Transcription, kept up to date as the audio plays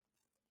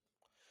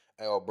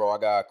Oh, bro, I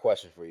got a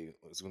question for you.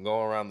 It's gonna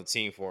go around the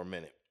team for a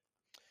minute.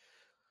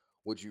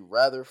 Would you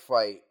rather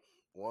fight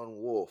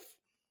one wolf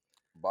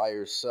by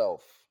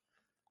yourself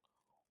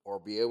or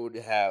be able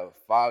to have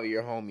five of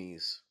your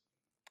homies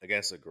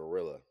against a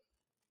gorilla?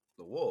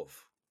 The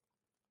wolf.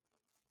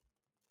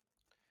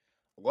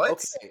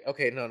 What?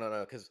 Okay, no,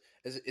 because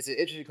it's an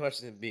interesting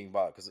question being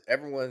bought because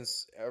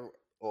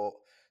well,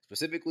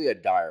 specifically a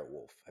dire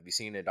wolf. Have you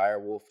seen a dire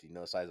wolf? Do you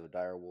know the size of a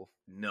dire wolf?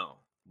 No.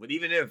 But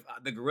even if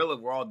the gorilla,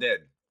 we're all dead.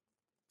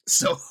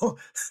 So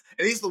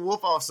at least the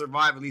wolf, I'll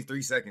survive at least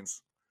 3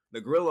 seconds. The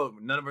gorilla,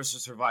 none of us are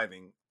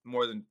surviving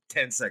more than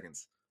 10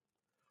 seconds.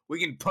 We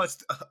can punch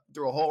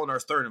through a hole in our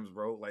sternums,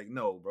 bro. Like,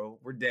 no, bro,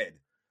 we're dead.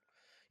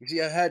 You see,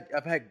 I've had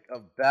a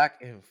back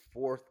and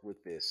forth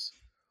with this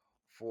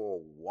for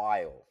a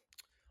while.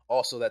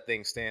 Also, that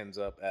thing stands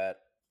up at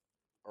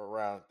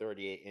around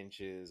 38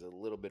 inches, a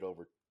little bit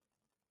over.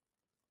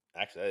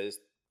 Actually,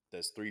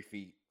 that's 3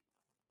 feet,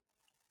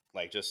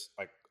 like just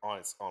like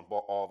on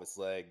all of its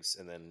legs,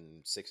 and then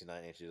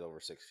 69 inches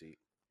over 6 feet.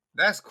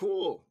 That's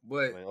cool, I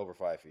but mean, over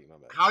 5 feet. My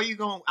bad. how you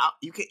going?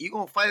 You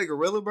gonna fight a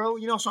gorilla, bro?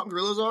 You know how strong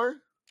gorillas are.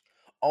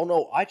 Oh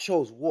no, I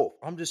chose wolf.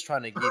 I'm just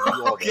trying to give you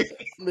all the. Okay.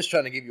 I'm just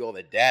trying to give you all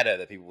the data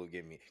that people would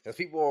give me because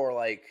people are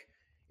like,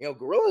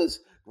 gorillas,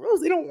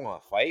 they don't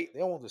want to fight. They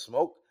don't want to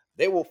smoke.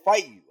 They will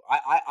fight you.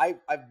 I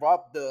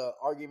brought the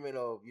argument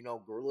of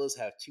gorillas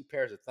have two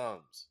pairs of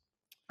thumbs.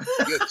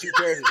 You have two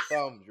pairs of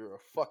thumbs. You're a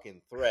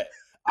fucking threat.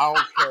 I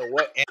don't care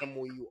what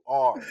animal you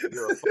are.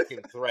 You're a fucking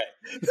threat.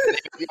 And they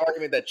have the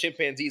argument that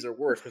chimpanzees are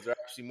worse because they're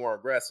actually more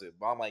aggressive.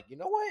 But I'm like, you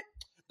know what?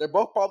 They're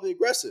both probably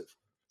aggressive.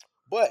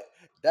 But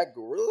that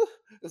gorilla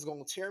is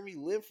gonna tear me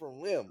limb from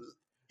limb. Like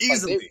they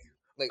Easily,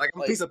 like like a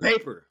like piece of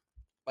paper.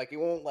 like it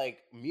won't like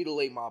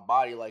mutilate my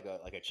body like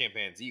a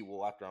chimpanzee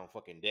will after I'm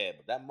fucking dead.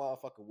 But that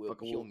motherfucker will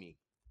Fuck a kill wolf me.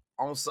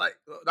 on sight,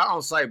 not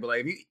on sight, but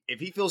like if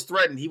he feels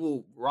threatened, he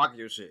will rock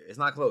your shit. It's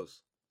not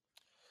close.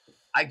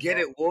 I get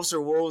No. it, wolves are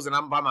wolves, and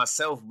I'm by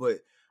myself, but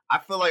I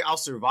feel like I'll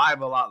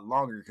survive a lot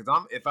longer because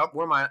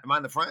where am I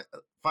in the front?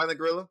 Find the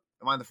gorilla?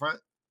 Am I in the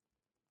front?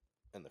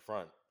 In the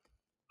front.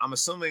 I'm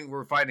assuming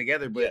we're fighting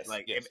together, but Yes,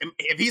 like yes.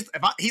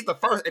 he's the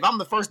first, if I'm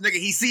the first nigga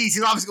he sees,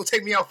 he's obviously gonna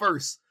take me out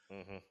first.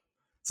 Hmm.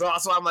 So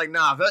that's why I'm like,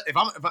 nah.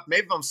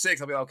 Maybe if I'm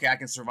six, I'll be like, okay. I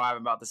can survive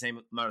about the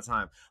same amount of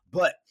time.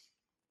 But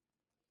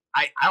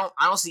I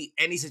don't see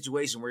any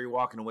situation where you're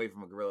walking away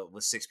from a gorilla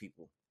with six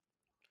people.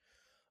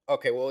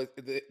 Okay, well,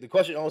 the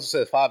question also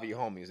says five of your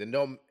homies, and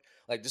don't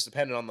like just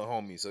depending on the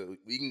homies. So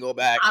we can go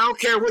back. I don't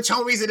care which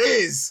homies it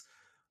is.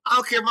 I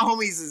don't care if my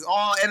homies is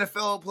all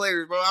NFL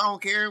players, bro. I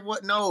don't care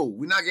what. No,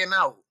 we're not getting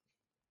out.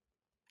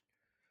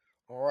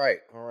 All right,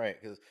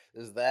 because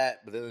there's that,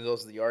 but then there's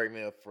also the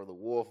argument for the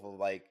wolf of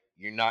like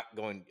you're not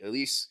going. At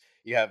least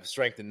you have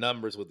strength in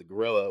numbers with the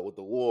gorilla. With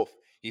the wolf,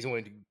 he's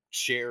going to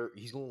share.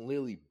 He's going to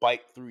literally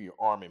bite through your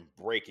arm and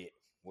break it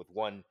with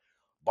one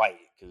bite.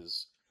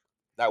 Because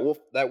that wolf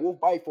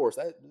bite force,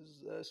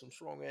 that's some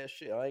strong ass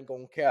shit. I ain't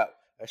gonna cap.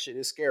 That shit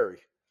is scary.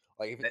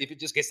 Like if, That, if it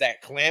just gets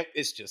that clamp,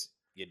 it's just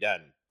you're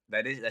done.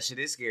 that shit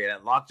is scary.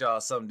 That lockjaw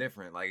is something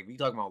different. Like if you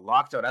talking about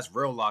lockjaw, that's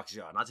real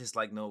lockjaw, not just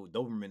like no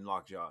Doberman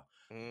lockjaw.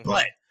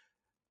 But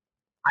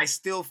Hmm. I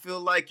still feel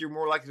like you're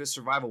more likely to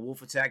survive a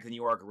wolf attack than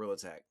you are a gorilla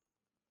attack.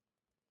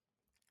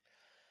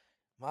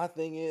 My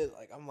thing is,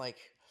 like, I'm like,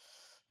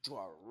 do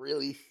I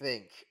really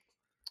think?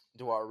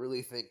 Do I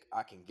really think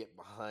I can get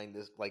behind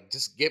this? Like,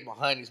 just get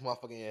behind these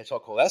motherfucking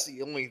chokehold.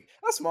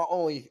 That's my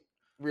only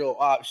real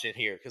option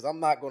here because I'm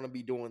not going to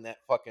be doing that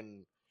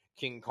fucking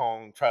King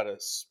Kong try to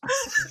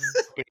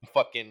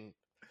fucking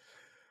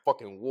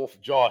fucking wolf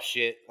jaw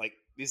shit. Like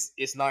this,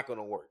 it's not going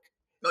to work.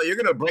 No, you're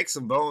gonna break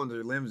some bones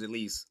or limbs at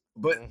least.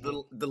 But Hmm.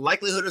 the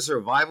likelihood of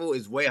survival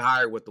is way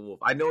higher with the wolf.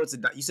 I know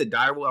you said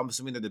dire wolf. I'm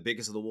assuming they're the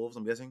biggest of the wolves.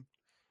 I'm guessing.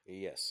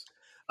 Yes.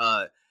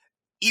 Uh,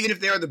 Even if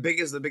they are the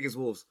biggest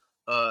wolves,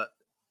 uh,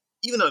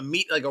 even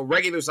like a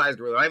regular sized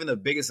gorilla, or even the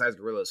biggest sized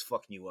gorilla is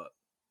fucking you up.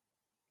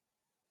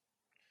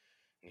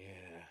 Yeah.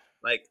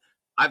 Like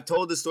I've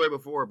told this story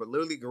before, but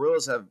literally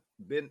gorillas have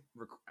been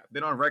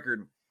on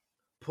record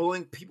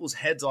pulling people's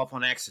heads off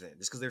on accident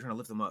just because they're trying to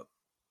lift them up.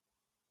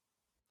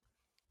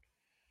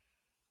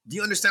 Do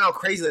you understand how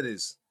crazy that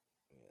is?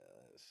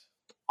 Yes.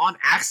 On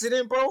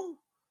accident, bro.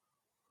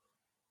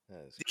 That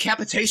is crazy.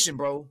 Decapitation,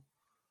 bro.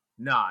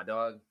 Nah,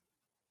 dog.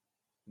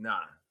 Nah,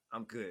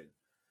 I'm good.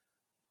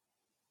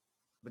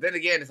 But then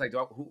again, it's like,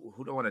 dog,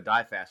 who don't want to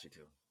die faster to?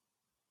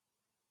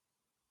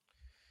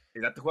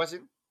 Is that the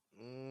question?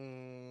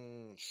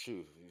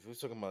 Shoot, if we're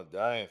talking about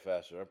dying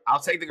faster, I'll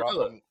take the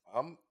gorilla,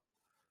 I don't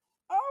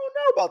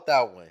know about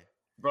that one.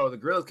 bro. The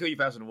gorillas kill you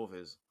faster than the wolf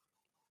is.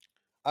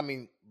 I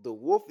mean, the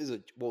wolf is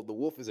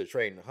a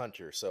trained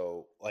hunter,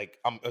 so like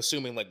I'm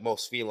assuming like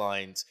most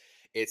felines,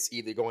 it's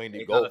either going to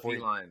It's not go a for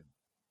feline.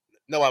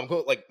 no, I'm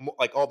going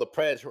like all the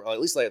predator, or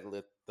at least like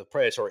the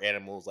predatory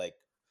animals, like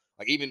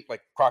even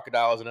like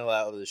crocodiles and all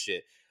that other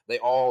shit. They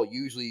all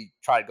usually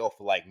try to go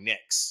for like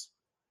necks,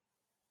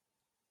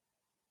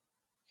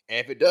 and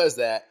if it does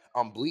that,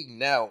 I'm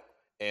bleeding out,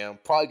 and I'm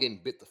probably getting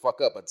bit the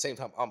fuck up. At the same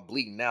time, I'm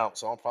bleeding out,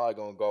 so I'm probably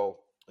gonna go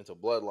into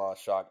blood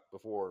loss shock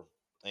before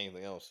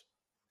anything else.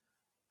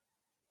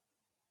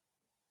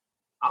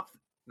 I'm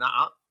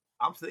now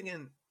I'm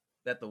thinking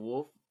that the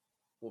wolf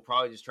will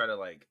probably just try to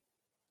like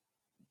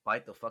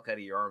bite the fuck out of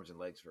your arms and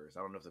legs first.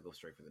 I don't know if they'll go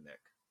straight for the neck.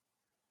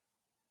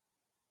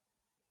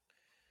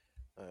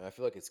 I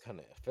feel like it's kind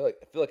of. I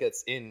feel like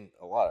it's in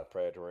a lot of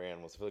predatory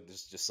animals. I feel like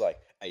this is just like,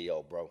 hey,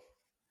 yo, bro,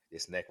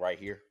 this neck right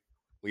here.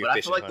 We But are I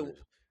feel fishing like hunters.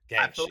 I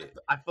Gang feel shit.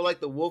 like I feel like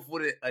the wolf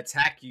wouldn't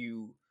attack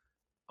you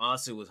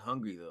unless it was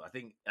hungry though. I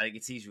think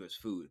it sees you as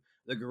food.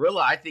 The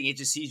gorilla, I think it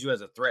just sees you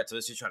as a threat, so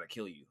it's just trying to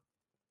kill you.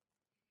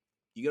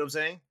 You get what I'm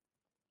saying?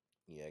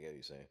 Yeah, I get what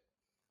you're saying.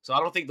 So I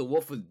don't think the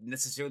wolf would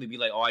necessarily be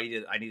like, "Oh,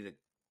 I need to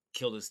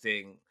kill this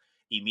thing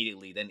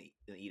immediately, then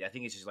eat." I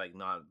think it's just like,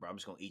 "Nah, bro, I'm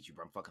just gonna eat you,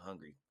 bro. I'm fucking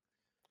hungry."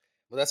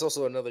 But that's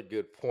also another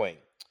good point.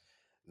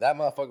 That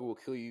motherfucker will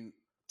kill you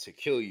to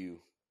kill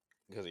you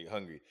because you're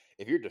hungry.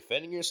 If you're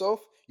defending yourself,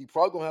 you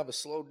probably gonna have a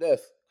slow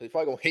death. He's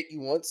probably gonna hit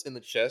you once in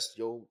the chest.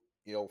 Your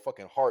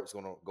fucking heart's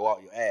gonna go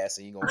out your ass,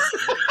 and you're gonna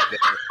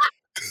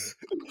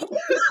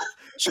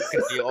choke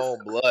into your own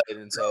blood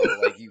until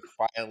like you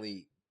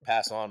finally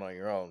pass on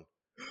your own.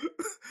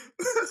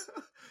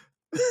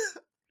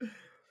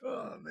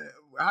 Oh man,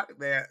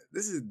 man,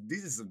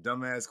 these are some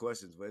dumbass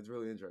questions, but it's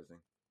really interesting.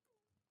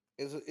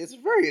 It's a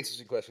very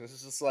interesting question.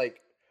 It's just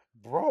like,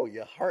 bro,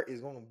 your heart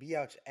is gonna be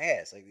out your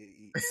ass. Like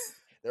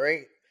there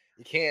ain't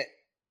you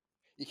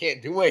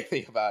can't do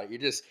anything about it. You're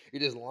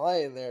just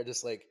lying there,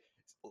 just like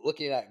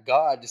looking at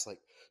God, just like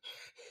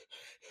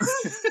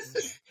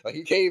like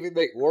you can't even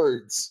make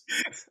words.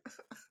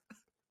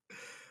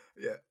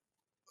 Yeah.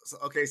 So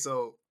okay,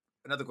 so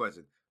another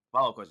question,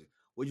 follow-up question: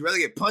 would you rather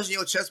get punched in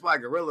your chest by a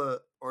gorilla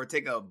or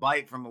take a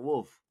bite from a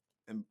wolf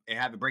and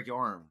have it break your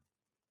arm?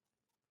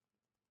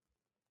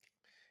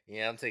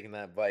 Yeah, I'm taking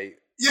that bite.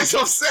 Yes,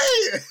 I'm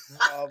saying.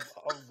 I'm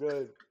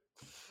good.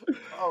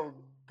 I'm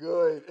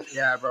good.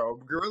 Yeah, bro,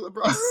 gorilla,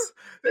 bro.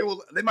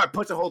 They might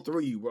punch a hole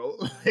through you, bro.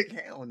 Like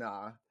hell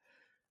nah,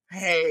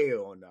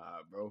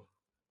 bro.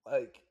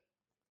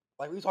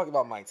 Like we talked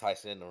about Mike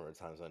Tyson a number of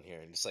times on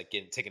here, and just like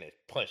taking a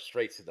punch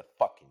straight to the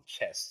fucking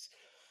chest.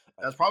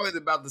 That's probably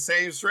about the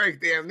same strength,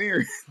 damn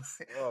near.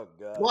 Oh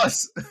god.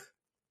 Plus,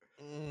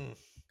 Mm.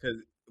 because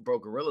bro,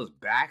 gorilla's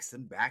backs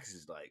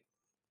is like,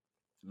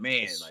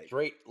 man, It's like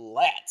straight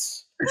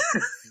lats.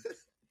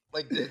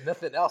 Like there's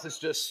nothing else. It's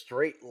just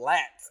straight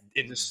lats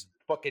and just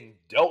fucking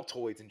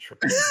deltoids and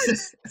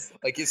trapezius.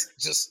 Like it's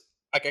just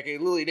like I can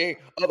literally name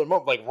other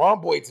like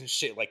rhomboids and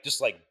shit. Like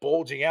just like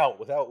bulging out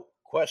without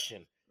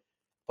question.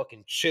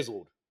 Fucking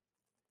chiseled.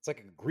 It's like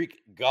a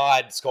Greek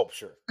god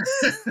sculpture.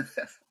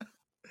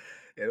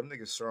 yeah, them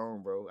niggas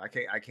strong, bro. I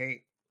can't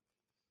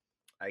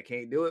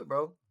do it,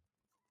 bro.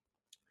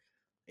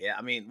 Yeah,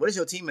 I mean, what does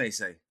your teammate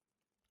say?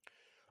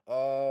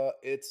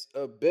 It's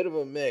a bit of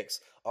a mix.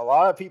 A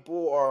lot of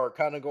people are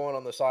kind of going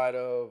on the side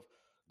of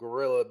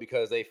Gorilla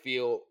because they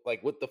feel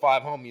like with the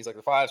five homies, like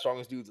the five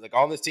strongest dudes, like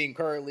on this team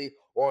currently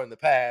or in the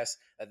past,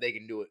 that they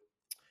can do it.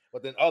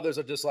 But then others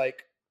are just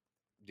like,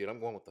 dude, I'm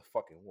going with the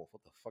fucking wolf.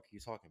 What the fuck are you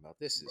talking about?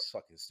 This is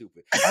fucking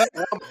stupid. I had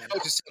one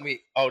coach just tell me,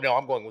 oh no,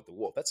 I'm going with the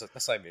wolf. That's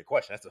not even a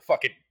question. That's a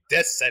fucking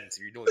death sentence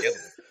if you're doing the other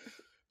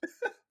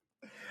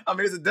one. I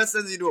mean, it's a death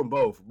sentence you're doing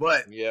both,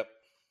 but Yep.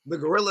 the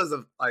gorilla's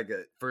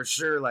for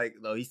sure. Like,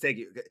 no, he's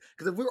taking,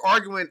 because if we're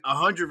arguing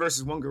 100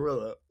 versus one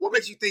gorilla, what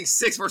makes you think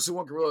 6 versus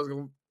one gorilla is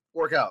gonna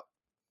work out?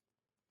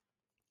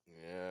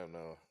 Yeah,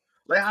 no.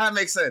 Like, how that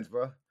makes sense,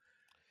 bro?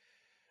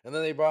 And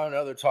then they brought in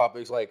other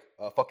topics like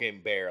a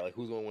fucking bear. Like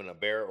who's gonna win, a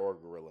bear or a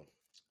gorilla?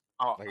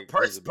 Like a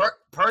grizzly bear.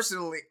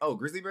 Personally,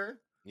 grizzly bear.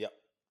 Yep.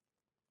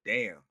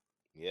 Damn.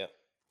 Yep.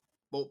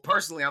 Well,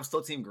 personally, I'm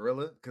still team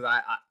gorilla because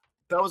I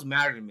those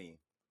matter to me.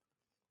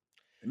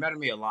 They matter to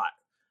me a lot.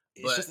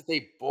 It's just that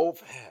they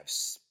both have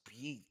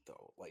speed,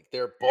 though. Like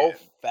they're both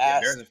fast. Yeah,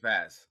 bears are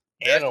fast.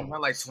 Bears Animals. can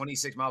run like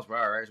 26 miles per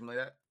hour, right? Something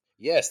like that.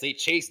 Yes, they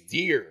chase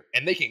deer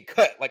and they can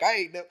cut. Like I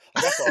ain't never.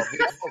 Like, I saw a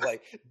video. I was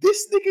like,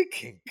 this nigga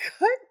can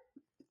cut.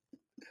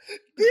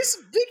 This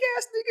big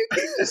ass nigga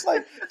can just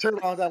like turn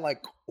around and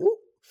like, oh,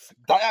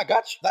 I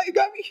got you. Now you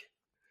got me.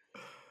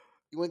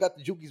 You ain't got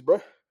the jukies,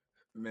 bro.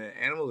 Man,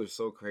 animals are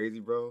so crazy,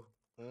 bro.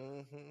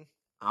 Mm-hmm.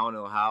 I don't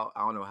know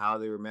how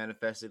they were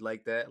manifested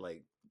like that.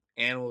 Like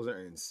animals are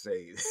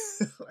insane.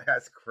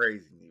 That's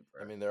crazy,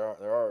 bro. I mean, there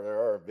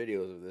are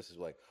videos of this. Is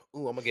like,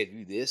 ooh, I'm gonna give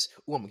you this.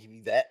 Ooh, I'm gonna give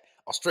you that.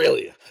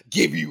 Australia,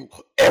 give you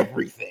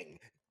everything.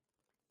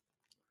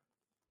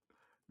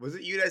 Was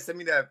it you that sent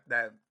me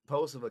that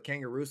post of a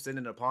kangaroo sitting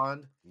in a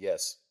pond?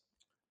 Yes.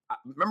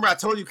 Remember I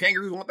told you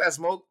kangaroos want that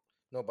smoke?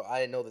 No, but I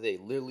didn't know that they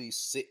literally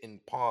sit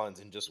in ponds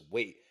and just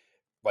wait,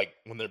 like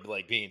when they're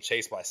like being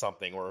chased by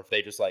something, or if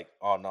they just like,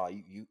 oh no,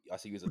 I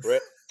see you as a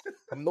threat.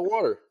 Come in the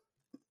water.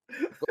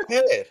 Go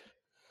ahead.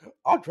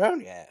 I'll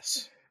drown your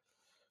ass.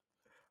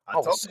 I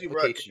told you,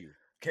 bro. You.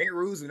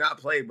 Kangaroos do not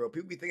play, bro.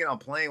 People be thinking I'm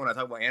playing when I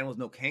talk about animals.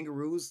 No,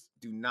 kangaroos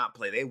do not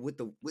play. They with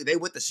the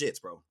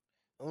shits, bro.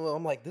 Well,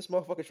 I'm like, this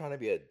motherfucker trying to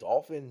be a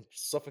dolphin,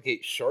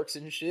 suffocate sharks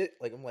and shit.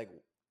 Like, I'm like,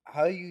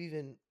 how do you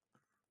even?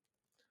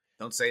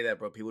 Don't say that,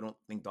 bro. People don't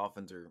think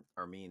dolphins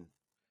are mean.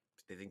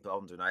 they think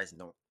Dolphins are nice and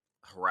don't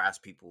harass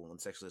people and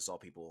sexually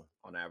assault people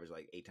on average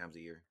like 8 times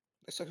a year.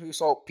 They sexually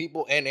assault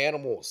people and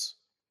animals.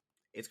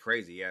 It's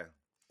crazy, yeah.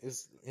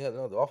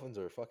 No, Dolphins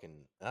are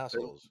fucking They're,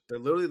 assholes. they're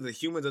literally the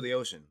humans of the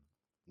ocean.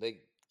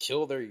 They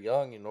kill their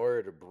young in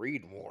order to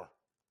breed more.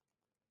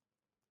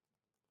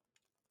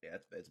 Yeah,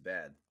 it's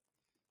bad.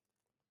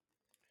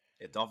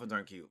 If dolphins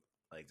aren't cute,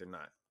 like they're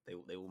not,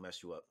 they will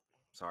mess you up.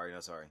 Sorry,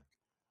 not sorry.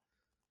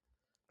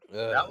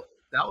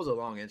 That was a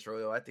long intro,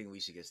 though. I think we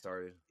should get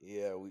started.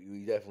 Yeah,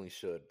 we definitely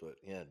should. But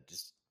yeah,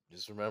 just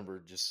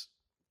remember, just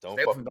don't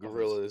Stay fuck from with dolphins.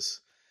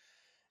 gorillas.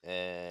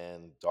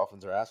 And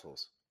dolphins are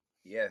assholes.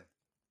 Yeah.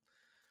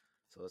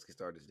 So let's get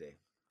started today.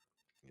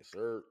 Yes,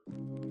 sir.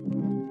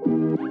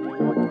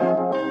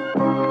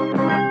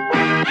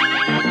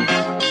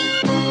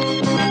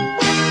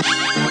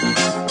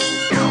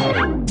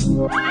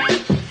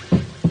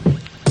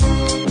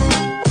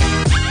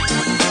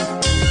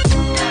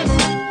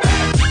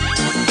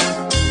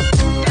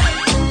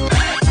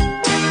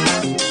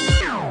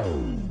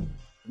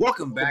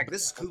 Welcome back.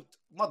 This is Coop.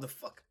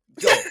 Motherfucker.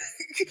 Go.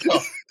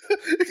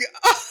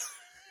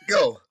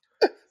 Go.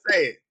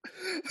 Say it.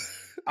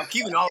 I'm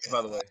keeping all this,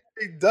 by the way.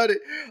 You done it.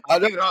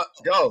 I'm keeping all.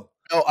 Go.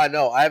 No, I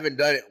know. I haven't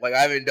done it. Like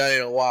I haven't done it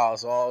in a while,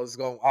 so I was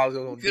going to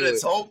You do could have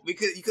it. told. You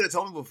could have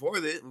told me before we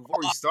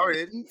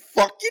started. You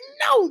fucking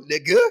know,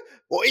 nigga.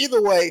 Well,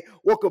 either way,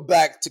 welcome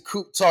back to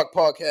Coop Talk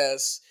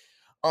Podcast.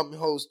 I'm your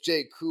host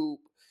Jay Coop,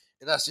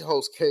 and that's your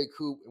host K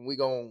Coop, and we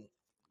gonna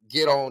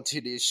get on to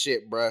this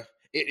shit, bruh.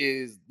 It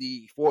is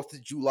the 4th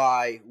of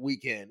July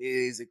weekend. It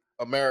is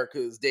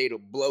America's day to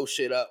blow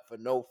shit up for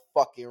no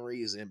fucking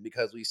reason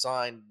because we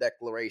signed a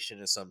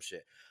declaration or some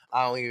shit.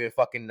 I don't even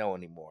fucking know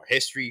anymore.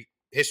 History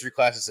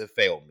classes have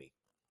failed me.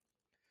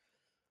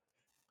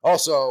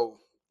 Also,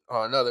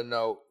 on another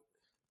note,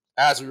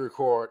 as we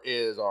record,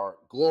 is our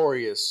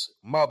glorious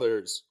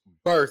mother's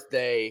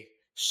birthday.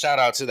 Shout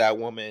out to that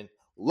woman.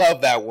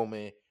 Love that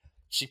woman.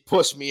 She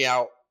pushed me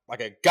out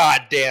like a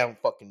goddamn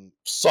fucking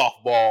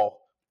softball.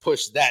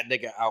 Pushed that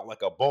nigga out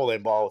like a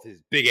bowling ball with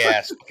his big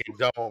ass fucking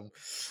dome.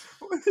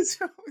 What is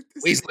wrong with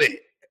this? We's lit.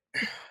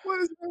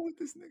 What is wrong with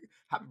this nigga?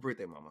 Happy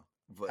birthday, mama.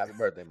 But Happy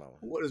birthday, mama.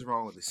 what is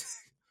wrong with this?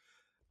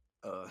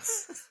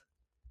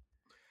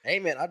 Hey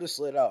man, I just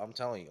slid out. I'm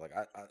telling you, like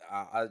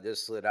I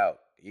just slid out.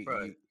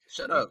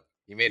 Shut up.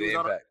 You made an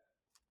impact.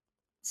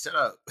 Shut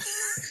up.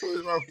 What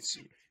is wrong with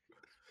you?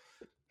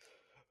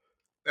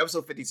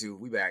 Episode 52.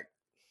 We back.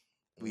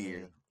 We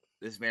here.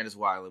 This man is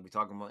wild. We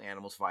talking about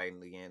animals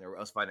fighting again, or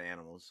us fighting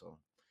animals. So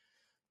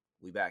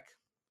we back.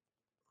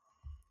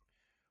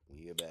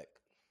 We are back.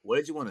 What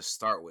did you want to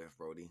start with,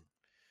 Brody?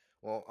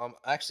 Well, I'm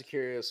actually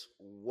curious.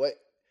 What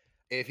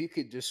if you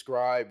could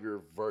describe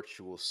your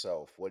virtual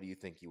self? What do you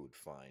think you would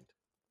find?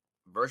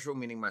 Virtual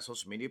meaning my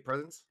social media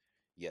presence?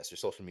 Yes, your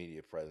social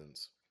media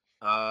presence.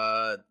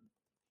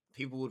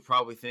 People would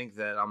probably think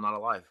that I'm not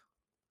alive.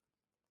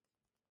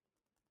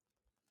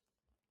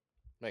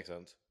 Makes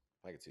sense.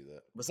 I can see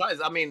that. Besides,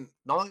 I mean,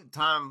 the only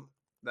time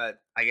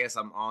that I guess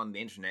I'm on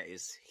the internet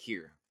is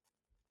here.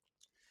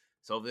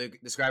 So if they're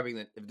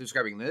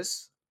describing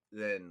this,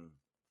 then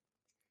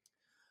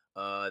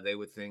they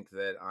would think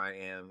that I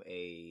am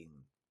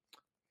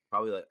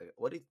probably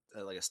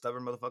like a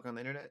stubborn motherfucker on the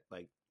internet,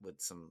 like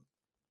with some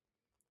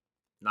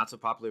not so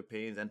popular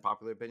opinions and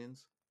popular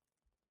opinions.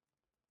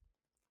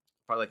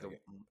 Probably like a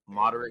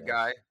moderate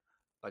guy,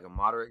 like a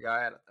moderate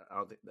guy. I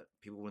don't think that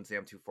people wouldn't say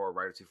I'm too far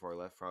right or too far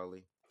left.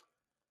 Probably.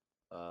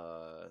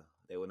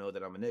 They would know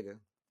that I'm a nigga,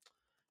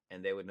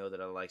 and they would know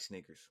that I like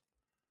sneakers.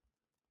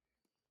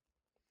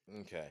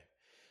 Okay,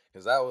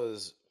 because that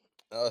was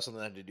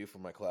something I had to do for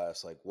my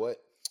class. Like, what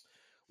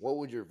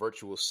would your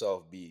virtual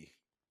self be?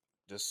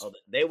 Just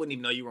they wouldn't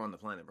even know you were on the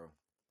planet, bro.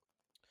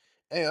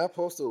 Hey, I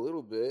post a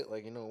little bit,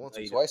 like once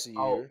or twice a year.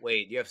 Oh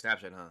wait, you have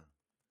Snapchat, huh?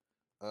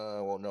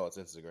 Well, no, it's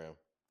Instagram.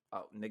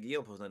 Oh, nigga, you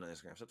don't post nothing on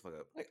Instagram. Shut the fuck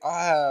up. Like,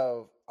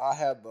 I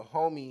have the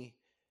homie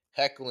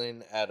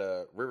heckling at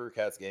a River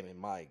Cats game, and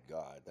my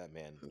God, that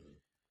man,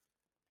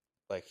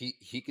 like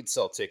he could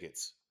sell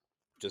tickets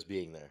just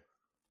being there.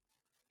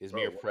 His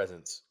mere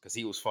presence, because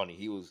he was funny.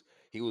 He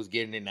was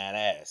getting in that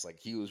ass. Like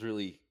he was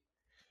grilling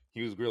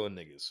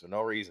niggas for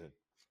no reason.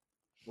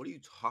 What are you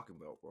talking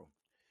about, bro?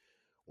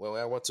 Well,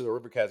 I went to a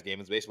River Cats game.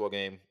 It's a baseball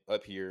game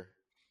up here.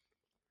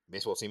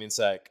 Baseball team in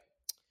Sac.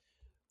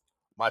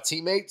 My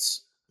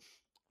teammates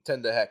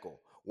tend to heckle.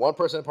 One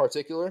person in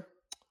particular,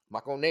 I'm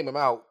not gonna name him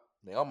out.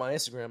 They on my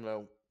Instagram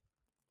though.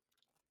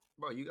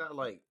 Bro, you got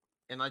like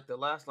in like the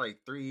last like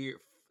 3 years,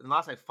 in the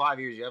last like 5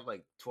 years, you have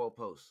like 12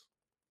 posts.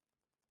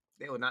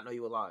 They would not know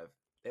you alive.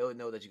 They would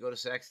know that you go to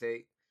Sac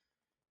State,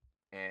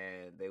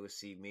 and they would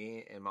see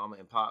me and Mama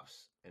and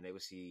Pops, and they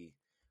would see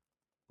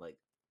like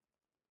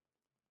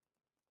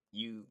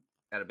you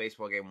at a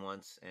baseball game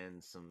once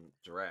and some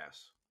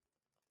giraffes,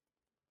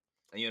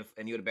 and you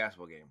had a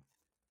basketball game.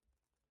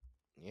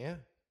 Yeah,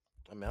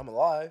 I mean I'm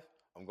alive.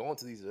 I'm going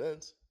to these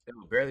events. They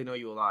will barely know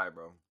you alive,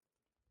 bro.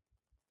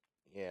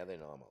 Yeah, they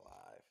know I'm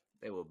alive.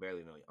 They will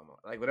barely know you. I'm alive.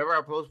 Like whatever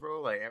I post,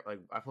 bro. Like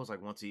I post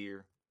like once a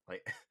year.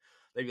 Like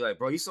They'd be like,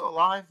 "Bro, you still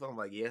alive?" I'm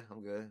like, "Yeah,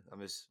 I'm good.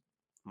 I'm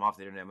off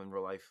the internet. I'm in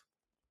real life."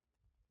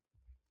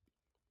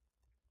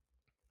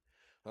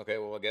 Okay,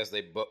 well, I guess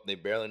they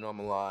barely know I'm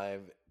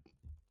alive.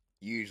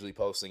 Usually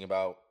posting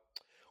about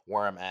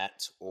where I'm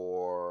at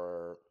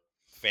or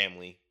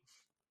family.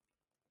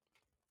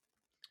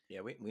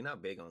 Yeah, we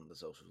not big on the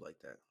socials like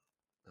that.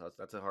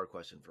 That's a hard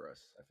question for us.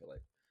 I feel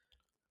like.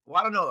 Well,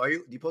 I don't know.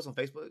 Do you post on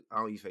Facebook? I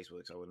don't use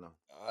Facebook, so I wouldn't know.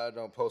 I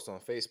don't post on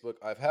Facebook.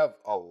 I've have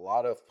a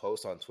lot of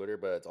posts on Twitter,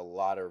 but it's a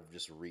lot of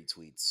just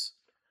retweets.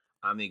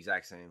 I'm the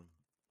exact same.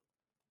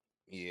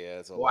 Yeah,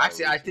 it's a Well, lot of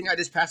actually, I think I retweets.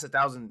 just passed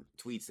 1,000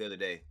 tweets the other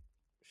day.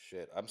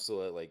 Shit, I'm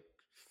still at like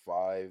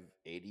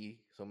 580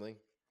 something.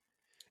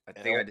 I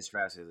And think I just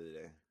passed it the other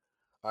day.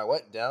 I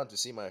went down to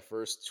see my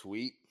first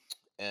tweet,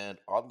 and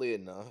oddly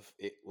enough,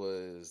 it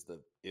was the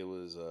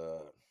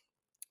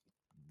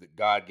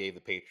God gave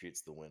the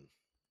Patriots the win.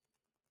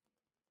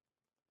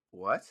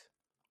 What?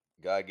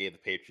 God gave the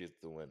Patriots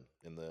the win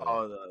in the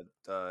Oh,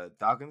 the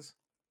Falcons.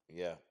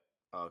 yeah.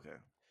 Oh, okay.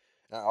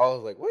 And I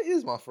was like, "What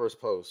is my first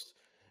post?"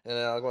 And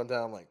then I went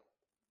down, I'm like,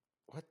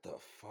 "What the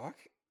fuck?"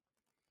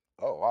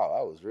 Oh wow,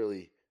 I was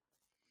really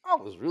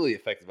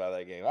affected by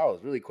that game. I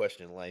was really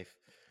questioning life.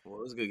 Well,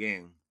 it was a good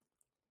game.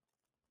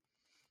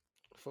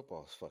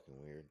 Football is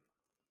fucking weird.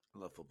 I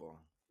love football.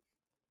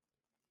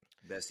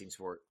 Best team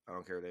sport. I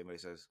don't care what anybody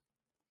says.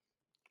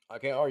 I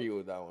can't argue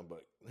with that one,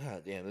 but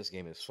god damn, this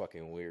game is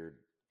fucking weird.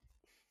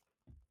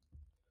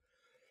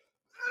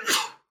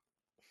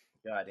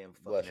 Goddamn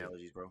Bless fucking you.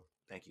 allergies, bro.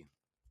 Thank you.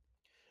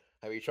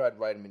 Have you tried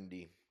vitamin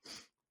D?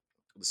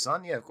 The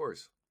sun, yeah, of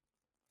course.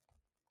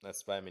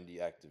 That's vitamin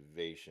D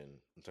activation.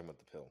 I'm talking about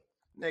the pill.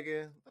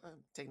 Nigga, I'm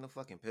taking no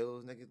fucking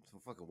pills, nigga.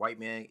 Some fucking white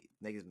man,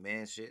 niggas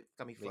man shit.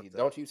 Got me Nigga, fucked up.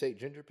 don't you take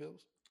ginger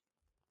pills?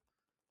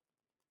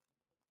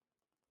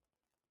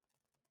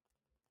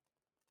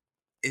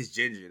 It's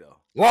ginger though.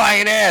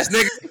 Lying ass,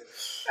 nigga.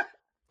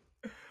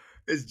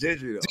 It's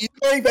ginger though. Do you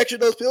manufacture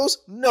those pills?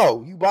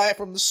 No, you buy it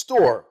from the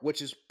store,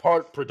 which is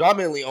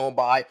predominantly owned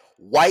by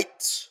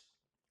white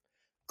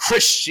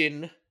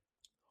Christian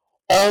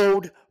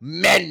old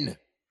men.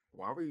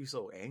 Why were you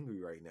so angry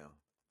right now?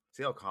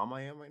 See how calm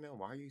I am right now?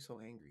 Why are you so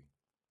angry?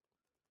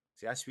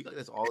 See, I speak like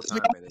this all the It's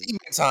time,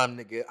 man. time,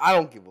 nigga. I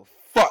don't give a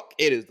fuck.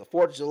 It is the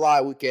 4th of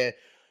July weekend.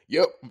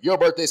 Your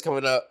birthday's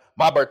coming up.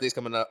 My birthday's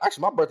coming up.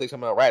 Actually, my birthday's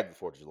coming up right after the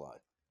 4th of July.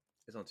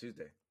 It's on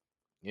Tuesday.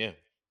 Yeah.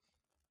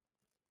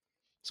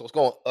 So it's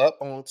going up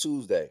on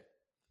Tuesday.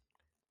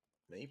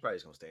 Man, you probably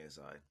just gonna stay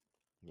inside.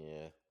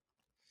 Yeah.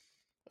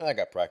 I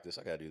got practice.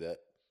 I gotta do that.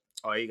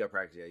 Oh, you got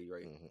practice. Yeah, you're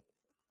right.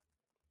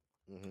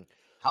 Mm-hmm.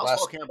 How's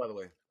fall camp, by the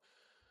way?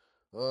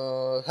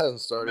 Hasn't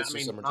started. I It's just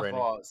mean, summer not training.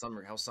 fall,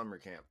 summer. How's summer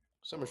camp?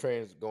 Summer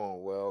training is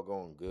going well,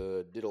 going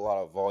good. Did a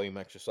lot of volume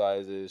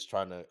exercises,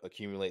 trying to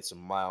accumulate some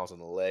miles on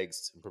the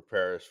legs and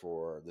prepare us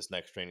for this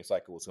next training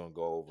cycle. It's going to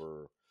go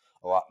over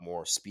a lot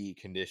more speed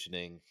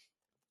conditioning,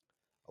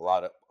 a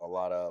lot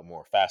of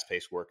more fast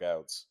paced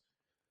workouts,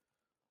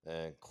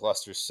 and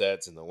cluster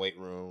sets in the weight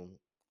room.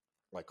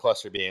 Like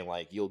cluster being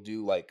like you'll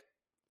do like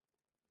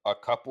a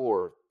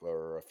couple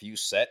or a few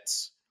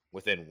sets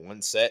within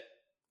one set,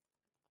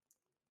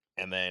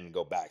 and then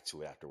go back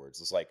to it afterwards.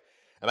 It's like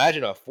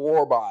imagine a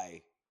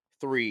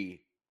 4x3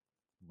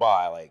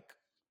 by like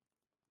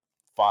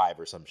 5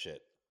 or some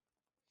shit.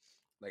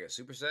 Like a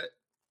superset?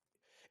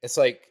 It's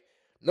like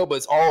no, but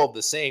it's all of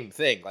the same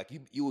thing. Like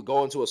you would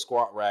go into a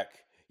squat rack,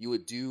 you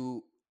would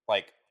do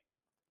like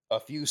a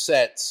few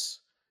sets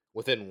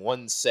within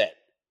one set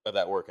of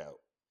that workout.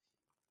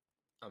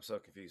 I'm so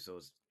confused. So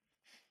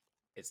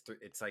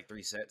it's like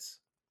 3 sets.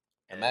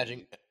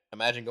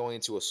 Imagine going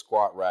into a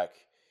squat rack.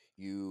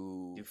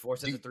 You do 4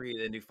 sets of 3,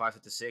 then do 5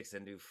 sets of 6,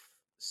 then do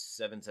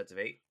 7 sets of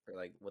 8, or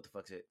like what the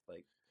fuck's it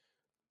like?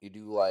 You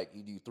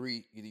do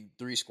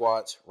three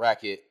squats,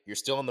 rack it. You're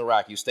still in the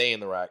rack. You stay in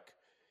the rack.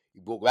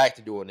 You go back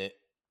to doing it.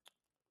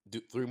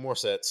 Do 3 more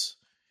sets.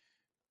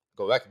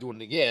 Go back to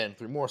doing it again.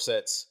 3 more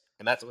sets,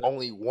 and that's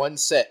only one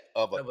set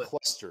of a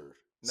cluster.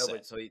 No,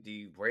 but so do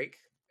you break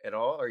at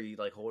all, or are you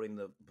like holding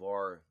the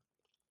bar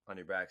on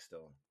your back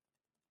still?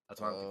 That's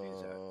why I'm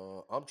confused at.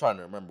 I'm trying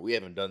to remember. We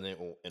haven't done it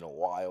in a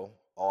while.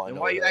 And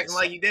why are you acting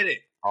like you did it?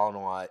 I don't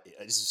know why.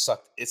 It just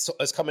sucked.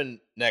 It's coming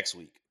next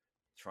week.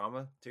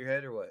 Trauma to your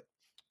head or what?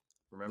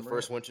 Remember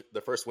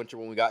the first winter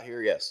when we got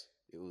here? Yes,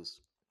 it was.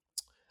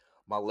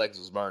 My legs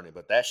was burning,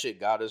 but that shit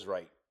got us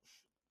right.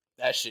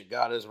 That shit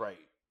got us right.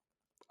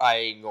 I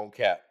ain't gonna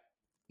cap.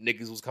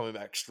 Niggas was coming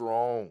back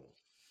strong.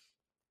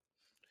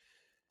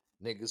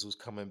 Niggas was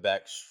coming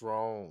back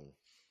strong.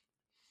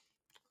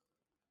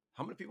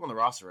 How many people on the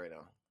roster right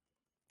now?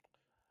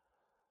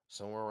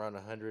 Somewhere around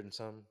 100 and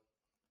something.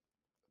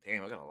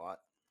 Damn, I got a lot.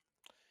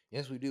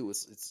 Yes, we do.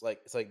 It's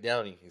like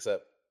Downey,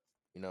 except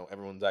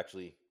everyone's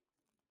actually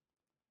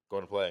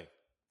going to play.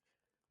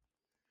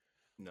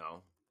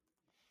 No,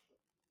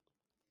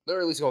 they're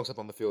at least going to step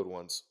on the field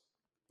once.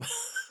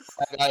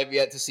 I've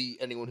yet to see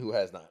anyone who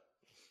has not.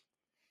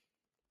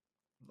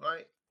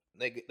 Right?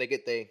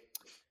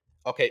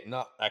 Okay,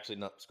 no,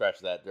 scratch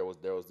that. There was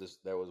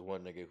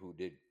one nigga who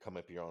did come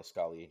up here on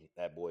Scully.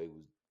 That boy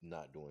was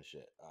not doing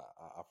shit.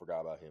 I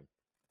forgot about him.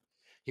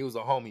 He was a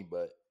homie,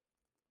 but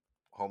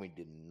homie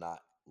did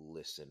not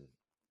listen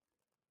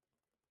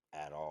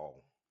at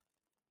all.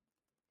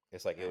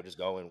 It's like it would just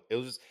go in. It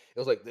was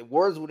like the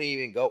words wouldn't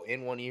even go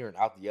in one ear and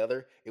out the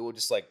other. It would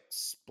just like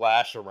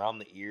splash around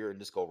the ear and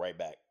just go right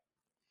back.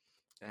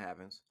 It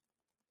happens.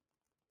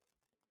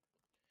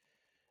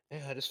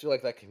 Yeah, I just feel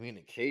like that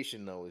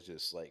communication though is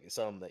just like it's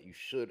something that you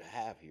should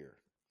have here,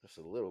 just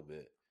a little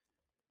bit,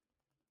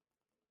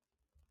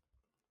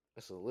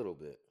 just a little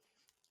bit.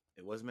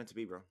 It wasn't meant to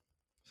be, bro.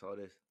 That's all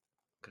it is.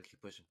 Gotta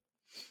keep pushing.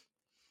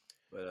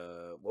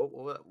 But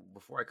what?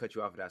 Before I cut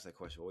you off and ask that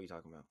question, what were you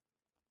talking about?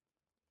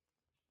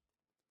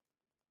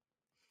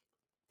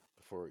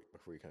 Before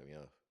you cut me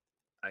off,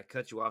 I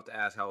cut you off to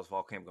ask how was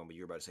fall camp going, but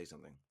you were about to say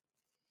something.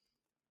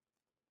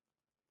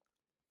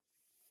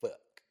 fuck.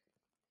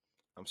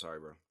 I'm sorry,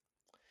 bro.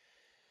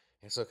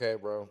 It's okay,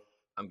 bro.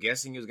 I'm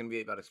guessing it was gonna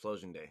be about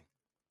Explosion Day,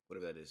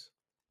 whatever that is.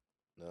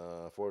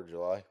 4th of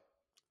July.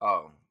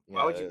 Oh,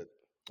 why would you?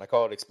 I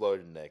call it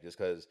Explosion Day just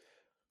because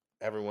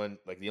everyone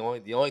like the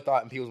only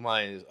thought in people's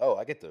mind is, oh,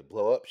 I get to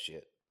blow up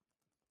shit,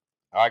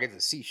 or I get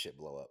to see shit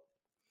blow up.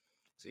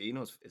 So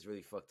it's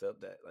really fucked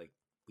up that like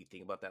we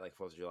think about that like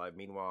 4th of July.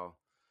 Meanwhile,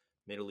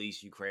 Middle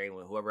East, Ukraine,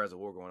 when whoever has a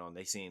war going on,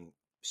 they seeing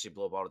shit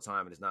blow up all the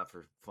time, and it's not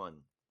for fun.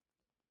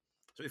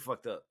 It's really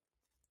fucked up,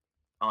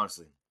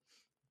 honestly.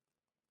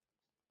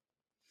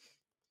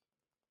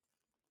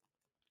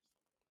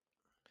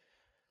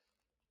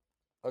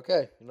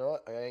 Okay, you know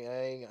what?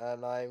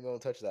 I'm not even gonna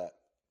touch that.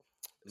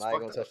 It's Not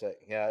even fucked gonna up. touch that.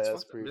 Yeah, It's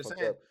that's fucked up. I'm pretty just fucked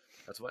saying. up.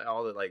 That's why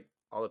all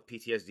the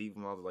PTSD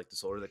from all the like the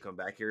soldiers that come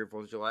back here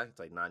 4th of July. It's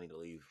like, nah, I need to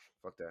leave.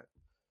 Fuck that.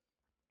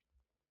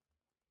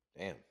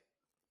 Damn.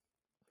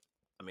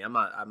 I mean, I'm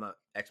not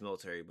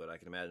ex-military, but I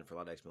can imagine for a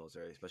lot of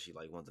ex-military, especially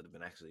like ones that have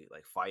been actually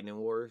like fighting in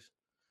wars,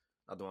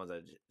 not the ones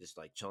that just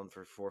like chilling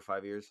for 4 or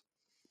 5 years.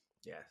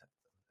 Yeah,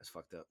 that's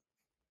fucked up.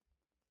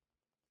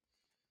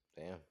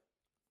 Damn.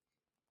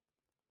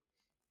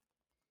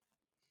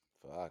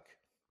 Fuck.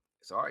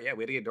 It's all right. Yeah,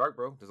 we had to get dark,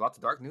 bro. There's lots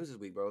of dark news this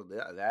week, bro.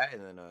 That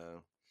and then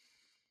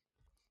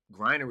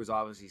Griner was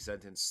obviously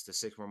sentenced to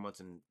 6 more months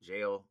in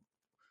jail,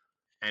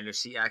 and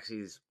she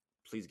actually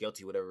pleads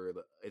guilty. Whatever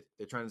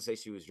they're trying to say,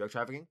 she was drug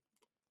trafficking.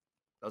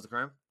 That was a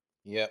crime.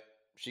 Yep.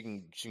 She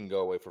can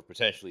go away for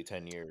potentially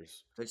 10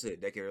 years. Essentially, a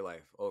decade of her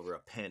life over a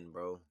pen,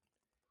 bro.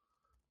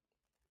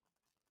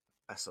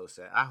 That's so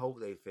sad. I hope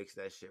they fix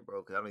that shit,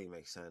 bro, because that don't even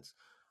make sense.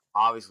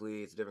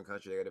 Obviously, it's a different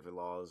country. They got different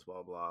laws,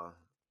 blah blah.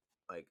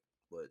 Like,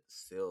 but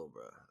still,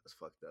 bro, that's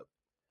fucked up.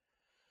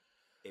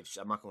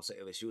 I'm not gonna say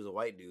if she was a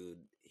white dude,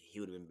 he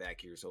would have been back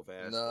here so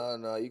fast.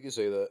 No, you can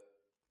say that.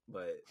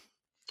 But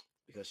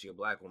because she a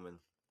black woman,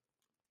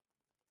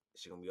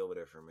 she gonna be over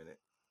there for a minute.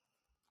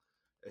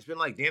 It's been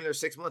like damn near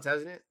 6 months,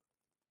 hasn't it?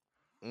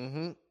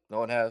 Mm-hmm. No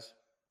one has.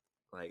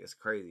 Like it's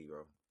crazy,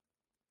 bro.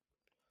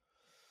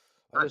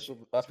 I feel so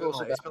bad It's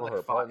been for like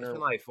her 5. It's partner. been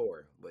like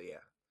 4, but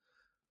yeah,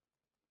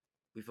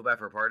 we feel bad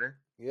for her partner.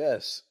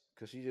 Yes,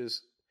 because she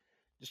just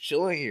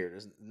chilling here.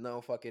 There's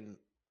no fucking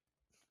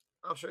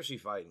I'm sure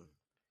she's fighting.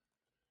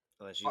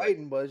 Unless she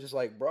fighting, but it's just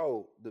like,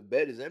 bro, the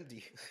bed is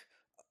empty.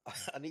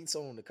 I need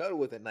someone to cuddle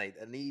with at night.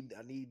 I need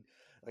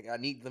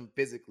them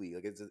physically.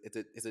 Like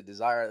it's a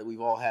desire that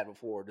we've all had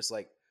before. Just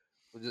like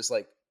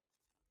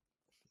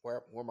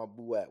where my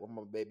boo at? Where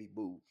my baby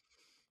boo?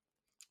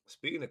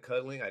 Speaking of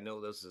cuddling, I know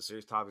this is a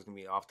serious topic. It's gonna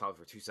be off topic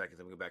for 2 seconds.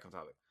 Then we go back on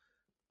topic.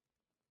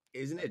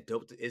 Isn't it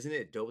dope? Isn't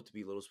it dope to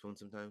be Little Spoon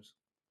sometimes?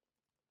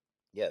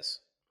 Yes,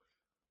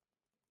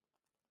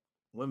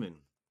 Women,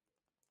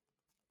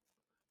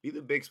 be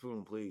the big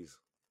spoon, please.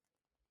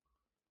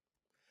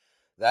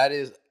 that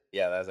is.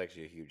 Yeah, that's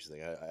actually a huge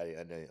thing.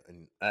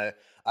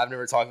 I've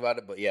never talked about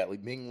it, but yeah,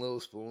 like being Little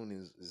Spoon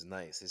is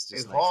nice. It's just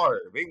It's nice.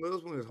 hard. Being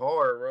Little Spoon is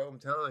hard, bro. I'm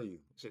telling you,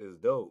 shit is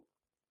dope.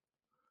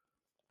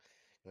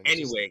 Like, it's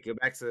just, Anyway, go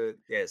back to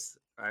yes.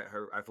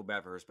 I feel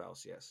bad for her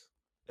spouse. Yes,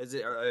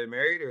 are they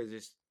married or is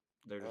this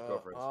they're just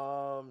girlfriends?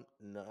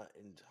 not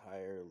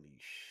entirely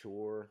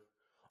sure.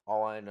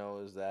 All I know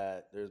is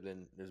that there's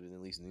been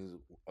at least news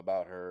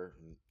about her,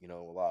 and a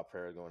lot of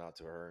prayer going out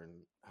to her, and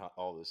how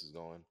all this is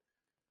going.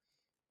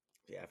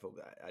 Yeah, I feel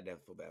bad. I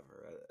definitely feel bad for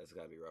her. That's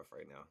gotta be rough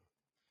right now.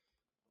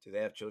 Do they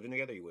have children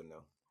together? You wouldn't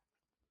know.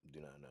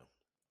 Do not know.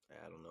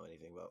 I don't know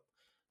anything about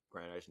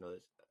Grant. I just know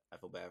that I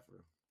feel bad for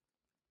her.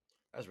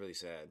 That's really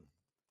sad.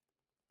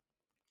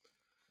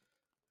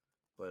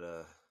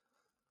 But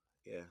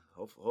yeah.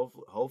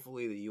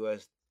 Hopefully the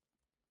U.S.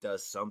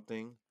 does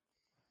something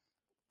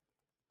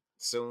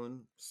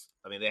soon.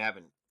 I mean, they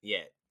haven't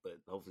yet, but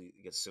hopefully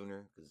it gets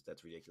sooner because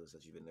that's ridiculous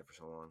that you've been there for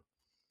so long.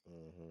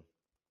 Mm-hmm.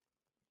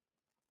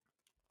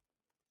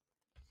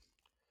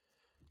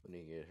 We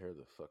need to get her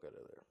the fuck out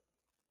of there.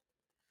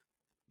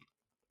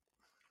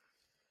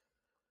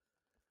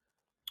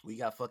 We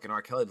got fucking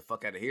R. Kelly the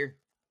fuck out of here.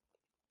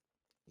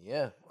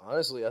 Yeah,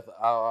 honestly, I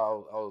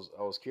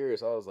was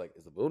curious. I was like,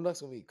 is the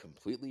Boondocks gonna be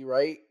completely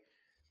right?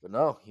 But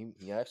no,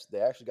 they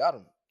actually got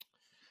him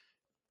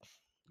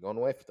going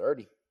away for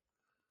 30.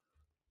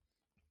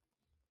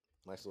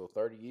 Nice little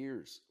 30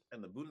 years.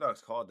 And the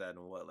Boondocks called that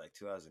in what, like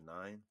 2009?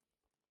 I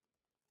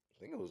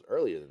think it was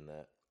earlier than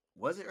that.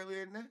 Was it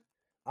earlier than that?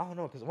 I don't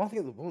know, because when I think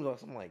of the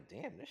Boondocks, I'm like,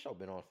 damn, this show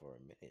been on for a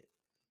minute.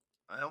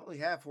 I only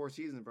have 4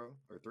 seasons, bro,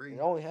 or 3. It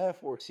only had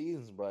 4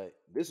 seasons, but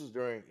this was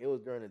during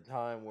the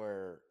time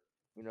where,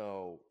 you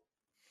know,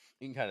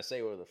 you can kind of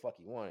say whatever the fuck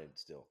you wanted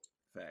still.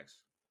 Facts.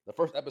 The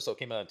first episode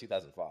came out in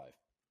 2005.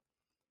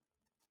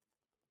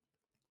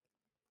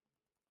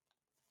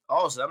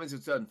 Oh, so that means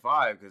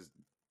 2005 because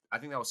I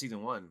think that was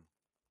season 1.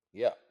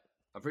 Yeah.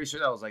 I'm pretty sure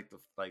that was like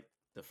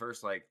the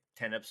first like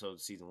 10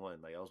 episodes of season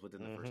 1. Like I was within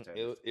the first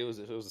 10. It was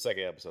the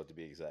second episode to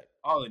be exact.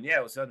 Oh, and yeah,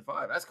 it was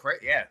 2005. That's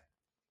crazy. Yeah,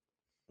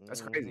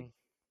 that's crazy.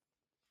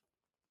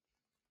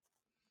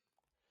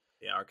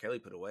 Yeah, R. Kelly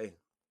put away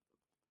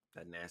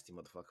that nasty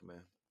motherfucker,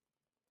 man.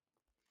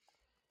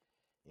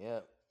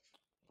 Yeah,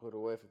 put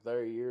away for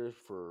 30 years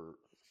for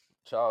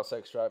child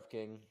sex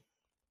trafficking,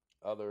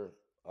 other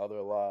just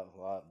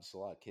a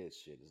lot of kids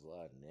shit. There's a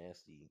lot of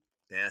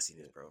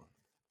nastiness, bro.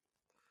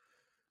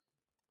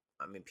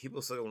 I mean,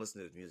 people still don't listen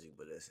to his music,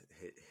 but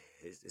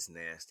it's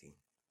nasty.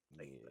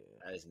 Like, yeah.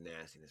 That is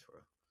nastiness,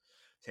 bro.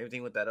 Same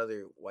thing with that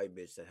other white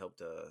bitch that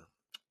helped.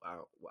 I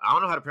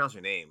don't know how to pronounce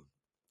her name.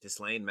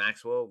 Ghislaine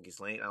Maxwell.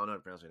 Ghislaine. I don't know how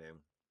to pronounce her name.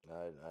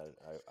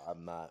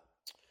 I'm not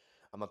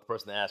the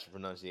person to ask for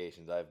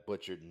pronunciations. I've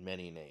butchered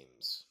many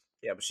names.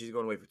 Yeah, but she's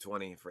going away for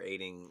 20 for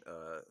aiding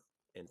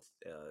in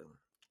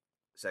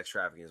sex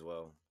trafficking as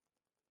well.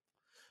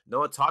 No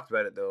one talked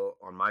about it though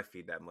on my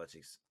feed that much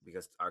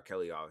because R.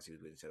 Kelly obviously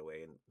was being set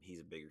away, and he's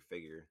a bigger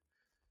figure,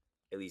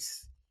 at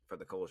least for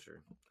the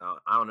culture.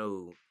 I don't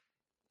know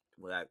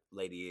who that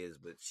lady is,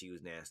 but she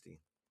was nasty.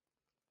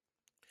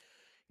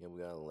 Yeah, we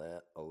got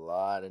a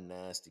lot of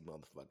nasty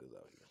motherfuckers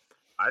out here.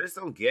 I just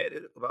don't get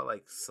it about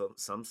like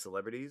some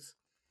celebrities.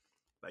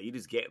 Like you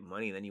just get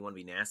money and then you want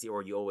to be nasty,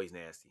 or you always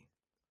nasty.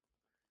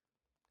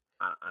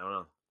 I don't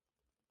know.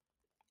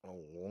 I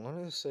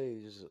want to say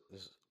just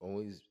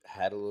always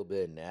had a little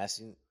bit of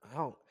nasty. I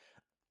don't.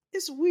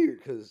 It's weird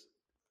because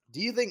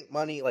do you think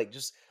money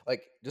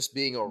just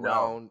being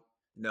around?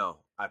 No,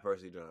 I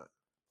personally do not.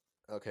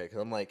 Okay, because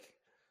I'm like,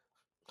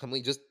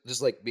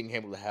 just like being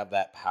able to have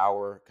that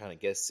power kind of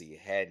gets to your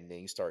head, and then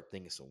you start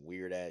thinking some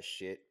weird ass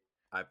shit.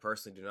 I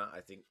personally do not.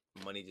 I think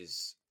money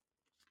just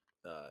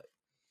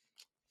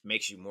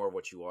makes you more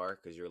what you are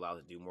because you're allowed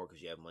to do more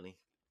because you have money.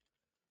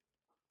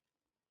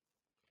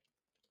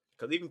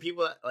 Because even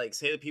people that, like,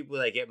 say the people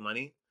that get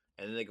money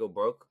and then they go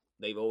broke,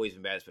 they've always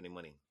been bad at spending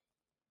money.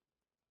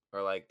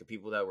 Or like the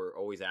people that were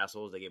always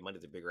assholes, they get money,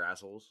 they're bigger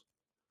assholes.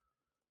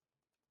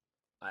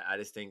 I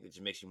just think it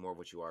just makes you more of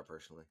what you are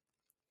personally.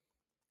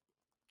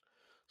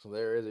 So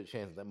there is a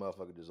chance that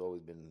motherfucker just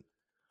always been.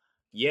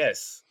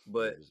 Yes,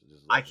 but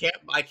just I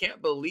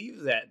can't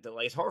believe that.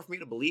 Like it's hard for me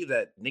to believe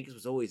that niggas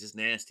was always this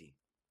nasty.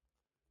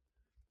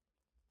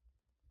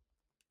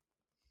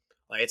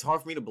 Like it's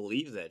hard for me to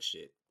believe that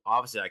shit.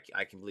 Obviously,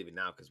 I can believe it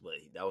now because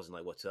that was in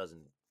like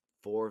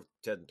 2004,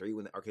 2003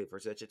 when the arcade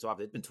first said that shit. So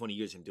it's been 20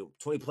 years of him doing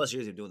 20 plus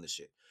years of him doing this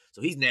shit.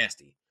 So he's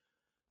nasty,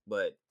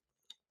 but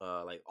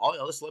like all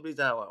the other celebrities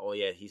that are like, oh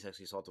yeah, he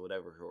sexually assaulted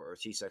whatever, or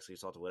she sexually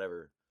assaulted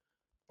whatever,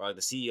 or like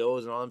the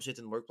CEOs and all them shits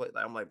in the workplace.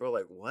 Like, I'm like, bro,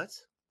 like what?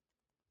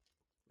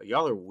 Like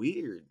y'all are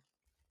weird.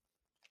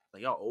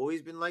 Like y'all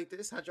always been like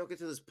this? How'd y'all get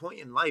to this point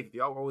in life?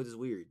 Y'all were always this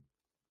weird.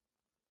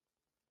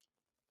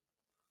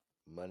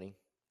 Money.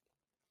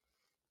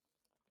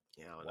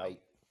 Yeah, I don't white,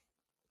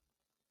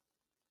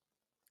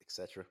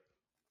 etc.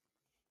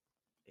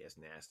 Yeah, it's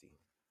nasty.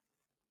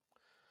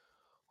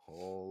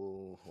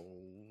 Whole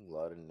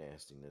lot of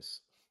nastiness.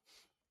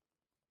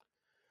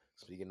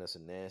 Speaking of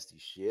some nasty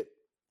shit,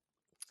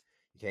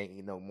 you can't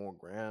eat no more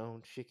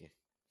ground chicken.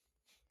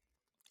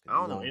 I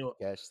don't know anyone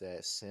catch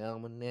that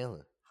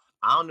salmonella.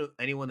 I don't know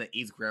anyone that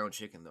eats ground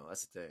chicken though.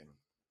 That's the thing.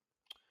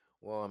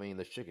 Well, I mean,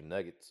 there's chicken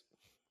nuggets.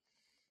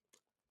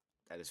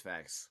 That is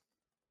facts.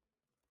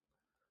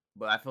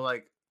 But I feel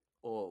like,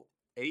 well,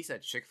 at least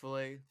at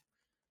Chick-fil-A,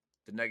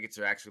 the nuggets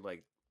are actually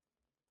like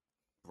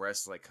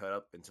breasts like cut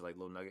up into like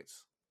little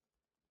nuggets.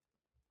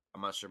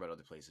 I'm not sure about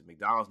other places.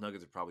 McDonald's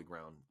nuggets are probably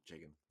ground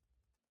chicken.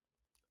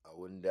 I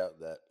wouldn't doubt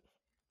that.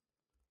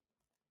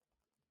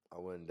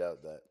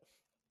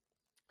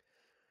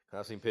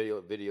 I've seen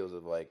videos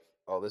of like,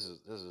 oh, this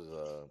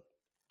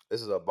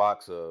is a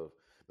box of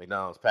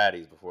McDonald's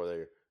patties before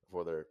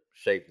they're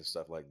shaped and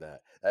stuff like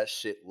that. That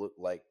shit looked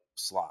like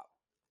slop.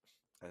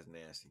 That's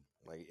nasty.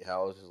 Like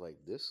how I was just like,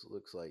 this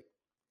looks like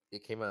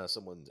it came out of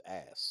someone's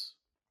ass.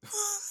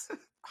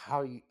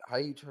 how you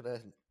turn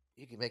that?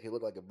 You can make it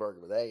look like a burger,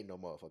 but that ain't no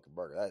motherfucking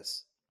burger.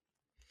 That's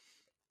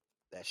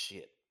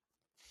shit.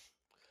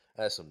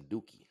 That's some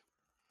dookie.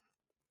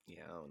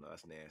 Yeah, I don't know.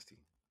 That's nasty.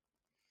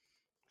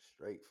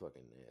 Straight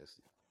fucking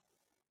nasty.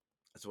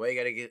 That's why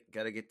you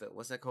gotta get the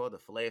what's that called? The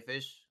fillet of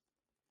fish.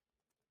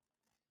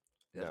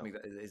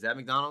 Is that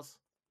McDonald's?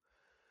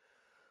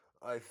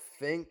 I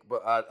think,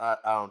 but I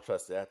don't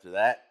trust it. After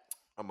that,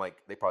 I'm like,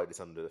 they probably did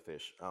something to the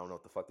fish. I don't know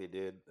what the fuck they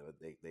did.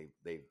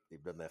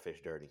 They've done that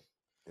fish dirty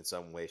in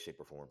some way, shape,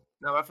 or form.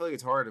 No, I feel like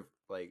it's hard to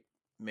like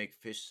make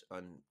fish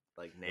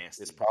like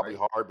nasty. It's probably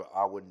right? hard, but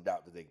I wouldn't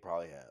doubt that they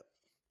probably have.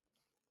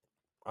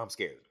 I'm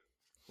scared.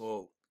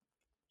 Well,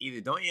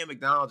 either don't eat at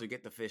McDonald's or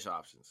get the fish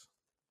options.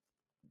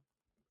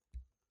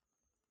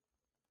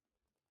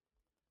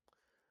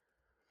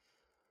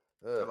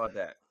 How about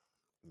that?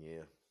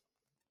 Yeah.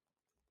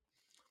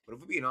 But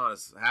if we're being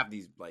honest, half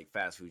these like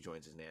fast food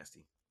joints is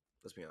nasty.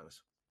 Let's be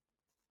honest.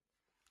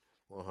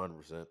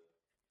 100%.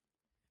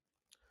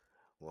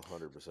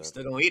 100%.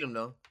 Still gonna eat them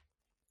though.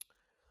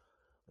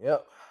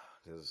 Yep.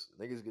 Because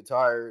niggas get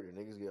tired and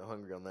niggas get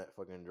hungry on that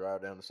fucking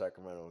drive down to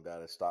Sacramento and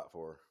gotta stop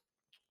for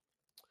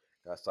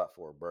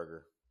a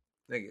burger.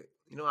 Nigga,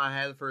 you know what I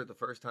had for the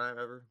first time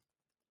ever?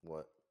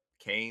 What?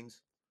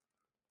 Canes.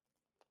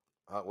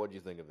 What'd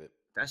you think of it?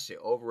 That shit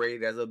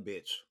overrated as a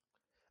bitch.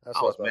 That's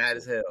I what was about to mad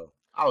as say. hell.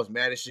 I was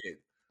mad as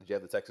shit. Did you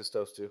have the Texas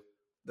toast too?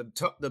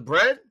 The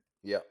bread,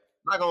 Yep.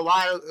 not gonna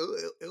lie,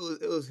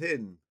 it was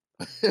hidden.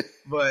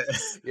 But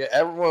Yeah,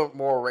 everyone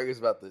more raves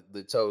about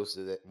the toast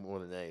more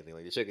than anything.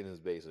 Like the chicken is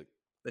basic.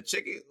 the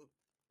chicken,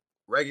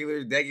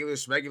 regular,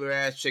 smegular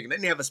ass chicken. They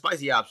didn't have a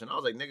spicy option. I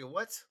was like, nigga,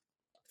 what? It's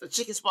a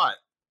chicken spot.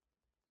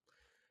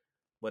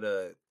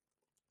 But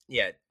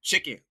yeah,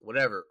 chicken,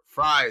 whatever,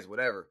 fries,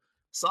 whatever,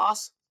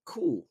 sauce,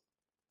 cool.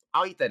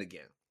 I'll eat that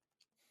again.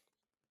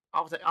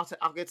 I'll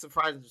get some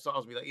fries and some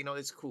sauce. Be like,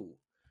 it's cool.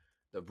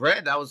 The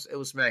bread, it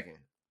was smacking.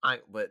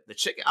 But the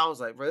chicken, I was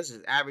like, bro, this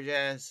is average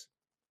ass.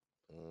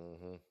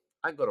 Mm-hmm.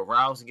 I can go to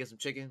Rouse and get some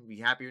chicken. Be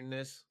happier than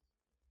this.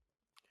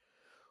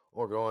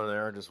 Or go in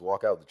there and just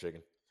walk out with the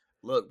chicken.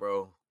 Look,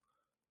 bro.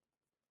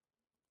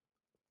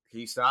 Can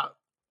you stop?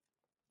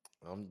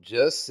 I'm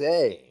just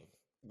saying.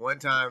 One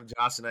time,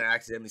 Josh and I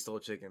accidentally stole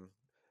chicken.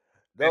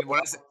 No, And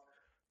when I said,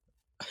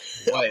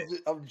 what?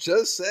 I'm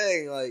just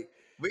saying, like,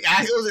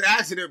 It was an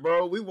accident,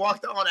 bro. We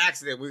walked on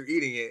accident. We were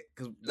eating it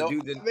because the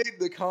dude didn't. I made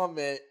the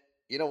comment.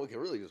 We can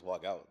really just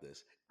walk out with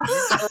this.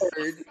 You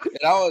turned,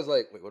 and I was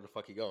like, "Wait, where the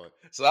fuck you going?"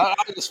 So I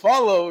just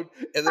followed,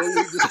 and then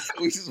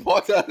we just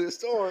walked out of the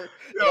store. And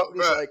I was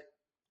just like,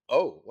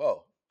 "Oh,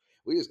 well,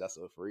 we just got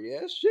some free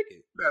ass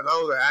chicken." That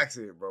was an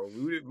accident, bro.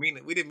 We didn't mean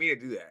it. We didn't mean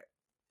to do that.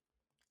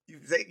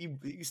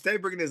 You stay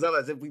bringing this up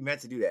as if we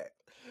meant to do that.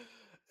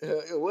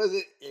 It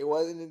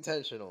wasn't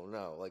intentional.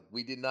 No, like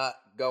we did not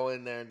go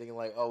in there and thinking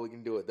like, "Oh, we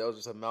can do it." That was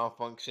just a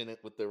malfunction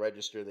with the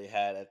register they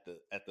had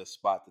at the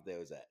spot that they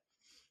was at.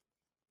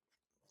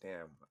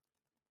 Damn,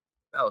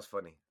 that was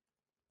funny.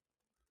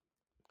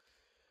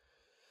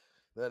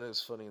 That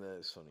is funny.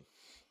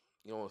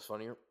 You know what's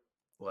funnier?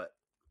 What?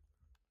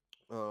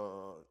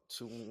 2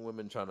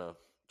 women trying to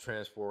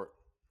transport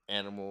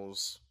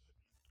animals,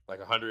 like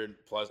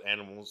 100 plus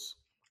animals.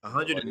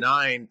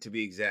 109 to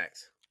be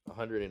exact.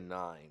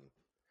 109.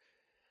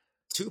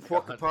 2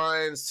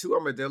 porcupines, 2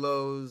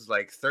 armadillos,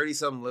 like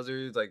 30-something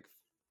lizards, like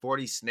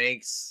 40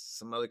 snakes,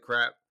 some other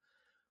crap.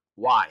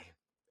 Why?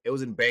 It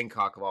was in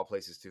Bangkok, of all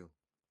places, too.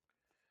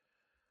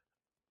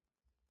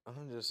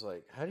 I'm just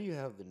like, how do you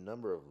have the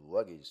number of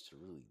luggage to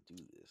really do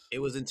this? It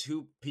was in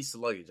 2 pieces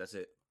of luggage. That's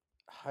it.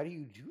 How do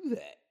you do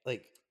that?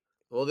 Like,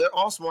 well, they're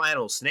all small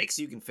animals. Snakes,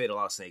 you can fit a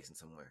lot of snakes in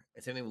somewhere.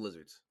 And same thing with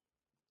lizards.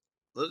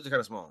 Lizards are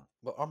kind of small.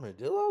 But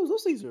armadillos,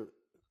 those things are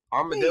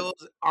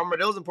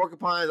armadillos and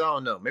porcupines. I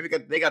don't know. Maybe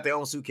they got their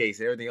own suitcase.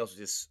 And everything else was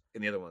just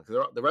in the other one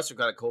because the rest are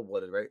kind of cold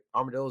blooded, right?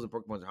 Armadillos and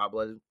porcupines are hot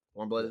blooded,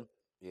 warm blooded.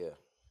 Yeah.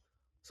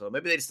 So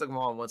maybe they just stuck them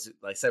all in once,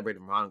 like separated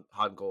from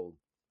hot and cold.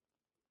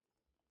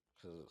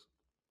 Because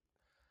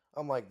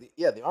I'm like,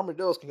 the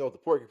armadillos can go with the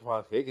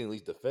porcupines. They can at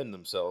least defend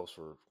themselves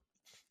for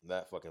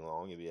that fucking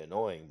long. It'd be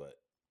annoying, but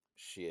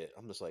shit.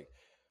 I'm just like,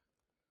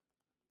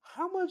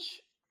 how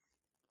much?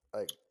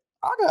 Like,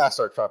 I gotta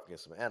start trafficking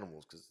some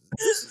animals because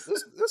this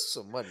is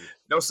some money.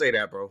 Don't say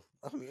that, bro.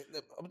 I mean,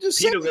 I'm just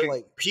saying,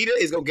 like, PETA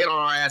is gonna get on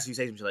our ass if you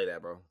say some shit like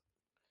that, bro.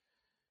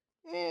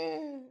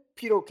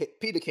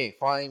 PETA can't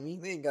find me.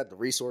 They ain't got the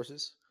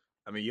resources.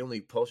 I mean, you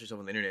only post yourself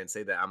on the internet and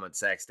say that I'm at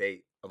Sac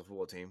State on the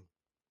football team.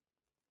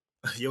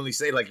 You only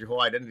say like your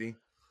whole identity.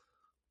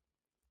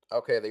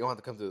 Okay, they gonna have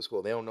to come to the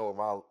school. They don't know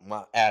where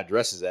my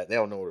address is at. They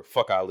don't know where the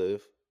fuck I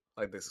live.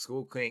 Like the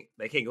school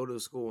they can't go to the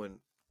school and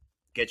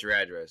get your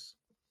address.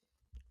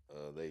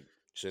 They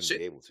shouldn't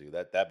be able to.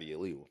 That'd be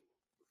illegal.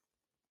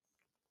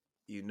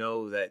 You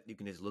know that you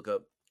can just look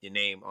up your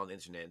name on the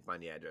internet and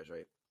find the address,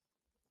 right?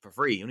 For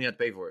free. You don't even have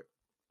to pay for it.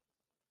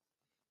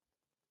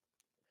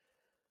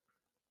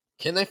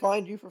 Can they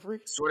find you for free?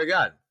 Swear to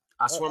God.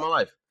 I swear on my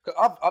life.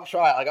 I've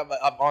tried. Like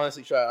I've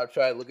honestly tried. I've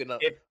tried looking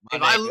up.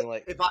 If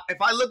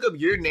I look up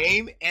your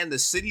name and the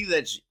city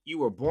that you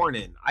were born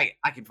in, I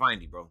can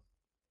find you, bro.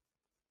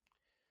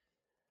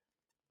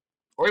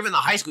 Or even the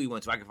high school you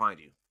went to, I can find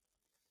you.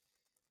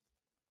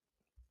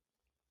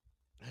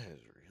 That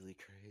is really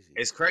crazy.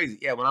 It's crazy.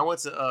 Yeah, when I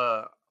went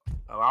to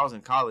I was in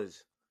college,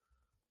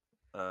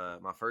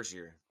 my first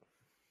year.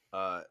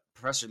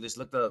 Professor just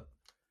looked up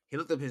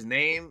his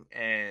name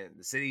and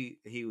the city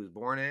he was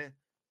born in.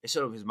 It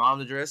showed up his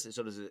mom's address. It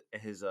showed us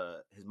his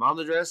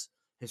mom's address,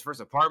 his first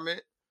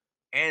apartment,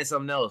 and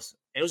something else.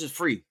 And it was just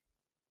free.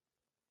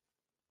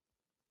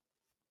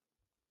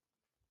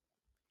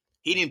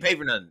 He didn't pay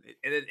for nothing.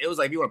 It was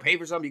like, if you want to pay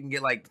for something, you can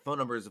get like the phone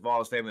numbers of all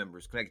his family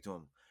members connected to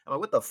him. I'm like,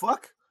 what the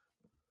fuck?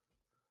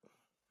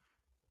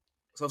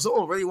 So if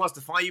someone really wants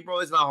to find you, bro,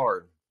 it's not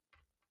hard.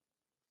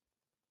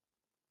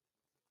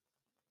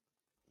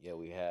 Yeah,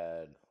 we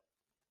had.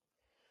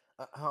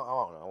 I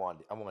don't know.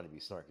 I wanted to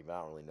be snarky, but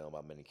I don't really know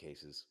about many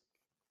cases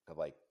of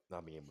like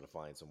not being able to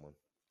find someone.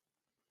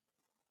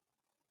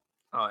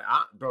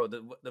 Bro,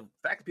 the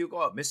fact that people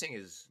go out missing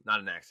is not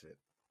an accident.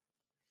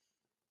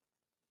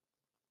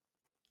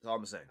 That's all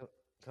I'm saying.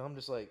 Cause I'm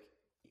just like,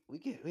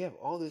 we have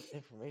all this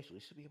information. We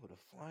should be able to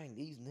find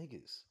these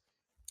niggas.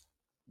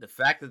 The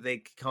fact that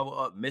they come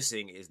up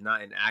missing is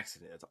not an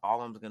accident. That's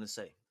all I'm gonna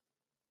say.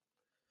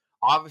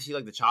 Obviously,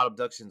 like the child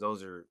abductions,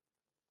 those are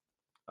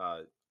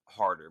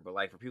harder. But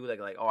like for people that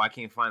are like, oh, I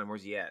can't find him.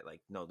 Where's he at?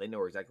 Like, no, they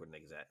know exactly where the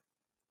niggas at.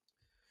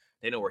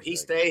 They know where he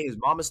stay, his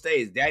mama stay,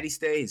 his daddy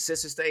stay, his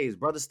sister stay, his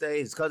brother stay,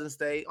 his cousin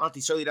stay,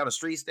 Auntie Shirley down the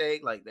street stay.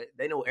 Like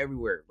they know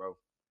everywhere, bro. I'm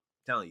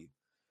telling you.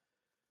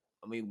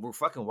 I mean, we're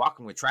fucking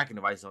walking with tracking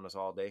devices on us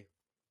all day.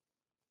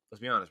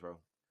 Let's be honest, bro.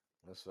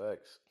 That's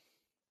facts.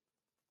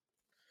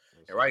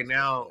 And right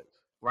now,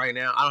 I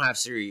don't have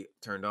Siri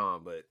turned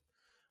on, but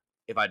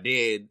if I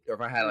did, or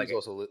if I had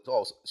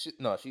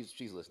she's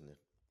she's listening.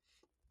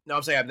 No,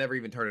 I'm saying I've never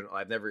even turned it on.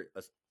 I've never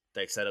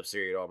like set up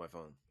Siri at all on my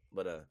phone.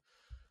 But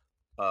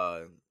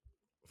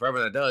for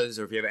everyone that does,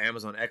 or if you have an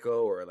Amazon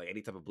Echo or like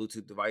any type of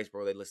Bluetooth device,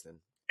 bro, they listen.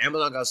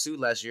 Amazon got sued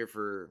last year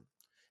for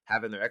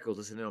having their Echoes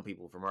listening on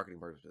people for marketing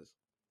purposes.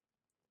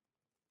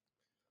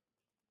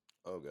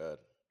 Oh god.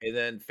 And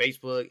then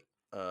Facebook,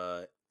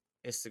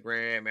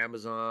 Instagram,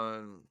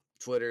 Amazon,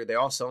 Twitter, they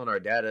all selling our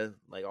data,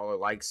 like all our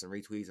likes and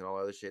retweets and all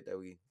other shit that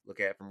we look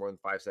at for more than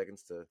 5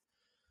 seconds to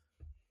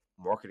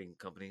marketing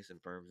companies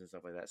and firms and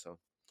stuff like that. So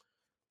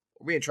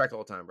we're being tracked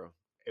all the time, bro.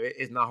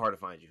 It's not hard to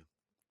find you.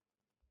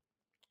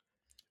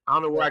 I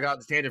don't know where I got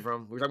this tangent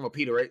from. We were talking about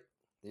Peter, right?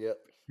 Yep.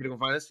 Peter gonna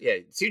find us? Yeah.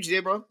 See what you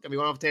did, bro? Got me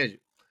going off a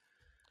tangent.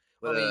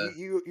 But, I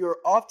mean, you're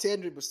off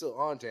tangent, but still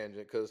on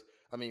tangent, because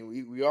I mean,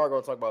 we are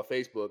going to talk about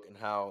Facebook and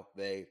how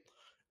they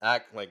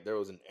act like there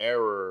was an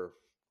error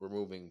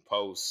removing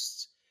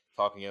posts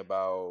talking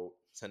about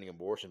sending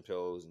abortion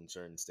pills in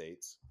certain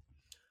states.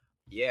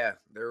 Yeah,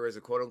 there was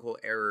a quote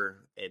unquote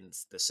error in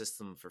the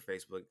system for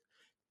Facebook.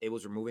 It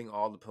was removing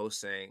all the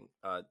posts saying,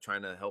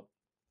 trying to help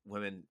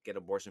women get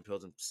abortion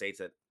pills in states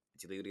that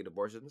it's illegal to get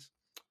abortions,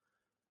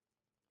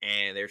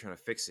 and they were trying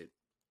to fix it.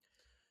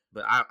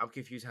 But I'm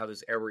confused how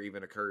this error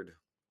even occurred.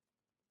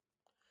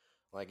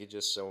 Like, it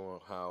just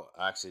somehow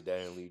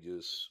accidentally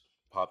just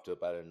popped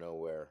up out of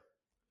nowhere.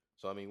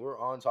 So I mean, we're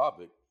on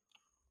topic.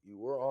 You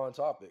were on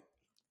topic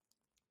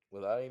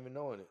without even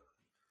knowing it.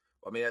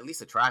 I mean, at least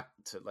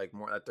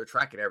they're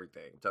tracking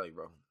everything. I'm telling you,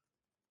 bro.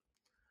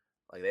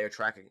 Like, they're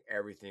tracking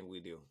everything we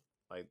do.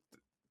 Like,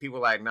 people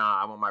are like,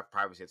 nah, I want my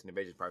privacy. It's an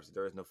invasion of privacy.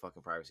 There is no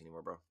fucking privacy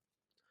anymore, bro.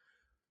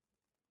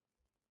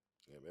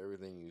 Yeah,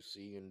 everything you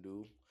see and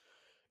do,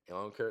 they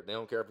don't care. They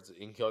don't care if it's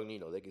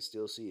incognito. They can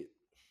still see it.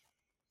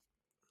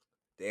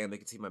 Damn, they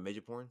can see my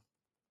midget porn.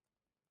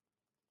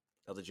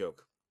 That was a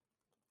joke.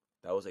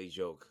 That was a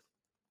joke.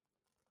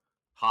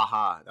 Ha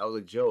ha. That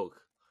was a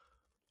joke.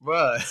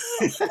 Bruh.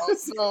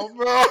 So,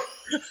 bro.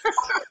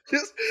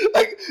 Just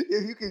like,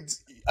 if you could,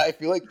 I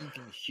feel like you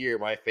can hear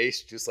my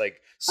face just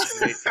like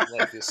split in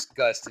like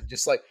disgust and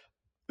just like,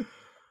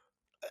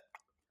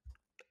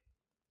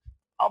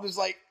 I was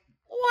like,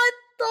 what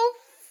the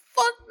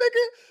fuck,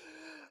 nigga?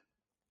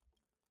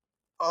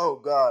 Oh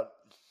god.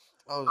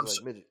 I was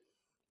like, midget.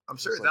 I'm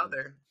sure it's out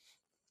there.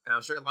 And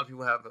I'm sure a lot of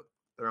people have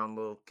their own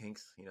little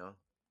kinks, you know.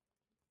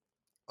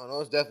 Oh no,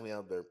 it's definitely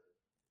out there.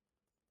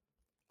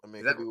 I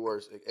mean, it could be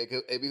worse. It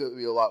could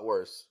be a lot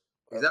worse.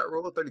 Is that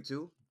Rule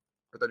 32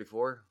 or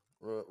 34?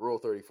 Rule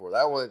 34.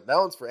 That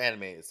one's for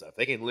animated stuff.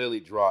 They can literally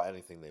draw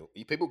anything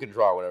people can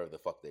draw whatever the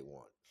fuck they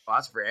want. Oh,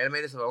 that's for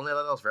animated stuff. Only that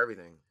else for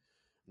everything.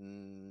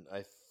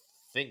 I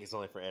think it's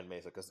only for anime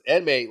stuff, because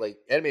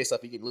anime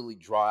stuff, you can literally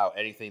draw out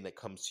anything that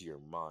comes to your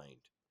mind.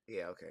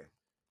 Yeah, okay.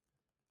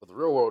 But the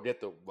real world, you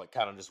have to like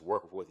kind of just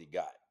work with what you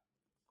got.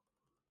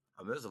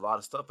 I mean, there's a lot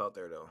of stuff out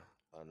there, though.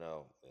 I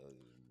know.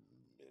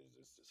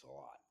 It's a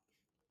lot.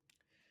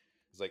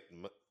 It's like,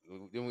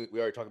 we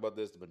already talked about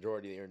this. The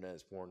majority of the internet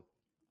is porn.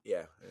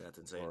 Yeah, that's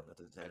insane. That's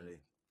insanity.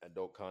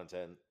 Adult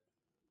content.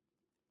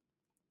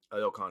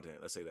 Adult content.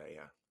 Let's say that.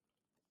 Yeah.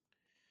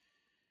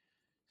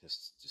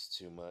 Just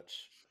too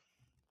much.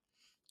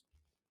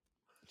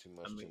 Too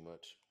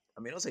much.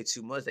 I mean, don't say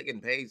too much. They're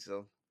getting paid,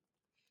 so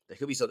they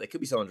could be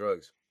selling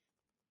drugs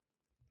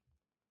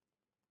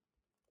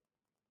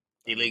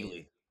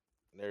illegally.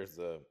 There's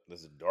a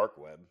dark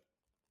web.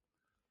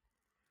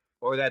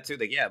 Or that too.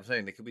 Like, yeah, I'm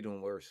saying they could be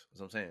doing worse.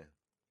 That's what I'm saying.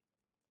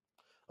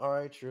 All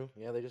right, true.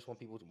 Yeah, they just want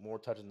people more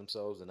touching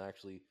themselves than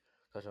actually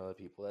touching other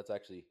people. That's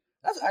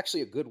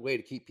actually a good way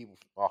to keep people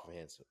off of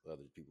hands of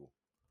other people.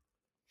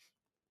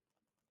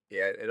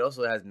 Yeah, it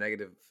also has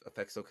negative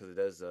effects though, because it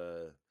does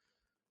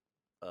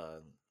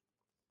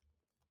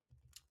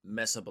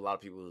mess up a lot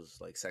of people's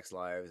like sex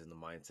lives and the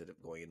mindset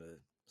of going into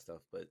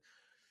stuff. But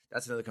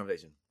that's another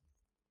conversation.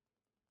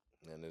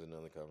 And there's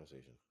another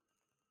conversation.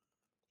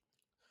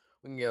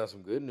 We can get on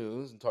some good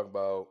news and talk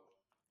about.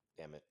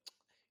 Damn it!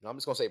 I'm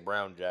just gonna say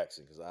Brown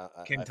Jackson because I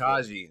feel like,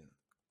 Kentaji.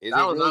 is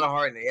That it was not really? a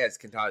hard name. Yeah, it's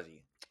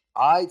Kentaji.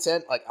 I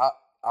tend like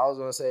I was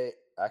gonna say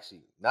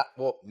actually not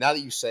well. Now that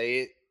you say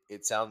it,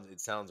 it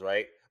sounds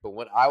right. But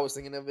when I was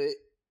thinking of it,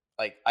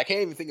 like I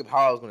can't even think of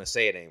how I was gonna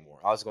say it anymore.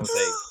 I was gonna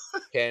say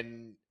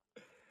can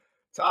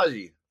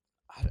Taji.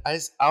 I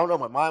don't know.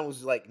 My mind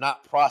was like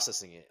not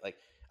processing it. Like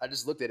I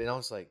just looked at it and I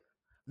was like,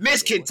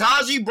 Miss wait, what?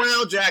 Kentaji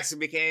Brown Jackson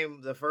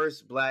became the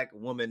first black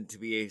woman to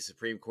be a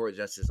Supreme Court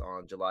justice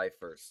on July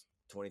 1st,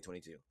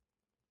 2022.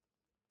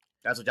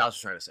 That's what Josh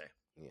was trying to say.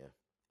 Yeah.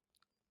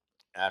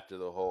 After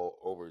the whole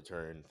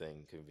overturn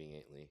thing,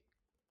 conveniently.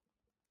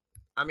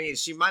 I mean,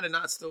 she might have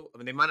not still. I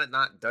mean, they might have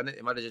not done it.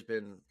 It might have just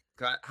been.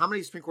 How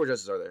many Supreme Court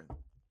justices are there?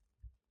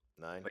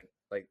 9.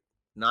 Like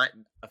 9,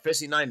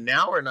 officially 9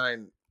 now or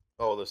 9?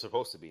 Oh, there's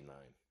supposed to be 9.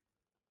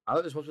 I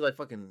thought they're supposed to be like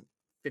fucking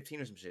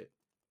 15 or some shit.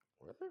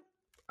 Were there?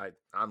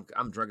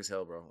 I'm drunk as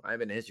hell, bro. I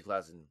haven't been in history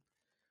class in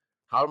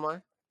how am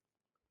I?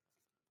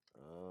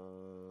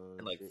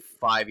 In like Shit.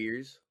 5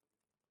 years.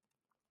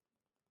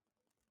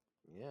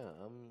 Yeah,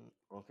 I'm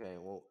okay.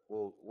 Well,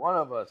 one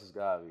of us has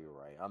got to be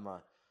right. I'm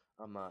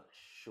not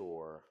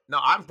sure. No,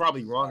 I'm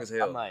probably wrong as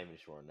hell. I'm not even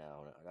sure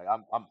now. Like I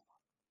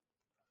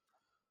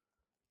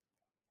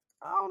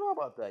don't know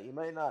about that. You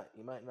might not.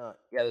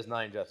 Yeah, there's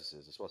 9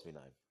 justices. There's supposed to be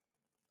 9.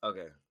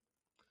 Okay.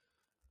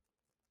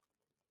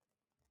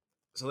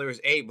 So there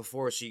was 8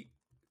 before she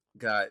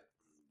got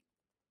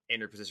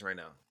in her position right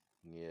now.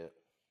 Yeah.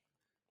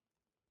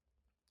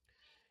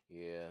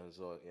 Yeah.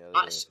 So yeah,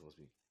 I- supposed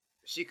to be.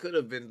 She could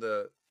have been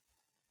the.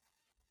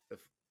 If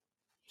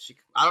she,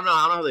 I don't know.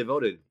 I don't know how they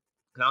voted.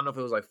 I don't know if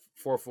it was like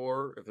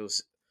 4-4. If it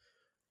was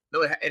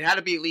no, it had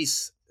to be at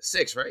least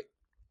 6, right?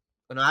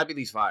 No, it had to be at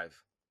least 5.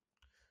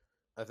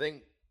 I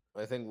think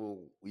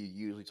we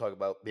usually talk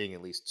about being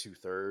at least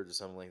 2/3 or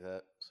something like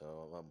that.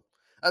 So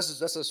that's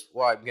just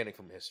why I'm getting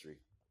from history.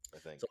 I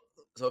think.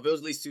 So if it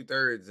was at least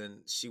 2/3,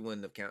 then she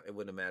wouldn't have count. It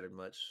wouldn't have mattered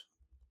much.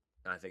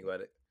 When I think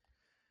about it,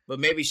 but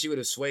maybe she would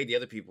have swayed the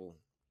other people.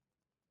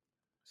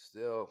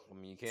 Still, I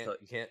mean, you can't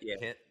Yeah. you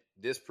can't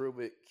disprove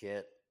it.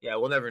 Can't. Yeah,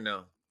 we'll never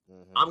know.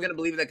 Mhm. I'm gonna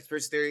believe in that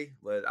conspiracy theory,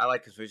 but I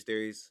like conspiracy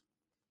theories,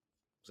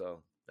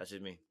 so that's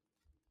just me.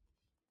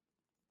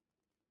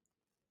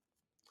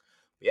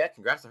 But yeah,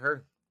 congrats to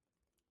her.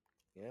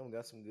 Yeah, we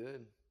got some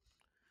good,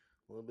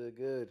 a little bit of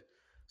good.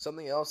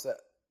 Something else that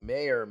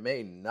may or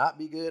may not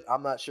be good.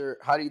 I'm not sure.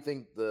 How do you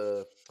think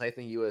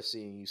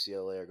USC and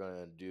UCLA are going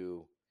to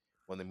do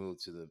when they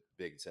move to the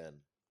Big Ten?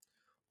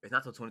 It's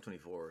not till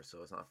 2024,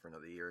 so it's not for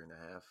another year and a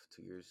half,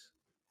 2 years.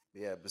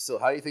 Yeah, but still,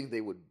 how do you think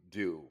they would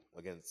do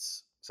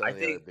against some of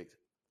the other Big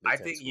I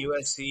Ten think schools?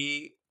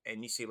 USC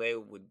and UCLA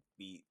would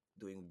be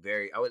doing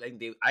very.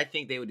 I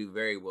think they would do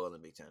very well in the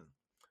Big Ten.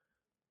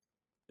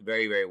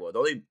 Very, very well. The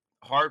only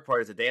hard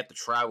part is that they have to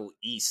travel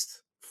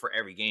east for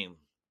every game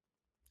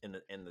in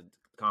the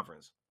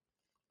conference.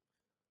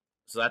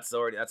 So that's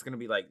going to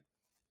be like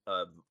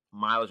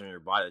mileage on your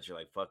body that you're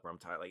like, fuck, bro, I'm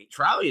tired. Like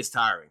traveling is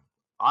tiring.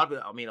 A lot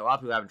of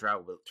people haven't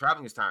traveled, but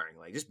traveling is tiring.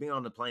 Like just being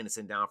on the plane and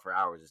sitting down for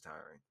hours is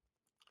tiring.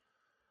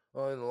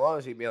 Well, and the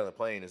longest you can be on the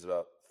plane is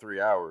about 3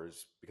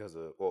 hours because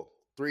of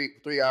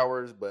 3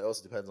 hours, but it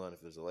also depends on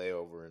if there's a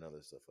layover and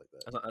other stuff like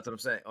that. That's what I'm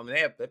saying. I mean,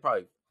 they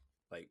probably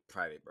like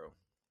private, bro.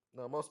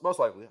 No, most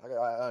likely.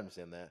 I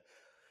understand that,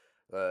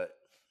 but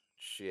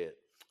shit,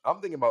 I'm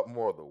thinking about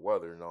more of the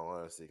weather in all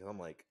honesty because I'm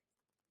like,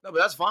 No, but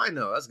that's fine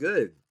though. That's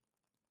good.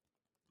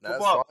 that's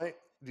Football. fine.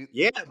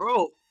 Yeah,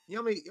 bro. You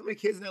know how many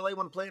kids in LA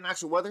want to play in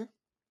actual weather?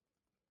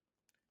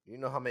 You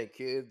know how many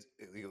kids?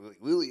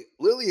 Lily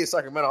in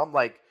Sacramento. I'm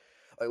like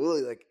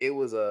Lily. Like it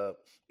was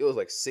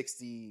like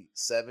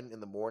 67 in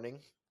the morning.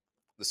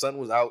 The sun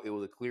was out. It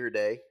was a clear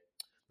day.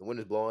 The wind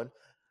is blowing.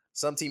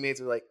 Some teammates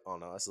are like, "Oh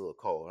no, it's a little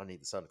cold. I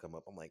need the sun to come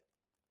up." I'm like,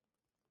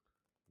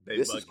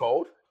 "This is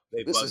cold.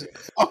 They This is."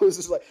 bugging. I was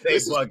just like, They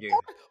 "This is bugging.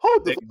 cold?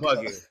 Hold They the fuck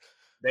up." bugging.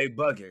 They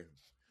bugging.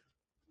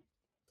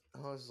 I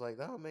was just like,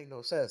 that don't make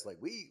no sense. Like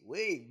we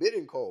ain't been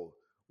in cold.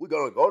 We're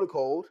gonna go to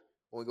cold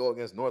when we go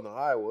against Northern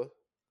Iowa.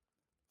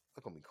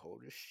 It's gonna be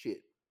cold as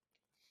shit.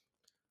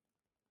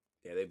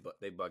 Yeah,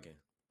 they bugging.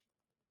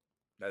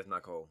 That is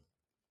not cold.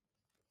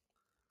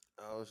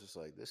 I was just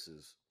like, that's a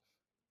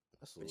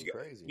But little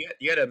crazy.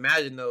 you got to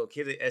imagine though,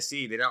 kids at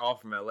SC, they're not all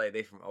from LA.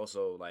 They from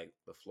also like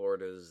the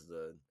Floridas,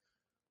 the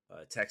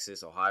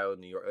Texas, Ohio,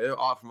 New York. They're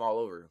all from all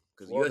over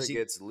because Florida USC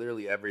gets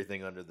literally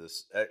everything under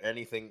this,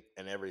 anything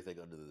and everything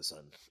under the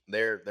sun.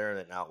 They're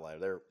an outlier.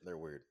 They're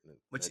weird.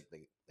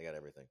 They got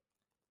everything.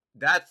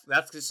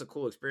 That's just a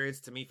cool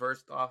experience to me.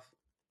 First off,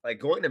 like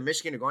going to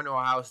Michigan or going to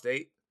Ohio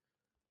State,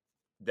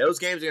 those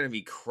games are gonna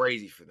be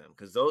crazy for them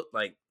because those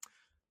like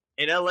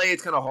in LA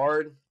it's kind of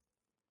hard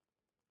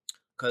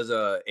because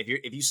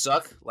if you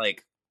suck,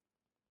 like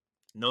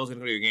no one's gonna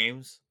go to your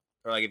games,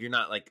 or like if you're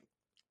not like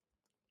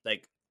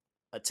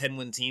a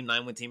 10-win team,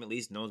 9-win team at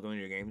least, no one's going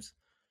to your games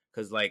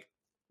because like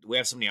we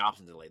have so many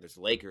options in LA. There's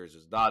Lakers,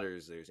 there's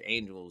Dodgers, there's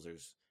Angels,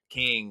 there's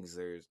Kings.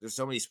 There's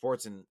so many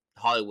sports in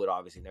Hollywood,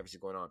 obviously, and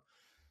everything's going on.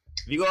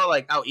 If you go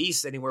like out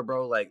east anywhere,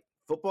 bro, like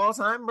football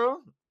time,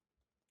 bro,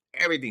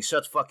 everything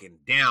shuts fucking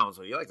down.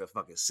 So you're like the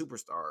fucking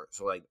superstar.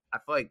 So like I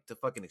feel like to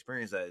fucking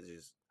experience that is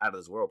just out of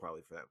this world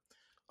probably for them.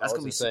 That's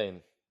gonna be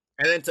insane.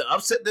 And then to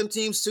upset them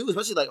teams too,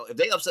 especially like if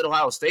they upset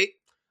Ohio State,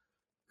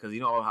 because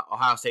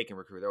Ohio State can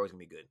recruit, they're always gonna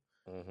be good.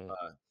 Mm-hmm.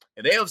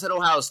 If they upset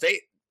Ohio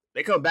State,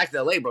 they come back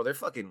to LA, bro. They're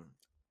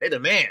the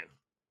man.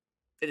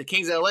 They're the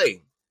Kings of LA.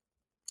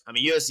 I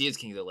mean, USC is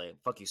Kings of LA.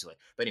 Fuck UCLA.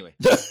 But anyway,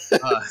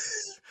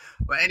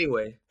 but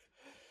anyway,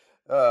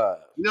 you know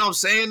what I'm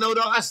saying, though,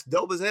 dog? That's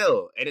dope as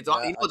hell, and it's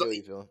all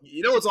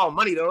you know it's all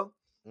money though,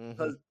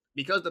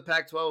 because the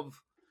Pac-12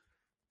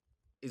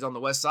 is on the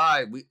west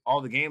side.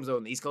 All the games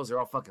on the East Coast are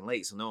all fucking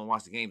late, so no one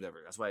watched the games ever.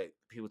 That's why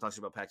people talk shit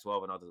about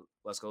Pac-12 and all the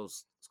West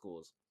Coast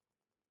schools.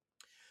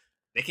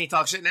 They can't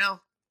talk shit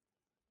now.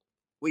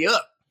 We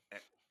up.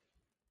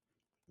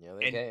 Yeah,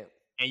 they can't.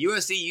 And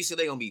USC,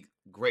 UCLA gonna be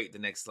great the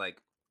next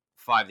like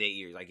 5 to 8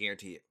 years. I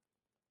guarantee it.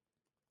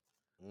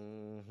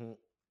 Mm-hmm.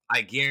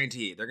 I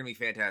guarantee it. They're gonna be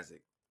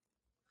fantastic.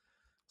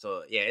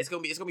 So yeah, it's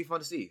gonna be fun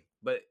to see.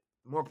 But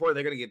more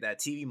importantly, they're gonna get that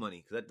TV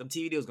money because them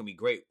TV deals gonna be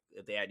great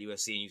if they add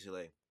USC and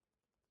UCLA.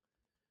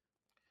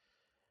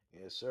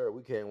 Yes, sir.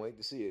 We can't wait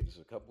to see it. Just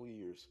a couple of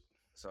years.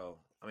 So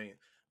I mean,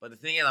 but the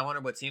thing is, I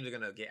wonder what teams are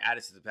gonna get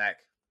added to the pack.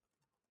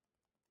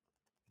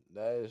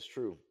 That is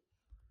true.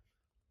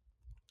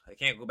 They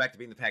can't go back to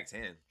being the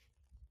Pac-10.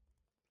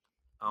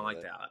 I don't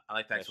like that. I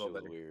like Pac-12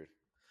 better. Weird.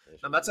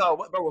 No, that's all.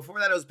 Bro, before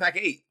that, it was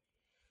Pac-8.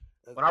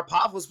 When our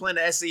pop was playing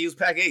the SC, it was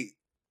Pac-8.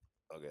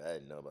 Okay, I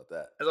didn't know about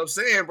that. That's what I'm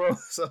saying, bro.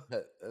 So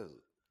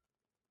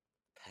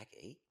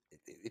Pac-8?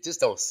 It just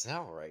don't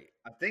sound right.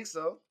 I think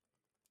so.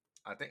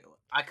 I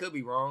could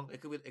be wrong. It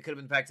could have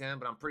been Pac-10,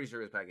 but I'm pretty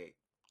sure it's Pac-8.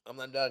 I'm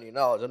not down your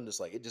knowledge. I'm just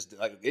like it just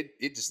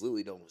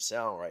literally don't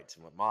sound right to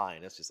my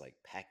mind. It's just like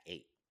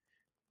Pac-8.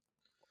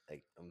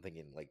 Like I'm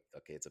thinking, like,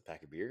 okay, it's a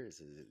pack of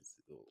beers.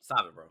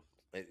 Stop it, bro.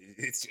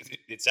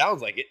 It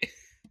sounds like it.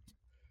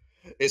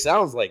 It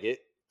sounds like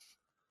it.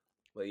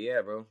 But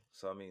yeah, bro.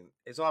 So I mean,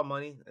 it's all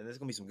money, and there's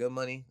gonna be some good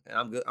money, and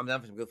I'm good. I'm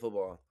down for some good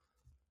football.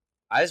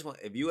 I just want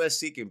if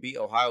USC can beat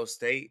Ohio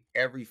State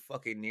every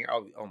fucking year.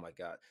 Oh my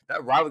god,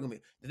 that rivalry gonna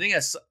be the thing.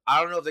 Is I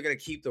don't know if they're gonna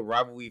keep the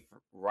rivalry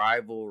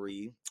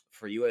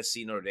for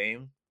USC Notre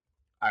Dame.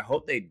 I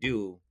hope they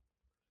do.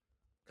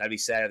 I'd be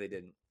sad if they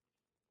didn't.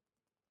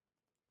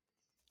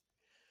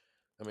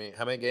 I mean,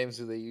 how many games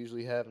do they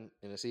usually have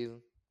in a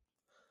season?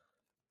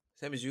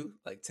 Same as you,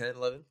 like 10,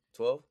 11,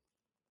 12,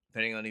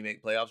 depending on if you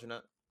make playoffs or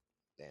not.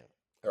 Damn.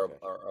 Okay.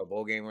 Or a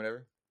bowl game or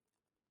whatever.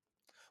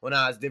 Well,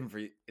 nah, it's different for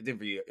you. It's different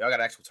for you. Y'all got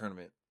an actual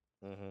tournament.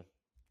 Mm-hmm.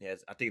 Yeah,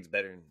 I think it's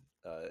better than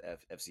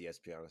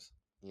FCS, to be honest.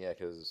 Yeah,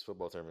 because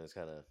football tournament is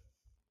kind of...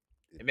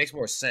 It makes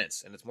more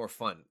sense, and it's more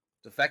fun.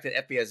 The fact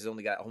that FBS has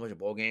only got a whole bunch of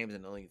bowl games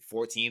and only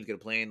 4 teams get to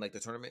play in like the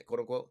tournament, quote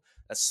unquote,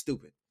 that's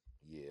stupid.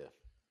 Yeah.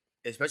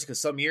 Especially because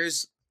some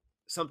years,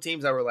 some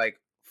teams that were like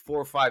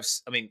 4, 5,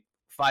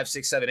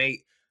 6, 7,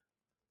 8,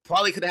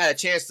 probably could have had a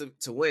chance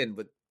to win,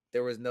 but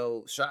there was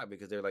no shot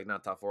because they're like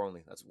not top 4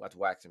 only. That's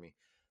whack to me.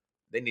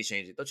 They need to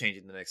change it. They'll change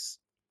it in the next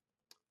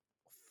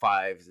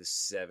 5 to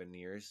 7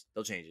 years.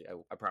 They'll change it.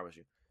 I promise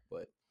you.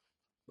 But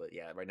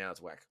yeah, right now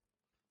it's whack.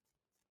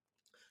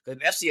 Because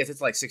in FCS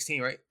it's like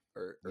 16, right?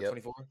 Or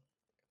 24?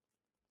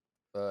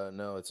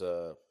 No, it's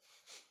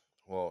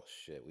well,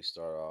 shit. We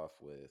start off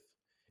with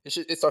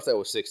it starts out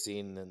with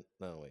 16. And then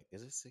no, wait,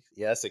 is it 16?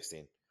 Yeah,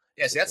 16.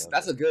 Yeah, see,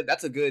 that's a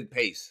good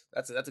pace.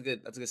 That's a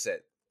good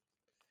set.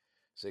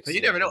 16. Because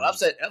you never know.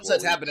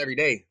 Upsets happen every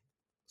day.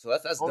 So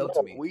that's dope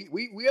to me.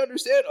 We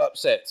understand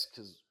upsets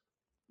because,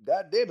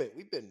 god damn it,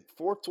 we've been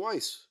fourth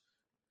twice,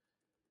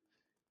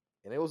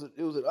 and it was an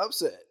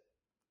upset.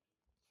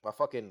 My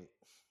fucking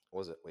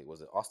was it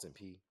Austin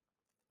P?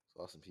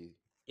 Austin P.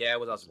 Yeah, it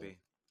was Austin P.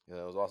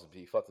 Yeah, it was Austin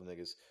P. Fuck them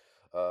niggas.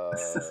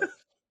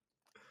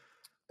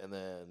 And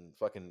then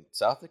fucking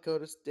South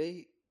Dakota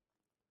State.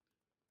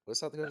 What's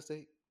South Dakota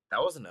State?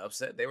 That wasn't an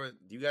upset.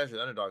 You guys were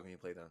the underdog when you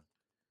played them.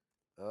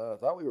 I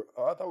thought we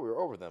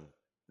were over them.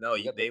 No,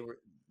 they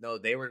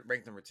were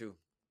ranked number 2.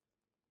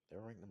 They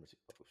were ranked number 2.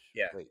 Oh,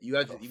 yeah, wait. You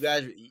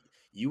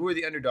were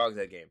the underdogs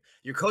that game.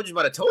 Your coaches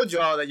might have told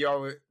y'all that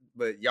y'all were,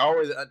 but y'all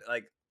were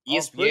like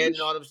ESPN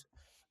and all them.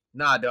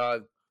 Nah,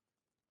 dog.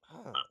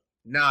 Huh.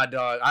 Nah,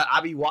 dog.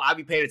 I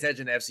be paying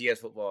attention to FCS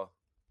football.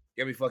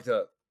 You got me fucked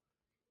up.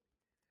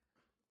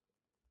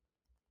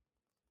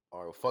 All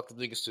right, well, fuck the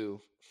niggas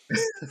too.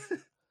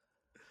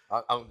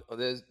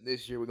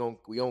 This year we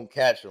gonna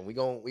catch them. We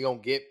gonna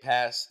get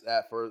past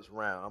that first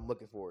round. I'm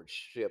looking for a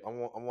ship. I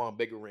want a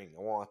bigger ring.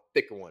 I want a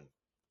thicker one.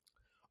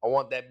 I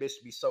want that bitch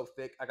to be so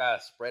thick I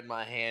gotta spread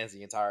my hands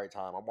the entire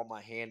time. I want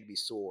my hand to be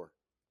sore.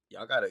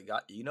 Y'all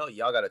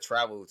gotta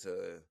travel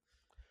to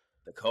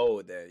the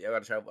cold. Then y'all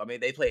gotta travel. I mean,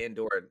 they play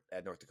indoor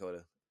at North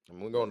Dakota. I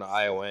mean, we're going to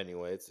Iowa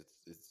anyway.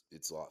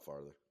 It's a lot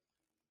farther.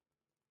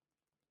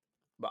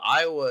 But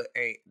Iowa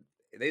ain't.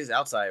 They just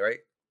outside, right?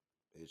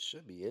 It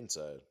should be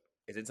inside.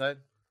 It's inside.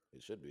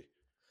 It should be.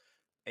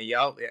 And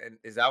y'all,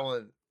 is that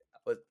one?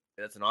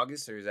 That's in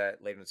August or is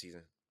that later in the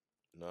season?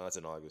 No, that's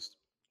in August.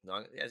 No,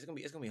 yeah, it's gonna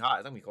be hot.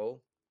 It's gonna be cold.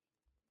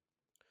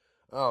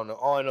 I don't know.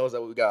 All I know is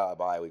that we got a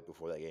bye week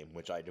before that game,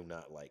 which I do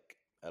not like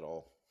at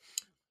all.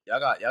 Y'all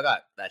got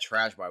that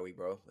trash bye week,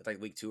 bro. It's like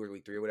week 2 or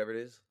week 3 or whatever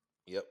it is.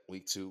 Yep,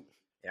 week 2.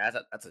 Yeah,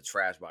 that's a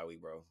trash bye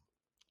week, bro.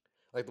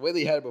 Like the way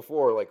they had it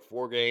before, like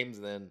 4 games,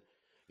 and then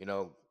get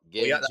Well,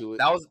 yeah, into it.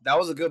 that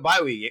was a good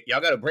bye week.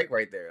 Y'all got a break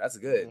right there. That's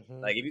good.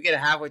 Mm-hmm. Like if you get it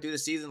halfway through the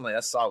season, like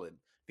that's solid.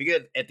 If you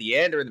get it at the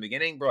end or in the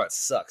beginning, bro, it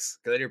sucks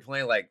because then you're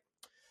playing like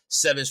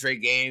 7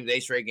 straight games,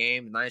 8 straight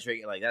games, 9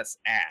 straight. Like that's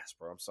ass,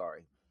 bro. I'm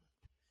sorry.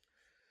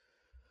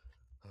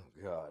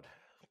 Oh God.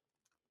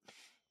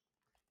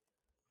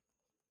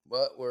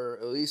 But we're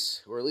at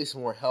least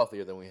more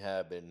healthier than we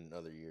have been in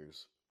other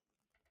years.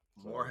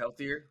 More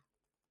healthier.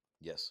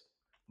 Yes.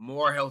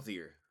 More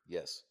healthier.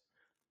 Yes.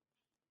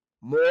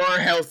 More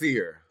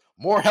healthier.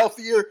 More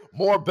healthier,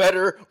 more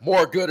better,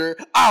 more gooder.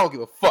 I don't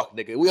give a fuck,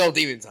 nigga. We on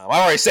demon time. I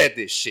already said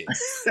this shit.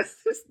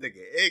 This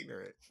nigga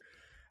ignorant.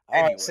 I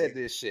already said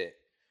this shit.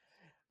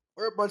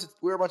 We're a bunch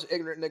of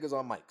ignorant niggas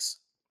on mics.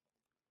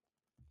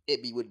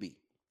 It be would be.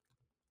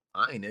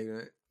 I ain't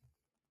ignorant.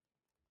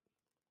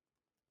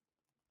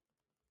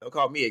 Don't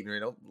call me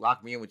ignorant. Don't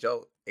lock me in with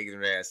your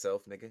ignorant ass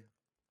self, nigga.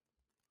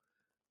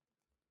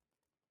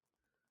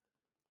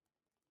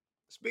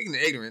 Speaking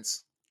of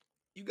ignorance,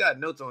 you got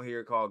notes on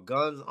here called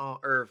 "Guns on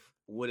Earth."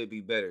 Would it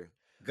be better?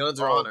 Guns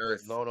are on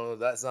Earth. No,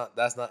 that's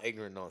not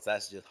ignorant notes.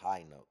 That's just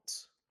high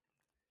notes.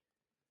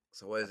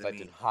 So what does it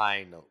mean?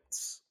 High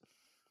notes.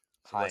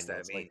 So what's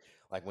that mean?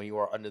 Like when you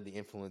are under the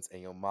influence and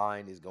your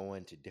mind is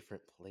going to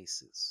different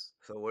places.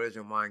 So where does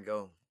your mind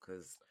go?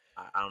 Because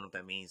I don't know what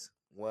that means.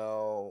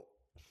 Well,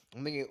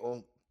 I'm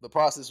thinking the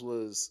process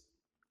was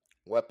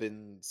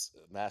weapons,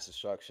 mass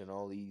destruction,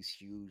 all these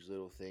huge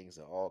little things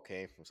that all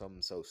came from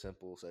something so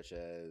simple, such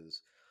as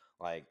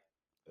like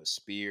a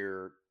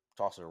spear,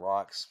 tossing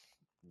rocks,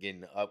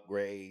 getting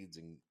upgrades,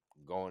 and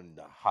going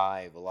to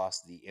high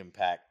velocity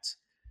impact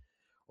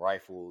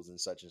rifles and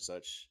such and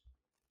such.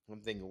 I'm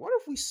thinking, what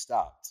if we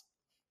stopped?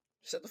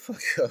 Shut the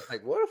fuck up.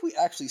 Like, what if we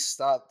actually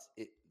stopped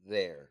it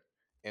there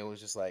and was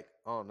just like,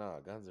 oh no,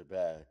 guns are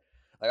bad.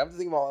 Like I'm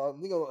thinking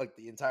about like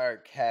the entire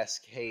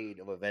cascade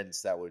of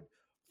events that would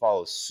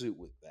follow suit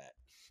with that.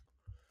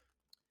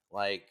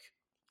 Like,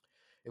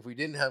 if we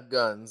didn't have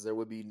guns, there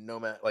would be no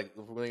mass. Like,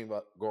 if we're thinking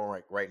about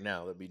going right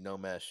now, there'd be no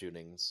mass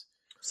shootings.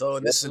 So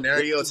in this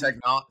scenario,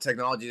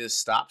 technology just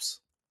stops.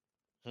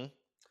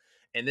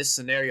 In this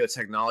scenario,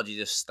 technology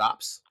just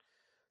stops.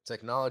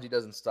 Technology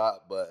doesn't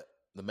stop, but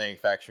the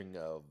manufacturing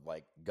of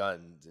like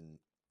guns and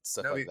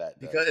stuff like that.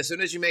 Because as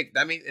soon as you make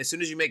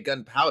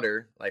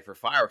gunpowder, like for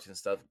fireworks and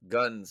stuff,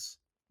 guns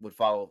would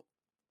follow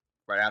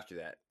right after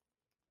that.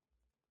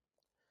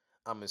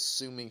 I'm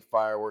assuming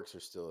fireworks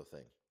are still a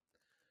thing.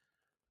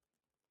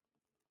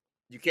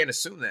 You can't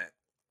assume that.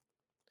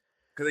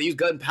 Because they use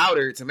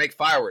gunpowder to make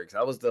fireworks.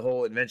 That was the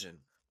whole invention.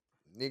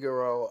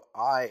 Negro,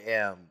 I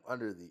am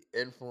under the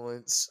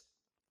influence.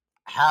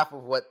 Half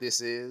of what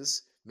this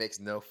is makes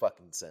no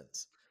fucking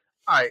sense.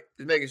 All right,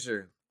 just making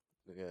sure.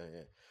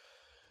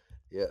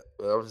 Yeah.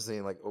 But I was just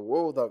saying, like, a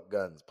world without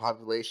guns,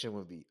 population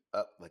would be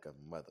up like a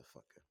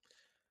motherfucker.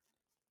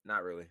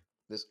 Not really.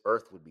 This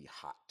earth would be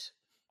hot.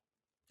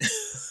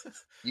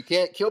 You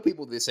can't kill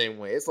people the same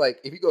way. It's like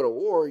if you go to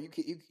war, you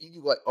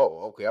like,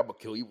 oh, okay, I'm gonna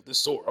kill you with this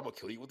sword. I'm gonna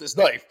kill you with this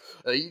knife.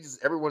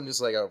 Everyone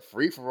just like a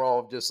free for all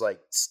of just like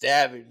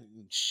stabbing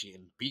and shit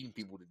and beating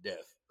people to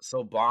death.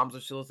 So bombs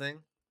are still a thing?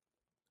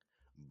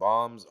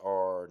 Bombs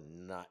are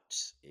not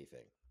a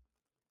thing.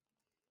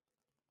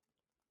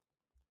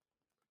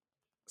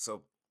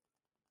 So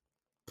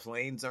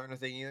planes aren't a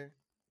thing either?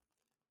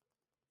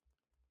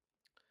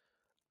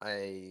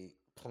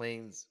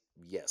 Planes,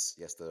 yes,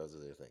 those are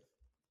their thing.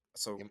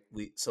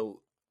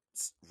 So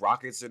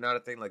rockets are not a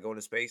thing, like going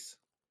to space?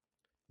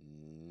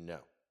 No.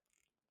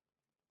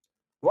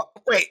 What?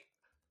 Wait.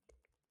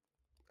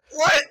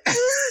 What?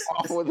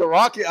 With the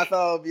rocket, I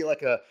thought it would be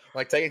like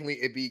technically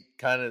it'd be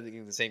kind of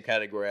in the same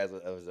category as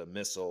a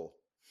missile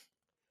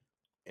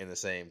in the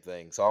same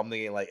thing. So I'm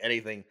thinking like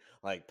anything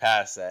like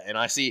past that. And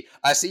I see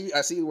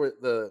where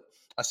the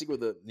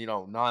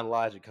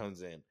non-logic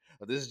comes in.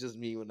 But this is just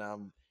me when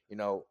I'm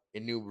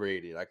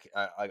inebriated. I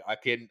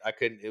couldn't.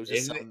 It was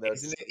just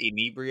isn't it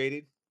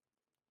inebriated?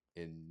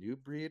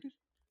 Inebriated?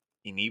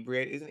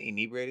 Inebriated? Isn't it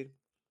inebriated?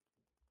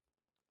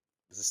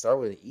 Does it start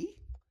with an E?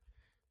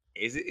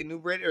 Is it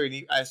inebriated or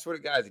I swear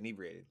to God, it's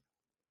inebriated.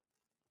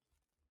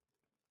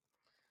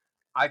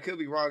 I could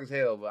be wrong as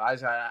hell, but I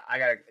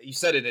got. You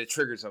said it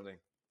triggered something.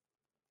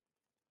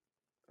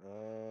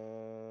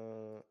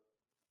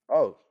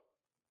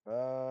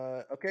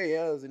 Okay,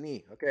 yeah, it was an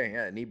E. Okay,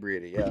 yeah,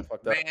 inebriated. Yeah,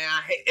 fucked up. Man,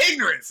 I hate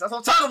ignorance. That's what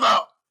I'm talking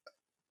about.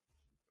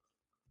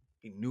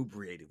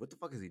 Inebriated. What the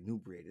fuck is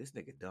inebriated? This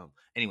nigga dumb.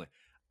 Anyway,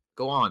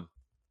 go on.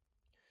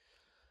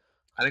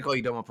 I didn't call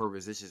you dumb on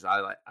purpose. It's just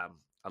I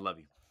love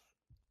you.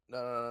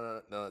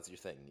 No. That's your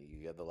thing.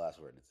 You have the last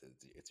word.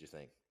 It's your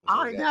thing. I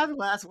don't even have the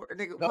last word,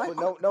 nigga. No. What?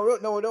 Hold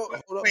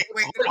on. Wait.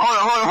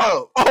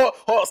 Hold on.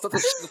 Hold on. Shut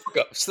the fuck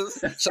up. Shut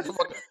the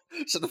fuck up.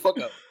 Shut the fuck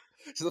up.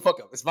 Shut the fuck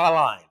up. It's my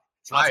line.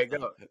 It's All my right,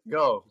 time.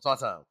 go. It's my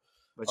time.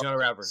 But you're not a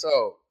rapper.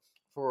 So,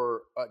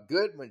 for a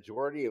good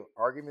majority of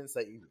arguments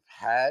that you've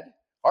had,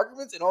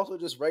 arguments and also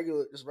just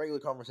regular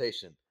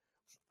conversation,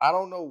 I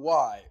don't know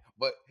why,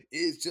 but it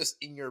is just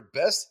in your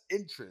best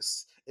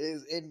interest. It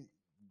is in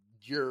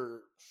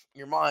your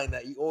mind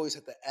that you always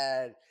have to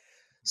add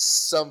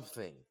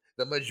something.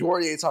 The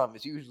majority of the time,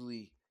 it's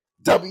usually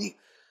dummy,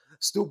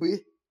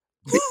 stupid,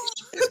 bitch.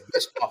 It's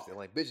bitch often.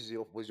 Like bitch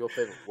was your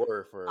favorite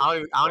word for.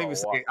 I don't even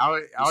say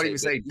dummy. You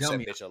said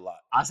bitch a lot.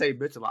 I say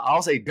bitch a lot. I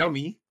don't say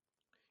dummy.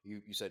 You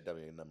said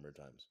dummy a number of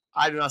times.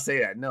 I do not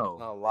say that. No,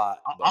 Not a lot.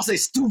 I'll say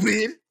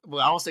stupid, but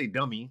I don't say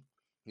dummy.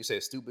 You say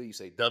stupid. You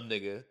say dumb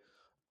nigga.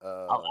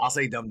 I'll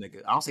say dumb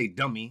nigga. I don't say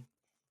dummy.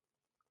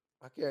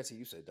 I guarantee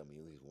you say dummy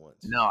at least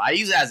once. No, I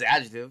use it as an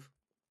adjective.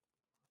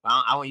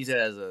 I won't use it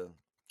as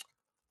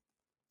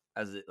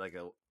like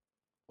a.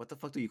 What the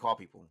fuck do you call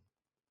people?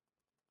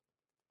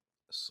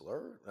 A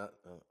slur?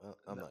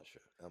 I'm not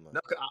sure. No,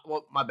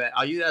 well, my bad.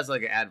 I'll use it as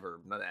like an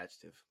adverb, not an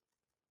adjective.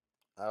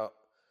 I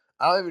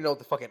don't even know what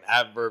the fucking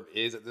adverb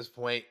is at this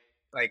point.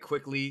 Like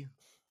quickly,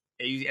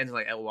 it usually ends in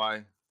like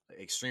ly, like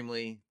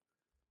extremely.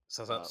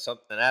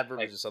 An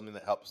adverb is just something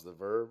that helps the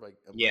verb. Like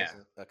yeah,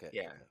 okay,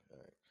 yeah, okay, all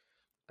right.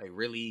 Like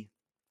really.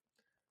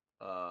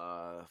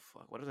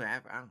 Fuck. What is an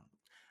adverb?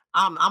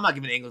 I'm not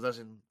giving an English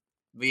lesson,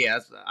 but yeah,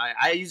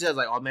 I use it as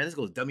like, oh man, this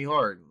goes dummy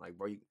hard. Like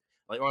bro,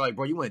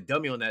 bro, you went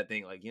dummy on that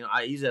thing. Like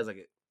I use it as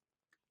like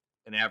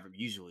an adverb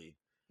usually.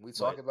 We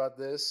talk about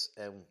this,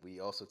 and we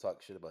also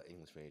talk shit about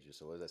English majors.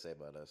 So what does that say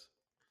about us?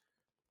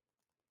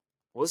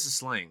 Well, this is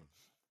slang.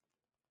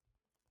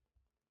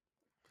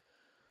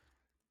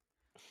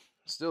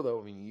 Still,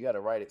 though, I mean, you got to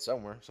write it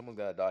somewhere. Someone's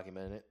got to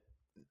document it.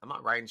 I'm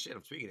not writing shit.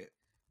 I'm speaking it.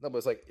 No,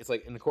 but it's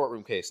like in the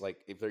courtroom case. Like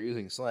if they're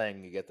using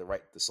slang, you get to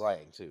write the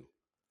slang too.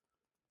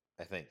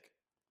 I think.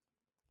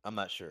 I'm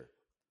not sure.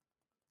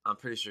 I'm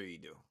pretty sure you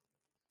do.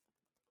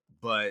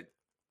 But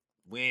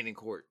we ain't in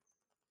court.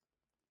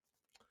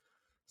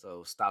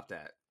 So stop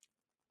that.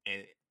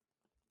 And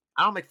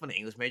I don't make fun of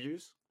English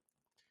majors.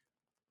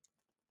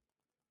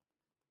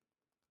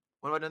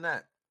 When have I done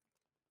that?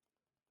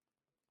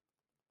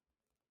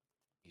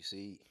 You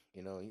see,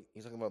 you're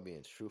talking about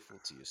being truthful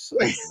to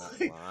yourself, not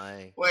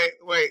lying.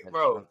 Wait,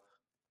 bro.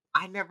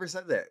 I never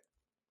said that.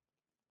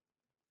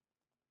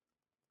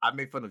 I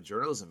made fun of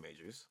journalism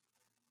majors.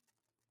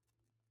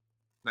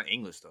 Not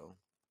English, though.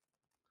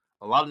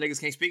 A lot of niggas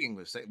can't speak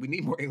English. We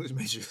need more English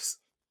majors.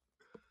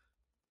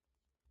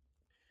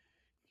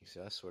 You see,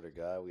 I swear to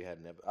God, we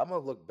had never. I'm gonna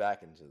look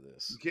back into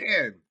this. You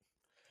can.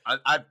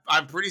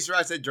 I'm pretty sure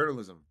I said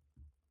journalism.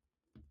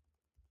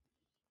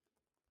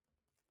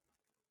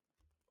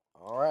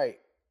 All right.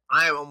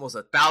 I am almost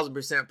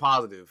 1,000%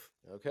 positive.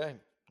 Okay.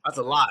 That's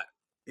a lot.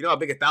 You know how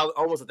big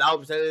almost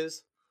 1,000%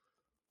 is?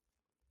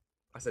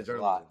 I said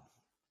journalism.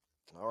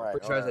 All right. I'm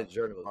pretty sure I said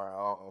journalism. All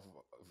right.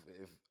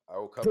 If I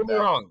will come Prove me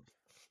wrong.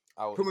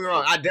 Prove me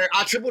wrong.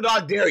 I triple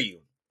dog dare you.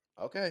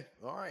 Okay.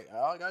 All right.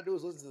 All I gotta do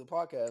is listen to the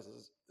podcast.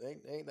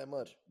 It ain't that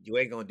much. You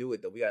ain't gonna do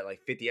it though. We got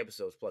like 50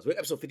 episodes plus. We're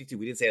episode 52.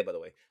 We didn't say it by the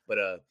way.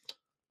 But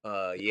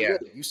yeah.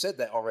 You said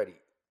that already.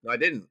 No, I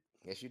didn't.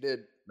 Yes, you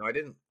did. No, I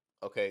didn't.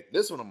 Okay.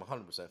 This one I'm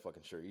 100%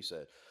 fucking sure you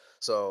said.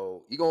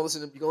 So you gonna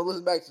listen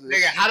back to this.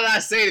 Nigga, how did I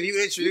say it if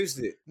you introduced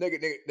it?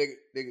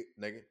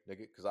 Nigga,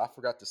 because I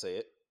forgot to say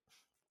it.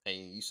 And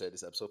you said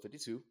it's episode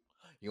 52.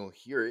 You're gonna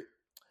hear it.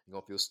 You're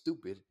gonna feel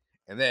stupid.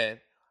 And then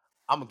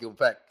I'm gonna go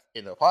back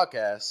in the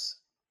podcast.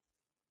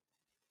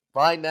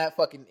 Find that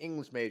fucking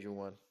English major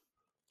one.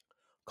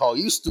 Call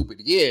you stupid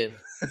again.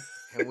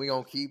 And we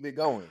gonna keep it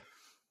going.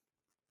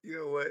 You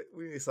know what?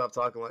 We need to stop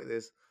talking like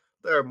this.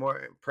 There are more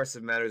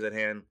impressive matters at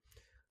hand.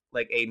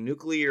 Like a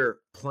nuclear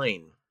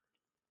plane.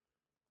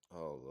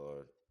 Oh,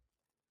 Lord.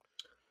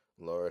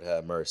 Lord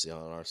have mercy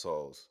on our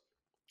souls.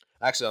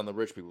 Actually, on the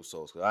rich people's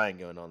souls, because I ain't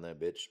going on that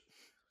bitch.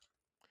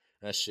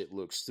 That shit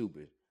looks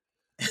stupid.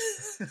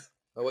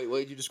 Oh, wait, what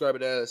did you describe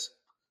it as?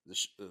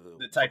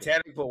 The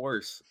Titanic, but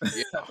worse.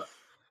 Yeah.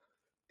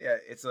 Yeah,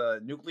 it's a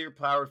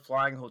nuclear-powered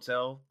flying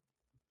hotel.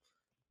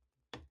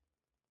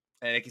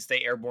 And it can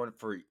stay airborne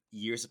for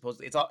years,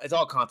 supposedly. It's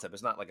all concept.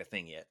 It's not like a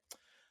thing yet.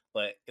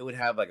 But it would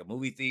have like a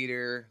movie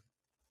theater,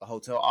 a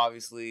hotel,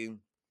 obviously.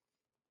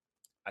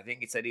 I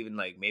think it said even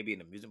like maybe an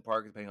amusement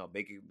park, depending on how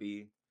big it could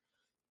be.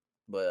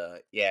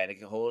 But yeah, and it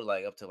can hold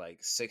like up to like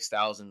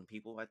 6,000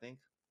 people, I think.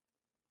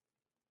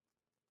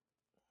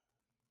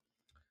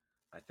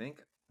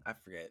 I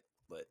forget,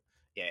 but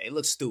yeah, it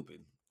looks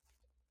stupid.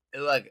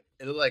 It looked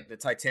like the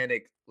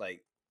Titanic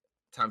like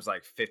times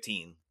like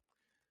 15.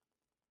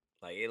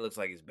 Like it looks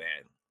like it's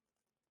bad.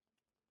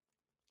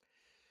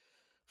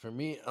 For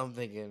me, I'm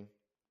thinking,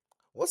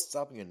 what's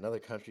stopping another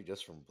country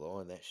just from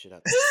blowing that shit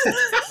out?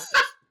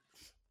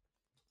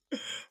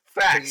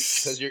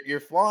 Facts. Because you're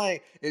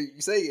flying. You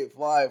say you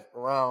fly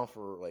around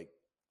for like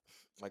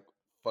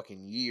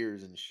fucking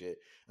years and shit.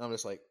 And I'm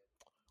just like,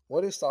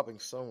 What is stopping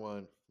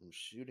someone from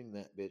shooting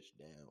that bitch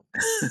down?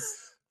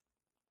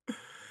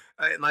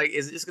 Like,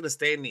 is it just gonna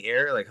stay in the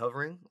air, like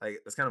hovering? Like,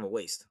 that's kind of a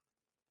waste.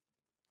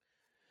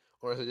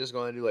 Or is it just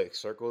going to do like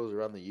circles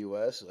around the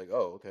U.S.? Like,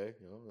 oh, okay,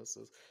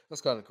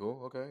 that's kind of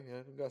cool. Okay,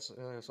 yeah, we got some,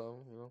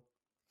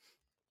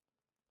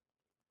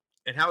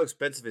 And how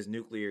expensive is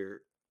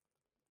nuclear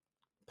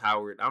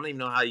powered? I don't even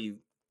know how you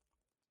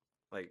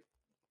like.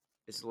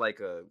 It's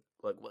like a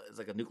like what? It's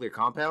like a nuclear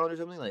compound or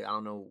something. Like I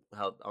don't know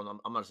how.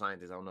 I'm not a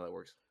scientist. I don't know how that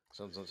works.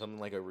 something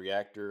like a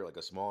reactor, like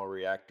a small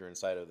reactor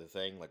inside of the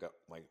thing, like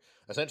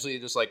essentially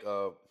just like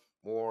a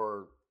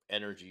more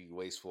energy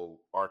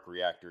wasteful arc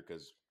reactor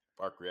because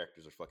arc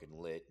reactors are fucking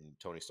lit, and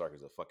Tony Stark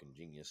is a fucking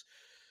genius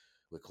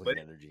with clean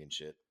But energy and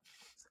shit.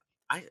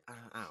 I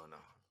don't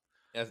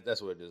know.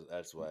 That's what it is.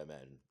 That's what I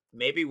imagine.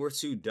 Maybe we're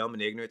too dumb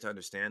and ignorant to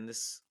understand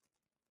this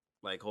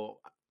like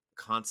whole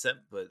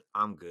concept, but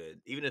I'm good.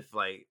 Even if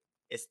like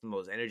it's the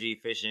most energy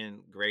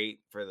efficient, great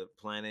for the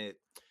planet,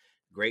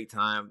 great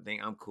time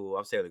thing, I'm cool.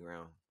 I'll stay on the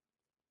ground.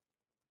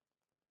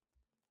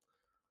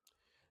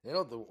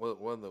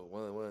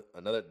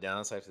 Another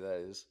downside to that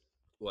is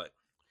What?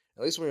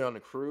 at least when you're on a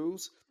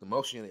cruise, the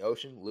motion in the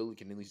ocean literally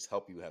can at least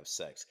help you have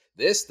sex.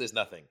 There's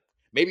nothing.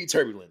 Maybe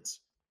turbulence.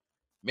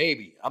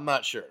 Maybe I'm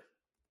not sure.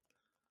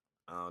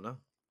 I don't know.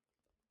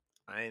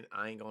 I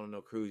ain't going on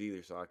no cruise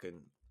either, so I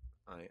couldn't.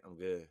 I'm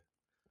good.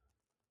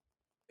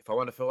 If I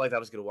want to feel like that,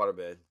 I'll just get a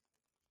waterbed.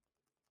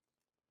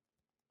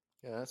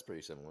 Yeah, that's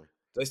pretty similar.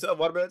 Do they still have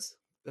waterbeds?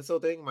 That's the whole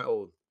thing. Am I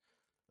old?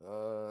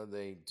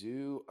 They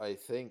do. I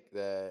think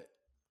that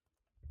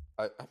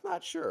I'm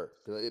not sure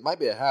 'cause it might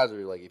be a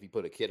hazard. Like if you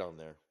put a kid on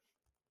there,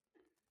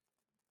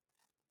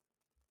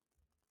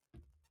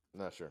 I'm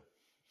not sure.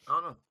 I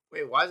don't know.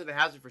 Wait, why is it a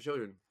hazard for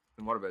children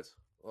in waterbeds?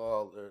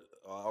 Well,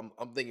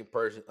 I'm thinking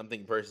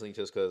personally,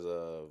 just because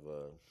of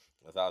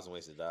A Thousand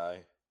Ways to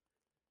Die,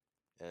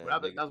 What and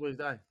happened? That's where he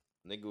died.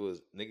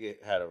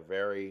 nigga had a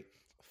very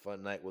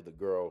fun night with a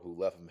girl who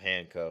left him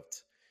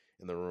handcuffed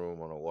in the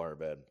room on a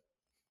waterbed,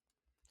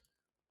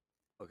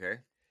 Okay.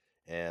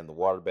 and the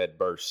waterbed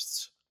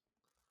bursts,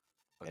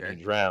 and he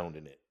Okay. drowned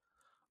in it.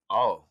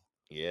 Oh,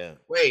 Yeah,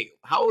 wait.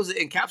 How was it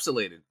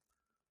encapsulated?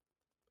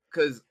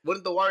 Because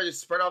wouldn't the water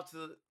just spread off to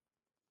the?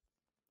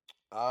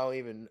 I don't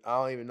even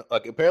know.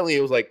 Like apparently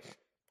it was like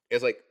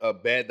it's like a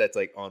bed that's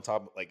like on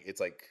top, like it's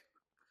like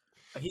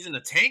Like he's in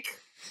a tank,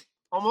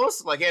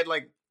 almost. Like he had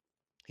like.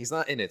 he's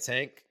not in a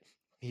tank.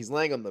 He's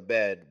laying on the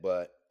bed,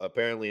 but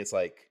apparently it's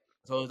like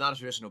So it's not a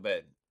traditional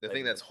bed. the Like,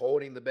 thing that's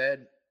holding the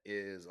bed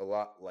is a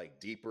lot like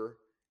deeper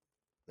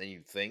than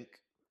you'd think.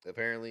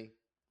 Apparently,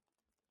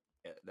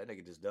 yeah, that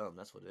nigga just dumb.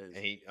 That's what it is.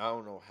 and I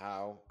don't know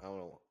how. I don't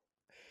know.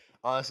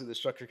 Honestly, the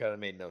structure kind of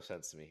made no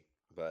sense to me,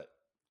 but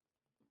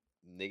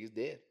niggas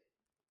did.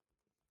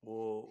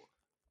 Well,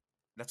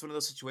 that's one of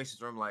those situations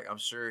where I'm like, I'm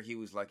sure he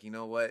was like, you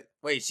know what?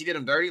 Wait, she did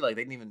him dirty. Like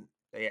they didn't even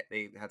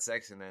they had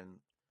sex and then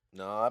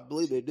No, I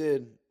believe they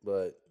did,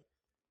 but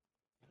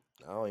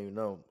I don't even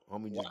know.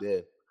 Homie just what?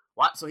 did.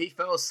 What? So he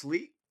fell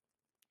asleep,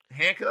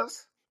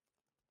 handcuffs.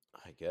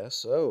 I guess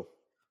so.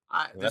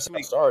 And There's that's too how it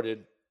many.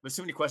 started. There's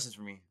too many questions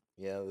for me.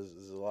 Yeah,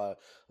 there's a lot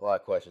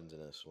of questions in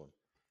this one.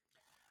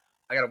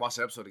 I gotta watch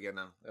the episode again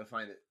now. I'll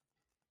find it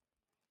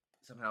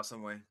somehow,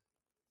 some way,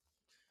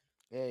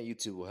 Yeah,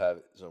 YouTube will have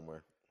it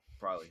somewhere.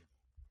 probably.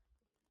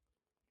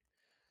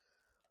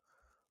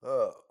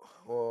 Uh,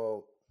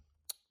 well,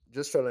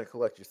 just trying to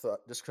collect your thought.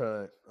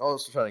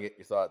 Also trying to get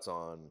your thoughts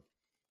on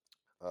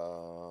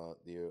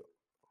the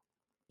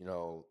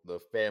the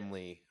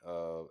family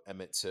of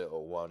Emmett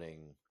Till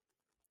wanting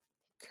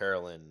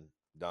Carolyn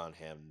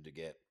Donham to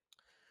get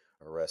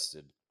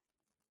arrested.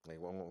 Like,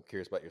 I'm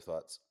curious about your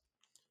thoughts.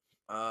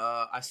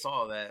 I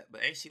saw that,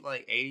 but ain't she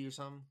like 80 or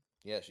something?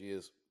 Yeah, she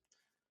is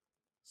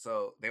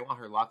So they want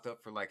her locked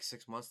up for like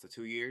 6 months to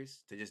 2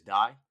 years to just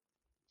die.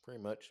 pretty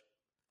much.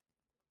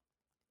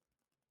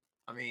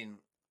 I mean,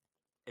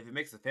 if it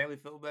makes the family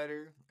feel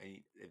better, and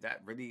if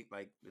that really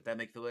like if that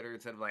make feel better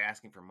instead of like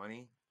asking for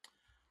money,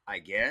 I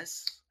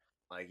guess.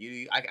 Like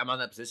I'm on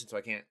that position, so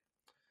I can't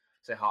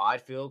say how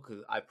I'd feel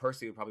because I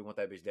personally would probably want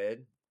that bitch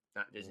dead,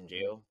 not just in Hmm.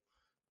 jail.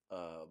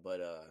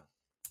 But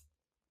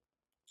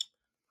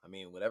I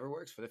mean, whatever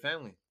works for the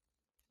family.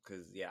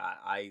 Because yeah,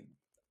 I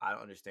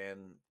don't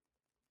understand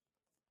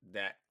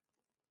that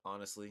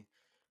honestly,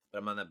 but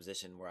I'm not in that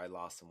position where I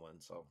lost someone,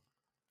 so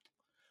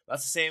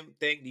that's the same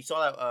thing. You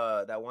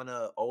saw that one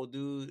old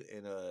dude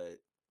in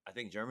I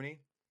think Germany.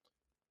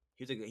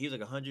 He was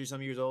like 100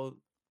 some years old.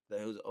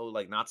 That was old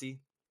like Nazi.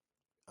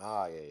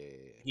 Ah, yeah, yeah,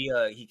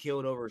 yeah, yeah. He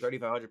killed over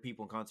 3,500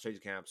 people in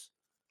concentration camps,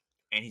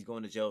 and he's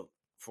going to jail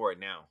for it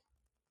now.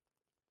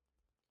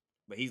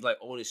 But he's like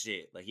old as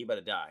shit. Like he about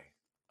to die.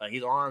 Like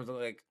his arms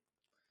look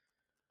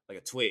like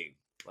a twig.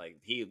 Like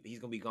he's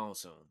gonna be gone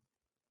soon.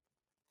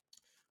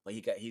 Like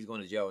he's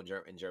going to jail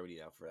in Germany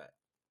now for that.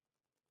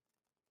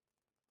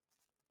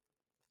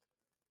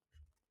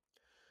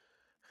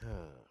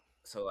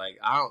 So like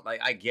I don't like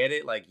I get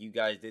it. Like you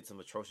guys did some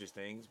atrocious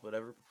things,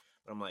 whatever.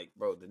 But I'm like,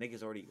 bro, the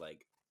nigga's already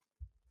like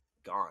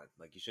gone.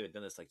 Like you should have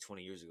done this like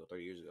 20 years ago,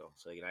 30 years ago,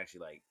 so they can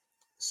actually like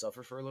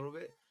suffer for a little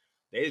bit.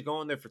 They just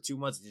go in there for 2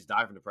 months and just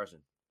die from depression.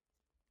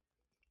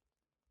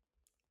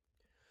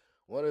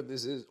 What if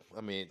this is?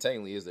 I mean, it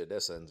technically is their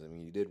death sentence. I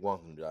mean, you did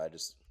want them to die,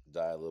 just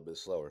die a little bit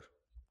slower.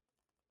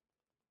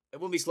 It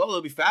wouldn't be slow.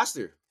 It'll be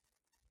faster.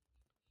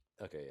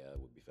 Okay, yeah, it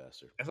would be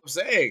faster. That's what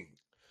I'm saying.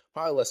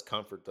 Probably less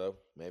comfort though,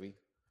 maybe.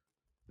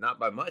 Not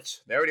by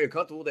much. They're already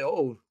uncomfortable. They're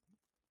old.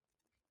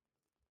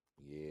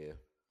 Yeah.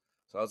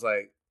 So I was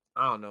like,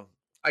 I don't know.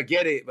 I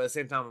get it, but at the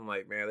same time, I'm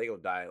like, man, they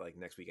gonna die like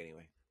next week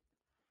anyway.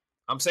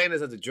 I'm saying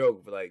this as a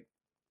joke, but like,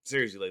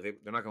 seriously, like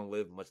they're not gonna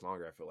live much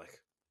longer. I feel like.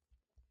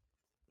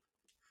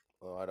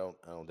 Well, I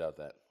don't doubt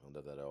that. I don't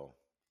doubt that at all.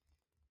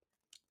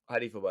 How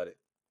do you feel about it?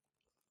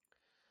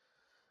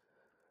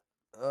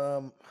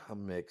 I'm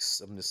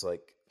mixed. I'm just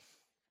like,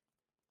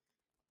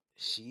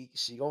 she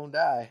gonna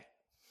die.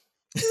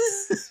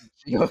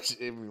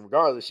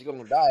 Regardless, she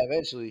gonna die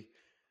eventually.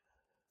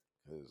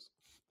 Cause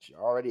she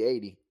already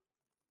 80,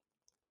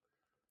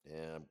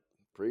 and I'm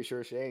pretty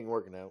sure she ain't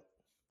working out.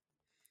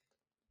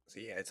 So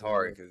yeah, it's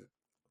hard because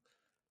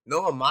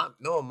no, my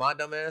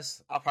dumb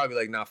ass. I'll probably be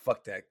like, nah,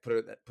 fuck that.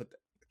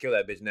 Kill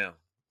that bitch now.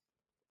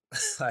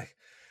 Like,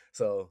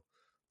 so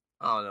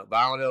I don't know, but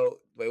I don't know.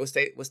 Wait, what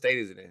state? What state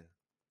is it in?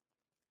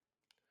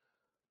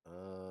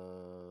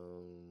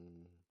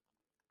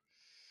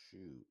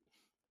 Shoot,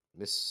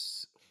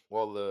 Miss.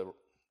 Well,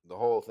 the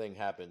whole thing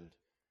happened,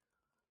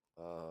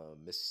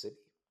 Mississippi.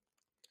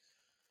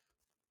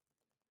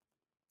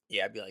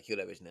 Yeah, I'd be like, kill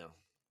that bitch now.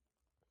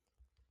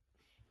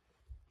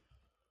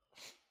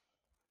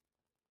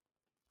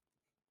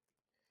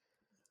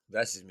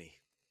 That's just me.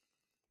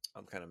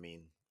 I'm kind of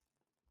mean,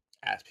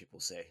 as people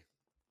say.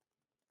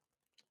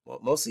 Well,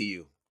 mostly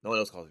you. No one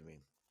else calls me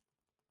mean.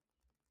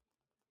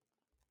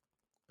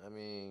 I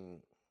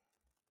mean,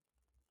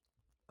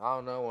 I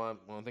don't know.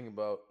 When I'm thinking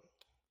about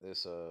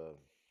this,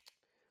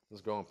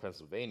 this girl in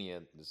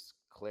Pennsylvania, this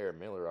Claire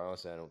Miller.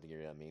 Honestly, I don't think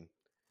you're that mean.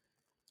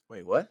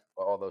 Wait, what?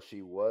 Although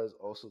she was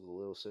also the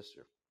little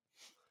sister.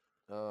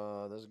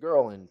 There's a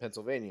girl in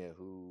Pennsylvania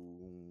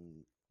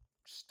who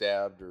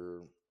stabbed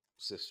her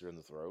sister in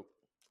the throat.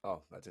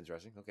 Oh, that's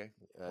interesting. Okay,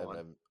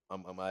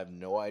 I have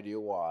no idea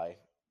why.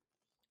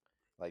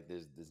 Like,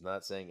 there's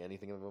not saying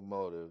anything of a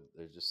motive.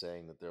 They're just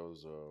saying that there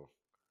was a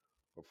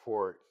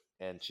report,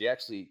 and she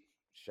actually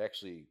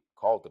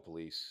called the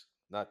police,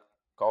 not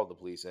called the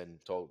police, and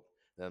told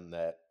them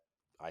that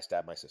I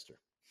stabbed my sister.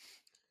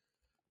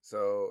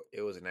 So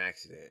it was an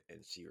accident,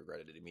 and she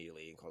regretted it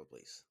immediately and called the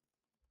police.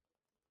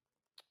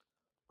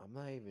 I'm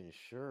not even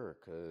sure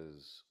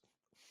because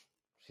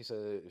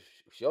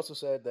she also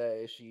said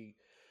that if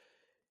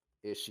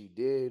she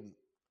did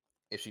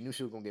if she knew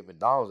she was gonna get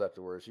McDonald's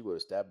afterwards, she would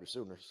have stabbed her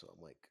sooner. So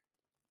I'm like,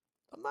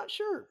 I'm not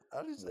sure.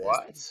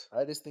 What?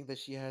 I just think that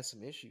she has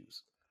some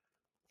issues.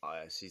 Oh,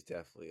 yeah, she's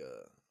definitely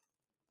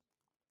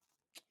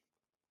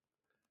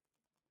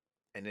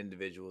an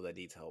individual that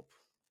needs help.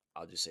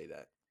 I'll just say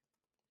that.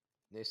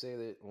 They say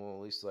that, well,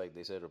 at least like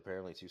they said,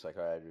 apparently two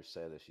psychiatrists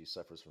said that she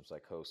suffers from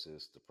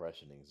psychosis,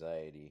 depression,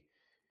 anxiety.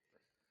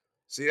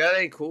 See, that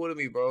ain't cool to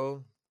me,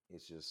 bro.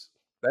 It's just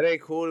That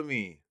ain't cool to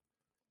me.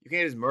 You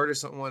can't just murder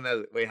someone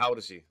that. Wait, how old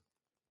is she?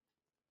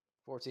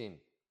 14.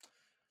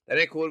 That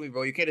ain't cool to me,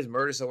 bro. You can't just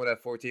murder someone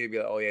at 14 and be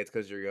like, oh, yeah, it's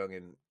because you're young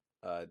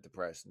and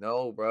depressed.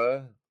 No,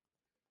 bro.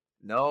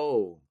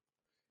 No.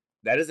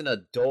 That is an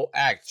adult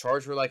act.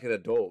 Charge her like an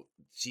adult.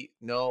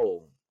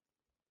 No.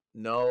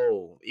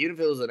 Even if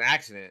it was an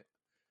accident,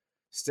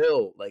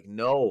 still, like,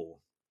 no.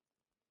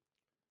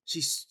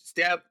 She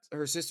stabbed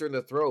her sister in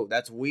the throat.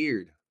 That's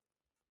weird.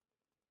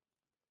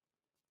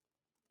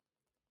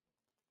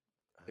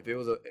 If it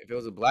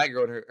was a black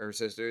girl and her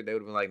sister, they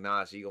would have been like,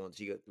 nah, we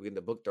getting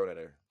the book thrown at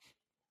her.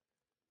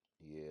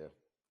 Yeah.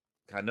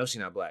 I know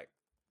she's not black.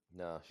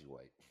 Nah, she's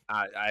white.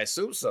 I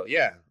assume so,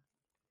 yeah.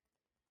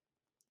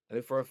 I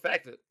think for a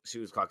fact that she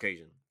was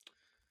Caucasian.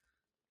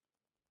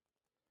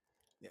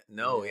 Yeah,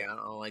 no, yeah, I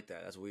don't like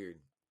that. That's weird.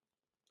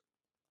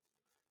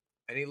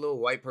 Any little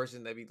white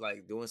person that be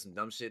like doing some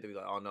dumb shit, they be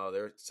like, oh no,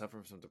 they're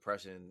suffering from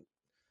depression,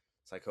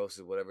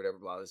 psychosis, whatever,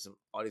 blah.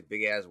 All these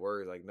big ass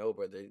words. Like, no,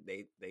 but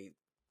they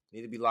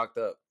need to be locked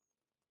up.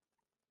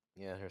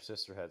 Yeah, her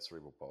sister had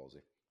cerebral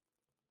palsy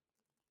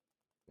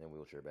and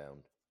wheelchair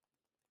bound.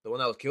 The one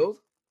that was killed?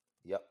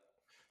 Yep.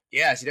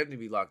 Yeah, she definitely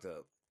be locked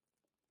up.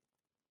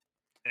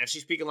 And if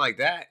she's speaking like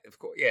that, of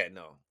course, yeah,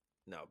 no,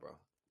 bro,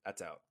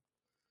 that's out.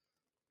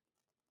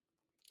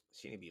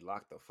 She need to be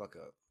locked the fuck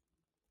up.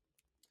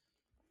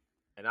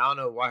 And I don't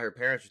know why her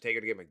parents would take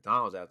her to get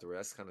McDonald's afterwards.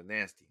 That's kind of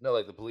nasty. No,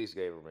 like the police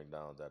gave her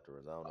McDonald's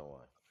afterwards. I don't know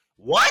why.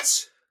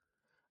 What?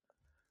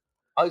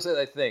 I said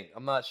I think.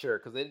 I'm not sure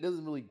because it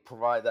doesn't really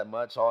provide that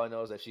much. All I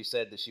know is that she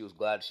said that she was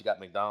glad she got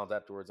McDonald's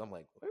afterwards. I'm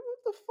like, what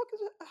the fuck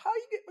is it? How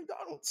you get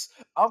McDonald's?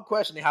 I'm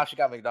questioning how she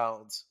got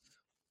McDonald's.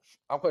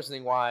 I'm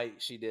questioning why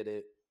she did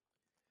it.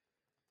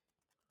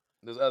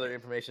 There's other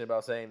information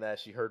about saying that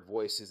she heard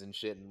voices and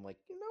shit, and I'm like,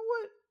 you know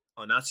what?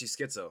 Oh, now she's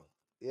schizo.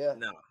 Yeah.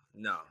 No.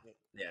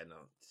 Yeah, no.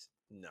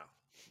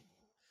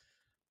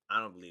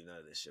 I don't believe none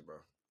of this shit, bro.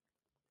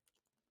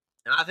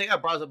 And I think I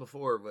brought this up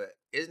before, but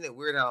isn't it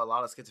weird how a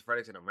lot of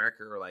schizophrenics in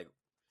America are like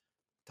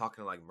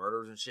talking like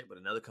murders and shit, but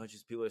in other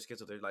countries, people are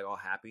schizo, they're like all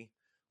happy.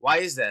 Why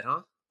is that,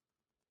 huh?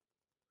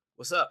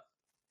 What's up?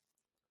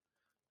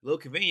 A little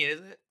convenient,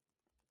 isn't it?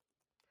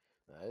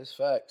 That is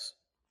facts.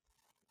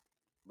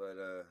 But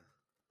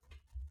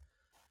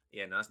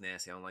yeah, no, that's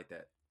nasty. I don't like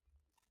that.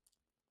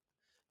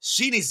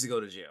 She needs to go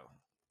to jail.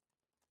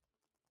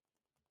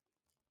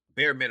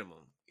 Bare minimum.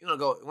 You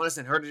want to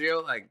send her to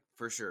jail? Like,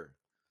 for sure.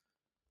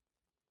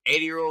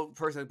 80-year-old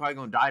person probably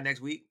gonna die next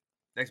week,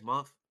 next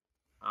month.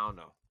 I don't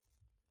know.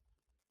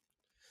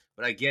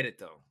 But I get it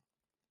though.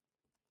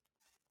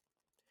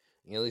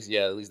 At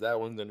least that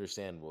one's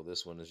understandable.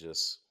 This one is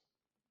just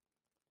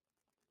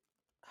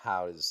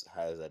how is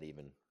that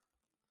even?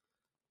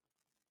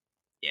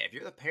 Yeah, if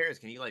you're the parents,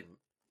 can you like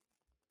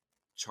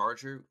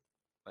charge her?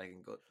 Like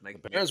and go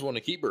like The parents want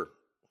to keep her.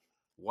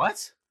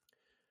 what?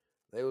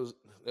 They was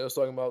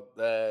talking about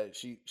that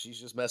she's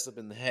just messed up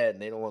in the head,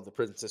 and they don't want the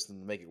prison system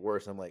to make it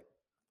worse. I'm like,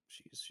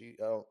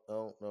 I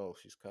don't know.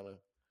 She's kind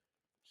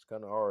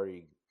of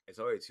already. It's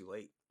already too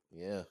late.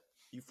 Yeah.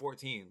 You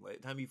 14. By the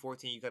time you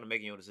 14, you kind of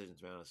making your own decisions,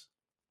 to be honest.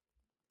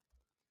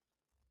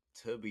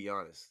 To be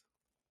honest.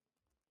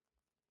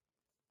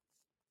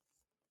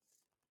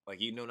 Like,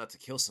 you know not to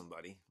kill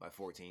somebody by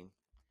 14.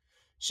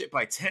 Shit,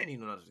 by 10, you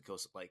know not to kill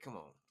somebody. Like, come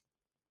on.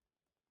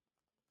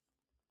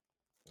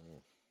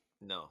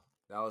 No.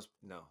 That was,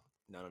 no.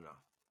 No.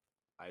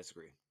 I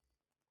disagree.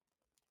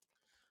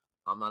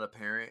 I'm not a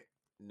parent,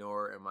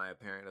 nor am I a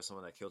parent of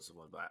someone that killed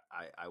someone, but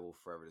I will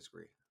forever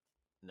disagree.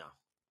 No.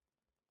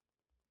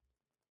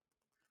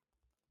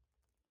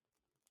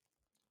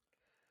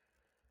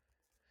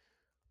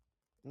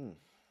 Hmm.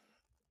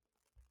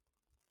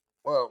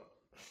 Well,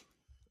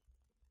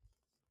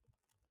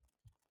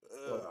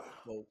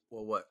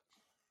 Well, what?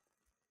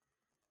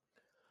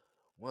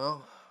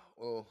 well,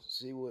 we'll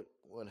see what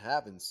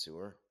happens to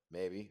her.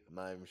 Maybe I'm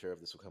not even sure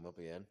if this will come up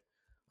again.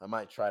 I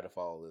might try to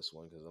follow this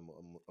one because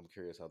I'm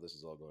curious how this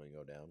is all going to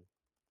go down.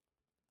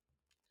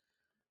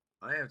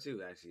 I am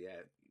too, actually.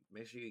 Yeah.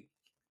 Make sure you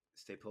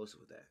stay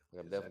posted with that.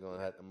 I'm definitely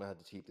I'm gonna have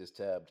to keep this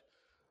tabbed.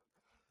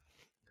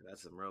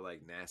 That's some real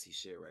like nasty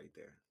shit right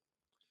there.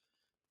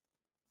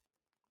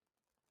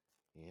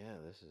 Yeah,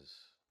 this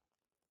is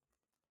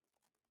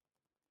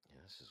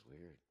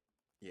weird.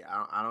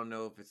 Yeah, I don't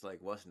know if it's like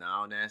what's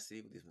now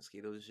nasty with these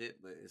mosquitoes and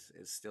shit, but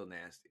it's still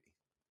nasty.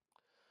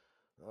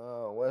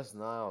 Oh, West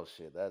Nile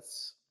shit.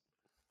 That's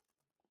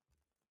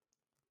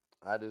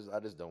I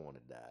just don't want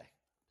to die.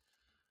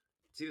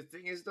 See, the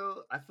thing is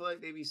though, I feel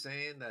like they be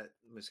saying that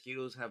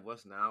mosquitoes have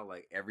West Nile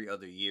like every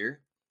other year,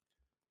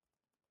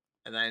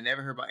 and I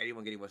never heard about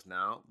anyone getting West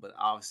Nile. But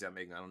obviously,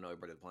 I don't know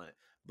everybody on the planet,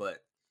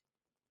 but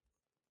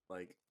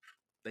like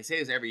they say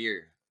it's every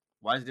year.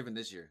 Why is it different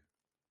this year?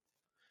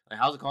 Like,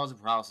 how's it causing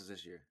paralysis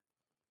this year?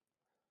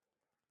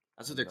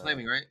 That's what they're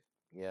claiming, right?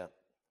 Yeah.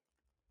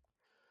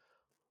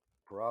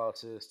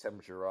 Paralysis,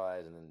 temperature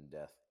rise, and then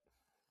death.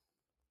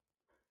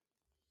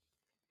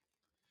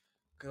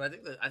 Because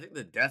I think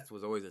the death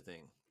was always a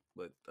thing,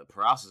 but the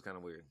paralysis is kind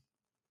of weird.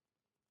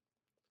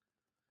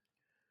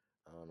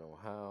 I don't know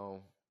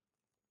how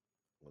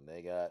when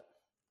they got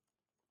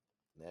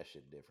that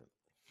shit different.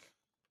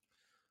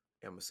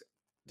 Yeah,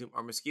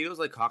 are mosquitoes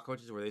like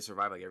cockroaches where they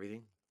survive like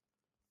everything?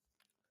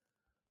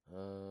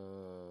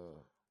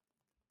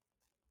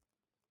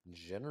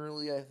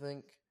 Generally, I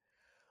think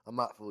I'm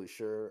not fully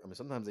sure. I mean,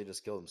 sometimes they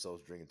just kill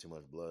themselves drinking too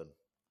much blood.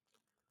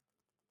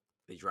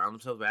 They drown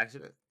themselves by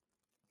accident?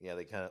 Yeah,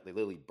 they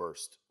literally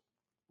burst.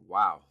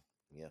 Wow.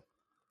 Yeah.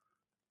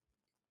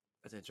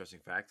 That's an interesting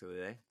fact of the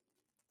day.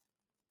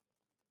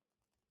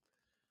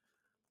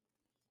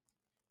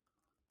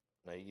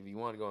 Now, if you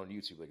want to go on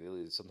YouTube, like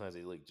sometimes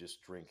they like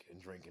just drink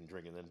and drink and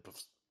drink, and then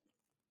poof.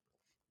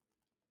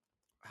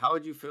 How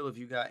would you feel if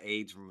you got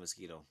AIDS from a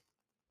mosquito?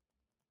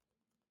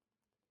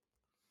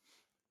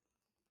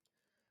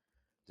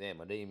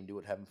 Damn, I didn't even do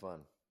it having fun.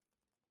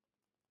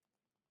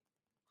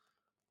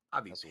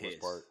 I'd be That's pissed. The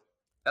worst part.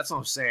 That's what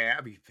I'm saying.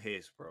 I'd be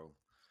pissed, bro.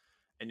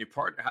 And your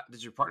partner,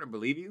 did your partner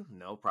believe you?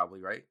 No,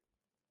 probably, right?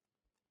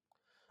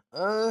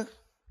 I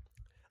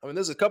mean,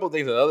 there's a couple of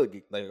things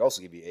that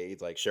also give you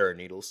AIDS, like sharing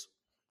needles.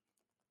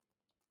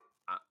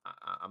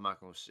 I'm not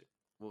gonna.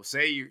 Well,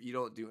 say you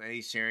don't do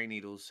any sharing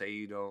needles. Say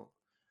you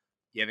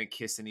haven't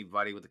kissed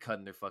anybody with a cut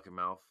in their fucking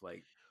mouth,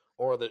 like.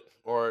 Or the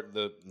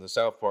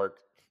South Park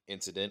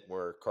incident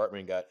where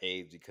Cartman got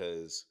AIDS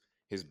because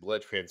his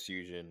blood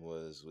transfusion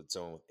was with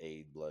someone with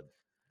AIDS blood.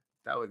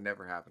 That would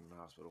never happen in the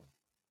hospital.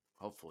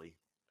 Hopefully.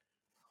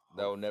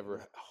 That will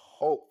never.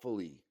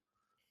 Hopefully.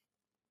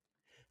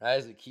 That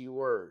is a key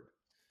word.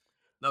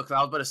 No, because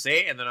I was about to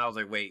say it, and then I was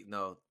like, wait,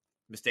 no,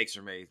 mistakes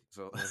are made.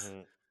 So.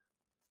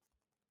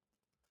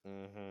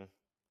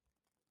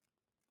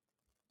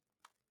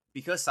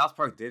 Because South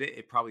Park did it,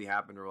 it probably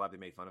happened, or like they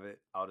made fun of it.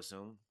 I would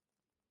assume.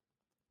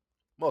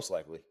 Most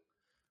likely.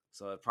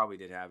 So it probably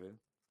did happen.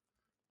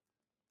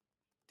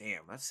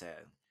 Damn, that's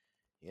sad.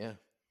 Yeah.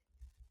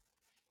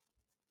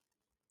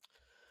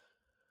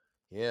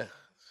 Yeah.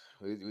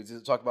 We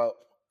just talk about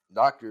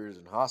doctors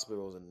and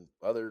hospitals and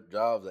other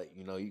jobs that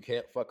you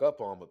can't fuck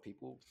up on, but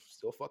people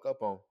still fuck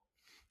up on.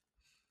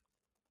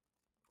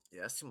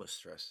 Yeah, that's too much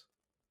stress.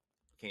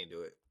 Can't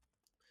do it.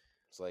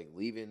 It's like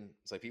leaving.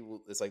 It's like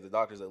people. It's like the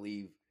doctors that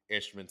leave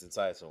instruments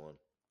inside someone.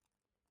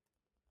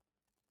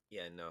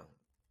 Yeah, no.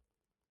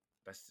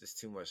 That's just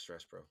too much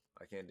stress, bro.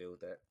 I can't deal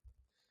with that.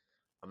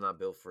 I'm not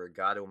built for it.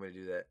 God didn't want me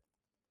to do that.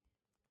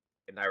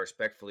 And I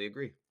respectfully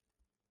agree.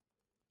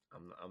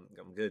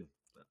 I'm good.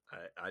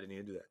 I didn't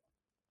even do that.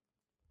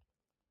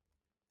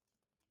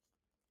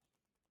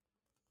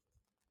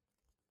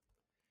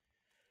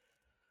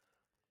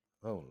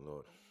 Oh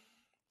Lord.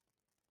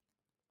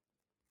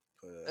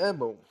 But And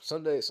but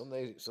someday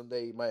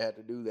you might have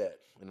to do that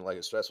in like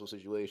a stressful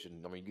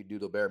situation. I mean, you could do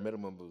the bare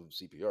minimum of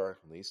CPR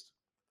at least.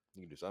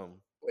 You can do something.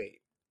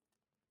 wait,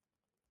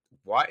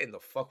 why in the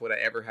fuck would I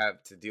ever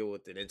have to deal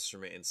with an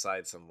instrument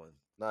inside someone?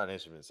 Not an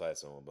instrument inside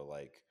someone, but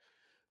like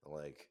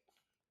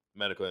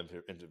medical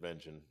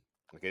intervention.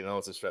 Okay, I know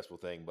it's a stressful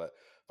thing, but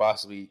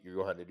possibly you're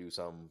going to have to do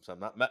some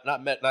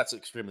not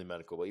extremely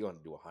medical, but you're going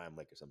to do a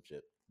Heimlich or some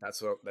shit.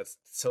 That's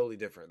totally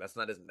different.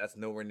 That's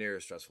nowhere near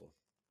as stressful.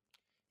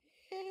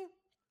 Yeah,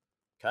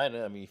 kind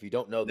of. I mean, if you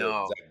don't know the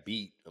No, exact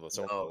beat of a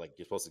song no, like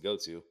you're supposed to go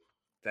to,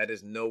 that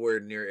is nowhere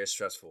near as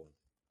stressful.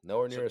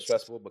 nowhere So near as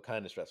stressful, but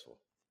kind of stressful.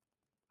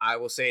 I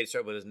will say it's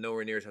stressful, but it's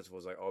nowhere near as stressful.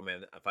 It's like, oh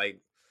man, if I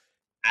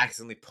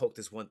accidentally poke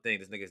this one thing,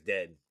 this nigga's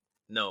dead.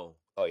 No,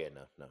 Oh yeah,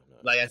 no.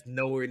 like that's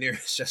nowhere near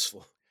as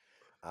stressful.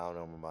 I don't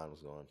know where my mind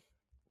was going.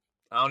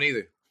 I don't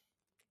either.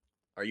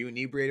 Are you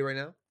inebriated right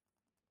now?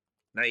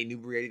 Not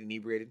inebriated,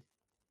 inebriated.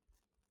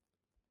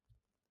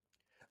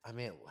 I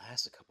mean, it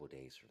lasts a couple of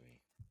days for me.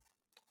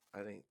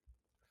 I think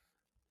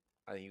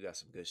I think you got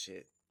some good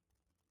shit.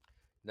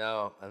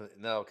 No,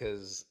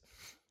 because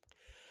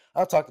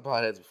I've talked to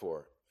potheads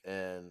before,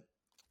 and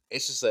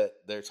it's just that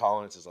their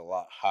tolerance is a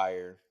lot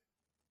higher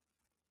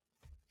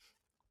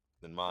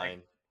than That,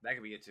 mine. that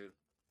could be it too.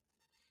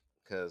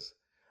 Because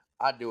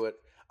I do it,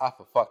 I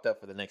feel fucked up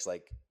for the next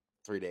like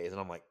 3 days,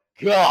 and I'm like,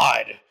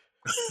 God,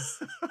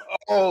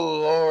 oh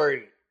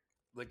Lord,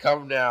 like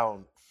calm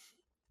down.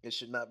 It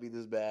should not be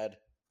this bad.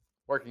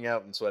 Working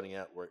out and sweating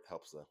out work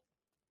helps though.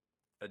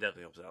 That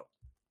definitely helps out.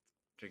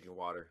 Drinking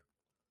water.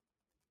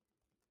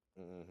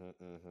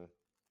 Mm-hmm.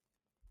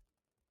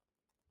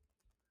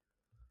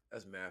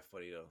 That's mad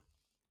funny though.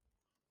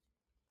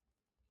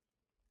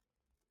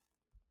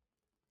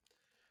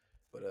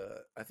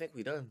 But I think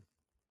we done.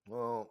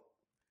 Well,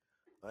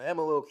 I am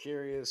a little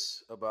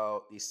curious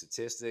about these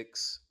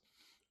statistics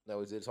that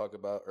we did talk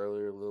about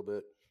earlier a little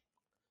bit.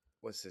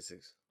 What's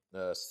statistics?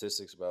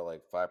 Statistics about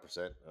like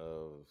 5%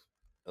 of,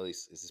 at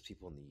least is this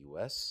people in the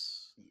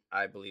U.S.?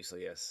 I believe so.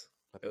 Yes.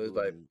 It was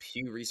People by in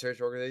Pew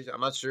Research Organization.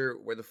 I'm not sure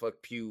where the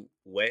fuck Pew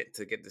went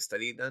to get the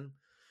study done.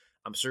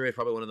 I'm sure it's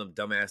probably one of them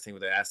dumbass things where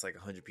they asked like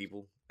 100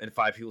 people and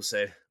 5 people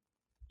said,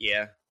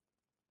 "Yeah."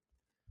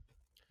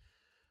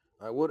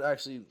 I would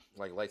actually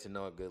like to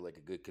know a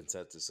good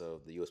consensus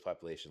of the U.S.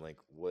 population, like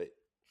what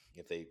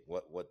if they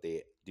what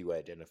they do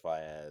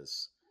identify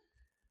as,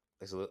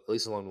 at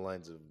least along the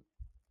lines of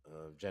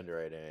gender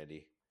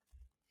identity.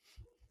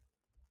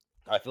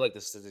 I feel like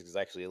the statistics is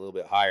actually a little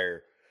bit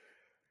higher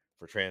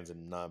for trans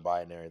and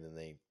non-binary than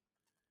they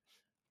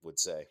would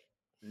say.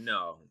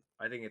 No,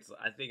 I think it's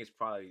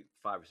probably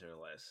 5% or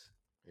less.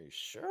 Are you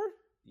sure?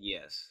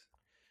 Yes.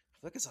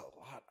 I feel like it's a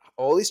lot.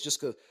 Oh, at least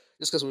just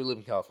because we live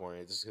in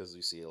California, just because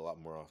we see it a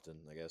lot more often,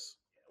 I guess.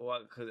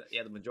 Well, because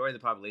yeah, the majority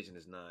of the population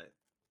is not.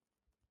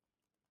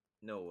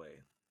 No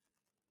way.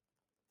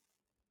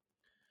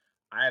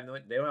 I have no.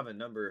 They don't have a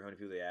number of how many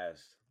people they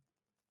asked,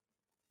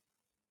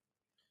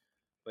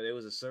 but it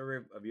was a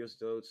survey of U.S.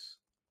 adults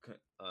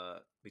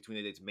between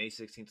the dates May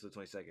 16th to the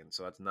 22nd.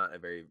 So that's not a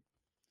very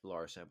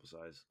large sample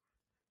size.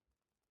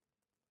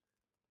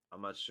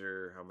 I'm not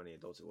sure how many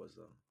adults it was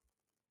though.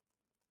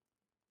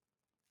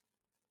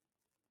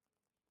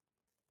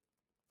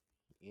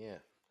 Yeah,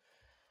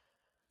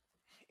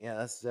 yeah,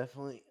 that's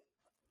definitely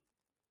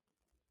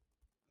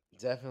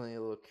a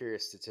little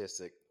curious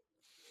statistic.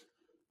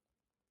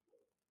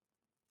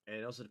 And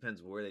it also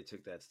depends where they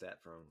took that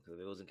stat from. Because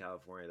if it was in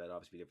California, that'd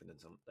obviously be different than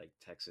some like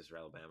Texas or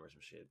Alabama or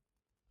some shit.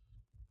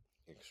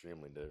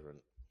 Extremely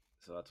different.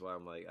 So that's why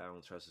I'm like, I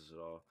don't trust this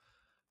at all.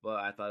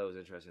 But I thought it was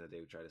interesting that they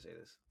would try to say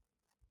this.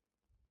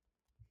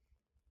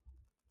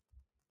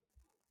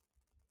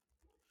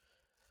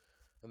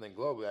 And then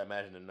globally, I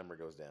imagine the number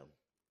goes down.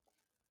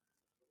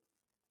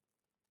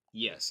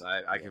 Yes,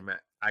 I Yeah.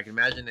 I can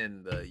imagine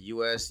in the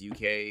U.S.,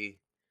 UK,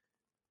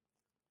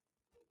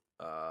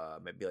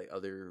 maybe like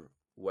other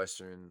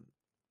Western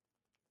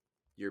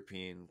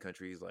European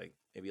countries, like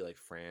maybe like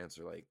France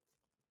or like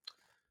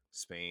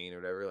Spain or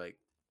whatever, like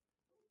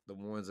the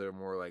ones that are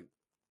more like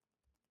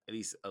at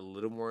least a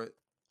little more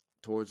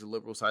towards the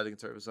liberal side, the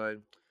conservative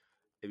side,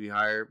 it'd be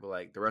higher. But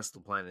like the rest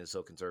of the planet is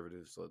so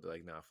conservative, so they're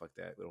like, nah, fuck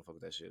that. We don't fuck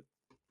with that shit.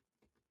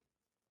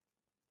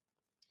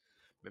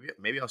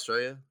 Maybe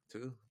Australia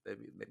too.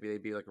 Maybe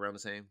they'd be like around the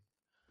same.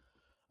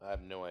 I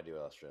have no idea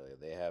about Australia.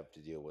 They have to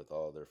deal with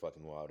all their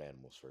fucking wild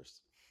animals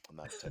first. I'm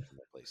not touching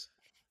that place.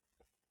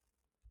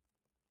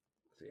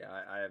 So yeah,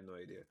 I have no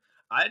idea.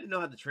 I didn't know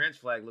how the trans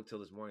flag looked till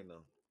this morning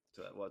though.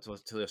 Till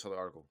I saw the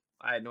article.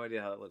 I had no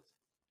idea how it looked.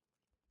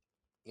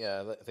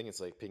 Yeah, I think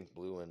it's like pink,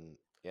 blue, and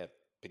yeah,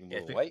 pink, Yeah,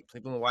 blue, and white.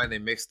 people know why they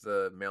mixed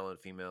the male and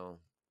female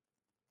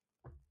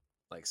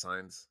like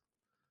signs.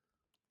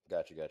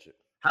 Gotcha.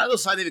 How did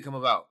those signs even come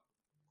about?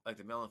 Like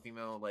the male and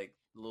female, like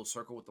the little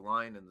circle with the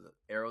line and the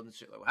arrows and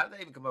shit. Like, how did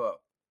that even come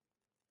about?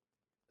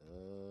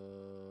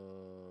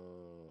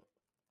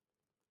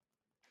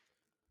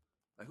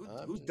 Like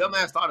who's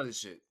dumbass thought of this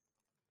shit?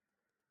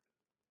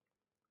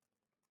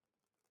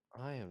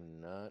 I am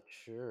not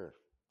sure.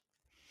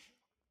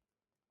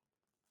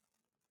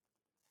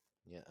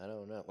 Yeah, I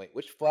don't know. Wait,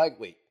 which flag?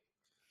 Wait,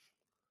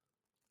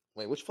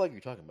 which flag are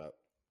you talking about?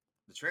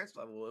 The trans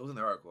flag. Well, it was in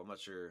the article. I'm not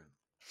sure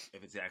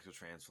if it's the actual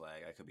trans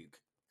flag. I could be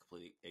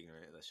completely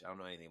ignorant of that shit. I don't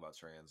know anything about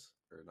trans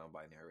or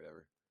non-binary or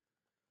whatever.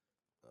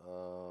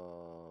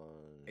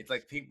 It's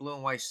like pink, blue,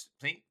 and white.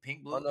 Pink,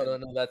 blue. Oh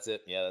no. That's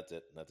it. Yeah, that's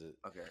it.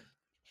 Okay.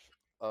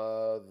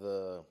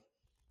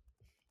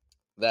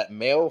 That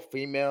male,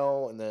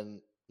 female, and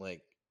then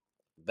like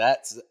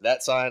that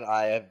sign.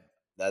 I have.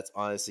 That's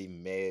honestly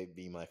may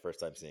be my first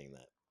time seeing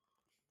that.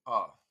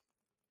 Oh.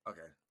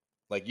 Okay.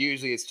 Like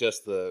usually it's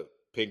just the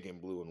pink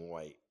and blue and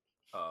white.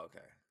 Oh,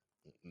 okay.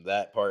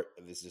 That part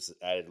is just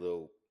added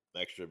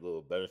extra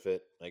little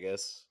benefit, I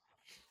guess.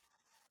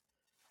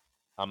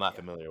 I'm not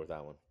familiar with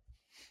that one.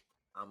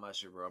 I'm not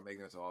sure, bro. I'm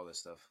ignorant to all this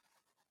stuff.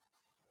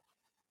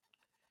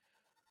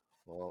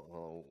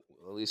 Well,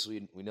 at least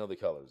we know the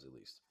colors. At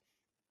least.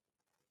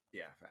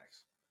 Yeah,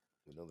 facts.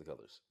 We know the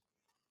colors.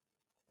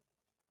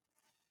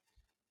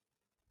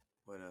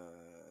 But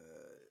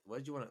what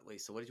did you want to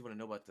wait? So what did you want to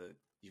know about the?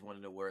 You want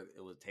to know where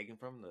it was taken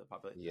from? The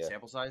the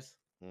sample size?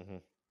 Mm-hmm.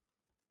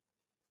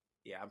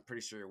 Yeah, I'm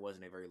pretty sure it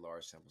wasn't a very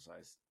large sample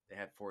size. They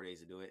had 4 days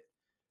to do it,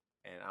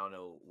 and I don't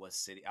know what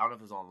city. I don't know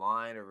if it was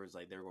online or if it was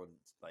like they were going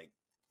like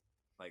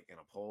in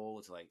a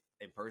poll to like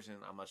in person.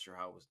 I'm not sure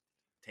how it was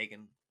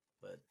taken,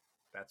 but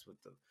that's what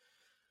the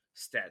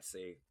stats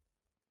say.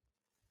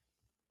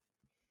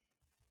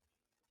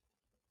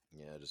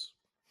 Yeah,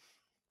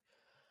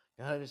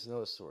 gotta just know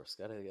the source.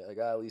 I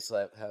gotta at least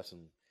have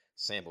some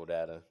sample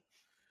data.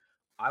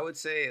 I would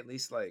say at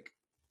least like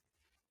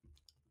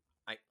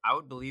I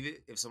would believe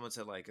it if someone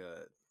said like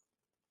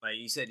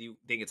you said you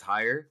think it's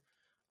higher.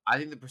 I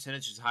think the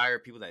percentage is higher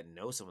people that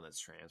know someone that's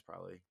trans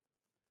probably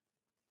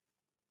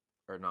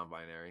or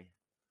non-binary.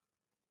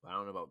 But I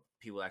don't know about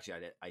people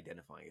actually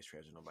identifying as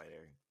trans or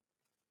non-binary.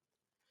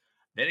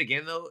 Then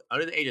again, though,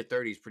 under the age of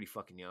 30 is pretty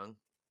fucking young.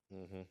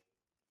 Mm-hmm.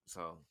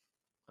 So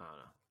I don't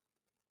know.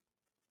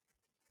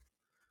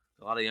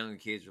 A lot of younger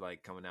kids are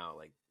like coming out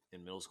like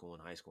in middle school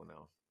and high school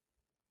now.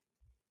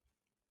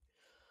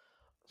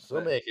 So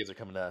many kids are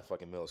coming out of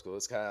fucking middle school.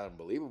 It's kind of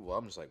unbelievable.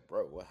 I'm just like,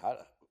 bro, what? How?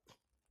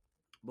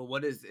 But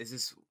what is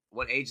this?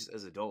 What age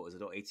is adult? Is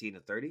adult 18 to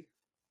 30?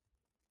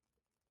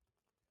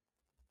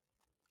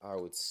 I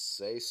would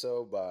say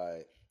so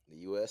by the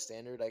U.S.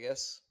 standard, I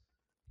guess.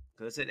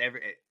 Because it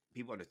said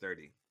people under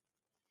 30.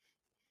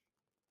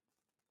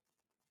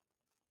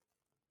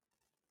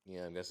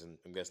 Yeah, I'm guessing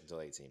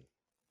until 18.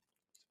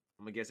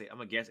 I'm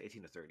gonna guess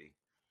 18 to 30.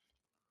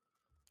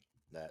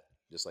 That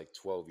just like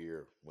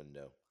 12-year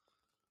window.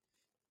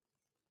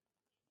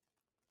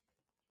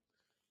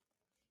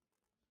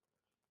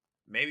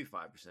 Maybe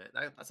 5%.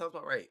 That sounds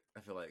about right.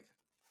 I feel like.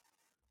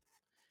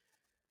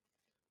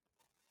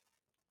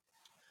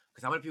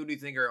 Because how many people do you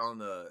think are on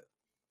the?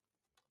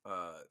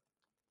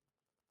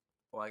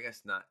 Well, I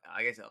guess not.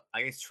 I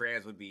guess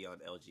trans would be on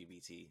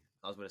LGBT.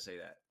 I was going to say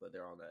that, but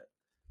they're on that.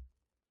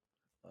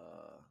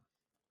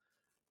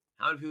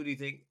 How many people do you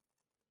think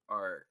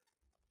are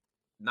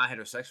not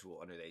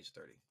heterosexual under the age of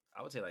 30?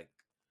 I would say like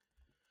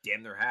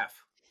damn near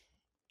half.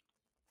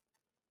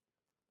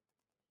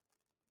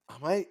 I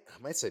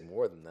might say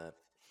more than that.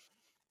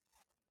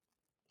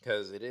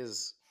 Because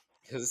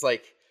it's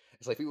like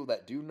people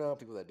that do know,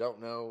 people that don't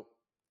know.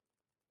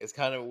 It's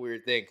kind of a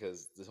weird thing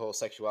because this whole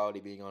sexuality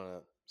being on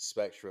a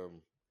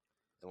spectrum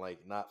and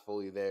like not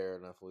fully there,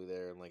 and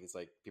like it's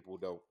like some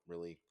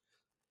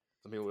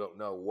people don't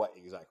know what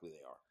exactly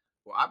they are.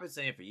 Well, I've been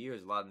saying for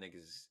years, a lot of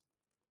niggas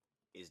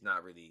is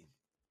not really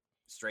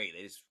straight.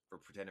 They just were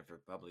pretending for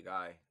public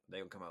eye. They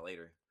gonna come out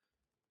later.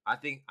 I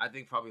think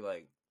probably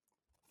like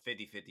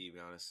 50-50, to be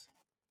honest.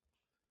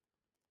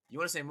 You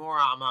want to say more?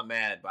 I'm not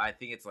mad, but I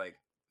think it's like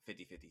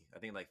 50-50. I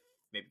think like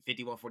maybe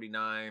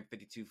 51-49,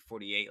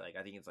 52-48. Like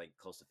I think it's like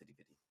close to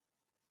 50-50.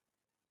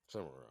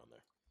 Somewhere around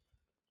there.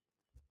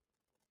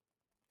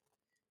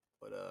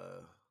 But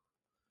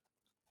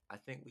I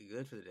think we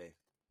good for the day.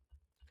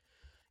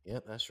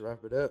 Yep, that should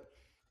wrap it up.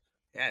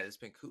 Yeah, it's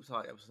been Coop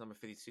Talk, episode number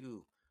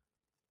 52.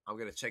 I'm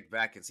gonna check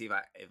back and see if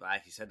I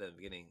actually said that in the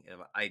beginning.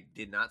 And if I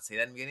did not say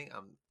that in the beginning,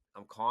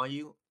 I'm calling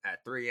you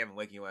at 3 a.m. and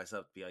waking your ass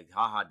up. Be like,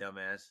 haha,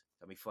 dumbass.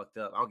 Got me fucked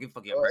up. I don't give a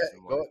fuck your person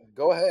anymore.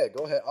 Go ahead.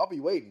 I'll be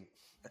waiting.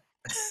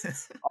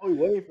 I'll be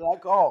waiting for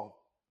that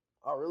call.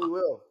 I really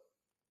will.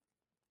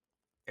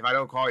 If I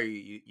don't call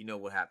you, you know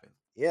what happened.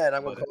 Yeah, and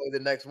I'm gonna call you the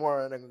next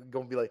morning and I'm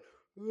gonna be like,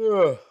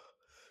 ugh.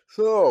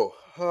 So,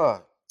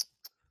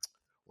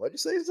 What'd you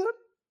say, son?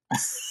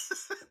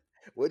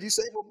 What'd you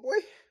say, my boy?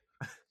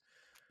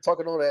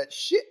 Talking all that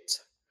shit.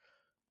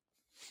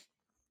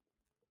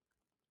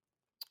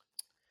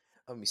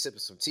 I'm gonna be sipping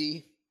some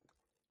tea.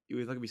 You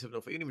always look at me sipping.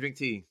 You didn't even drink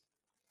tea.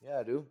 Yeah,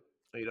 I do.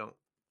 No, you don't.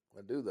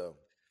 I do though.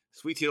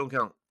 Sweet tea don't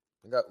count.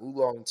 I got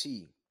oolong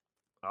tea.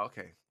 Oh,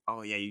 okay.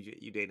 Oh yeah,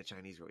 you dating a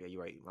Chinese girl. Yeah,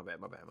 you're right. My bad.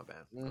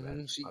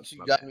 Mm-hmm. She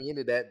got me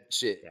into that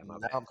shit. Yeah, now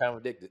bad. I'm kind of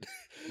addicted.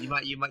 You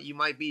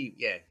might be.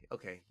 Yeah.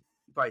 Okay.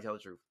 You probably tell the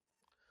truth.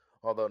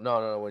 Although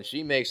no, when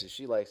she makes it,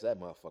 she likes that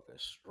motherfucker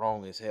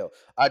strong as hell.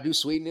 I do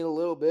sweeten it a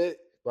little bit,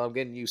 but I'm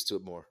getting used to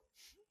it more.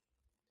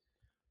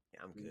 Yeah,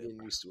 I'm good.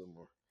 Getting used to it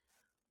more.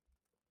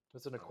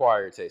 It's an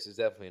acquired taste. It's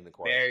definitely an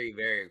acquired. Very,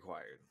 very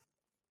acquired.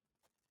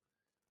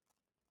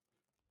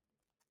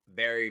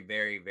 Very,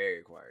 very,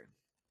 very acquired.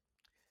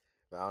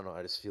 But I don't know.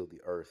 I just feel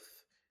the earth.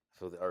 I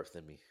feel the earth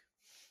in me.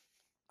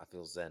 I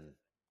feel zen.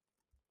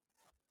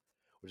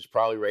 Which is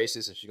probably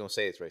racist, and she's gonna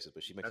say it's racist,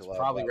 but she makes That's a lot.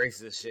 Probably of black,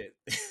 racist as shit.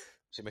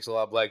 She makes a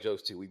lot of black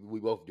jokes too. We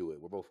both do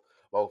it. We're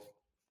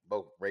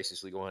both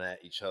racistly going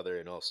at each other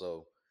and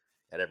also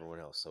at everyone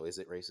else. So is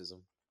it racism?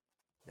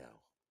 No.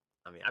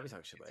 I mean, I be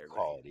talking shit about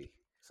everybody. Equality.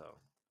 So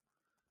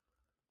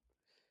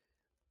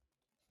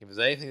if there's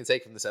anything to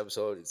take from this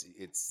episode,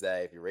 it's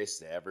that if you're racist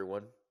to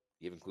everyone,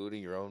 even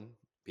including your own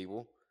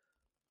people,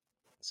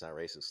 it's not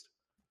racist.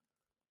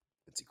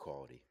 It's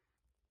equality.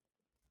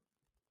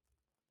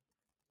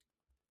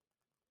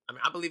 I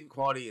mean, I believe in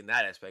equality in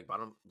that aspect, but I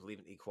don't believe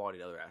in equality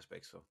in other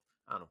aspects. So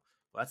I don't know.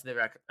 Well, that's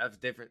a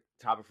different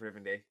topic for a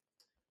different day.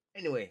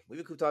 Anyway, We've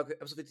Been Coop Talk,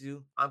 episode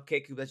 52. I'm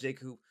K Coop. That's J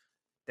Coop.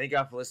 Thank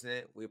y'all for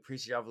listening. We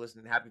appreciate y'all for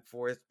listening. Happy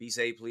 4th. Be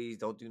safe, please.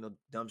 Don't do no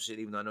dumb shit,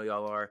 even though I know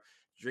y'all are.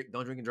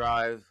 Don't drink and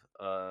drive.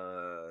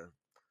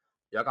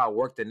 Y'all got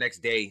work the next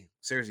day.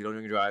 Seriously, don't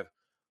drink and drive.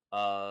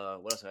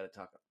 What else I got to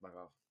talk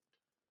about?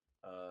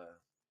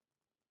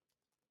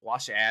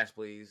 Wash your ass,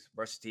 please.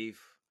 Brush your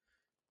teeth.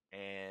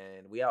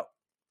 And we out.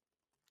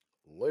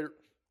 Later.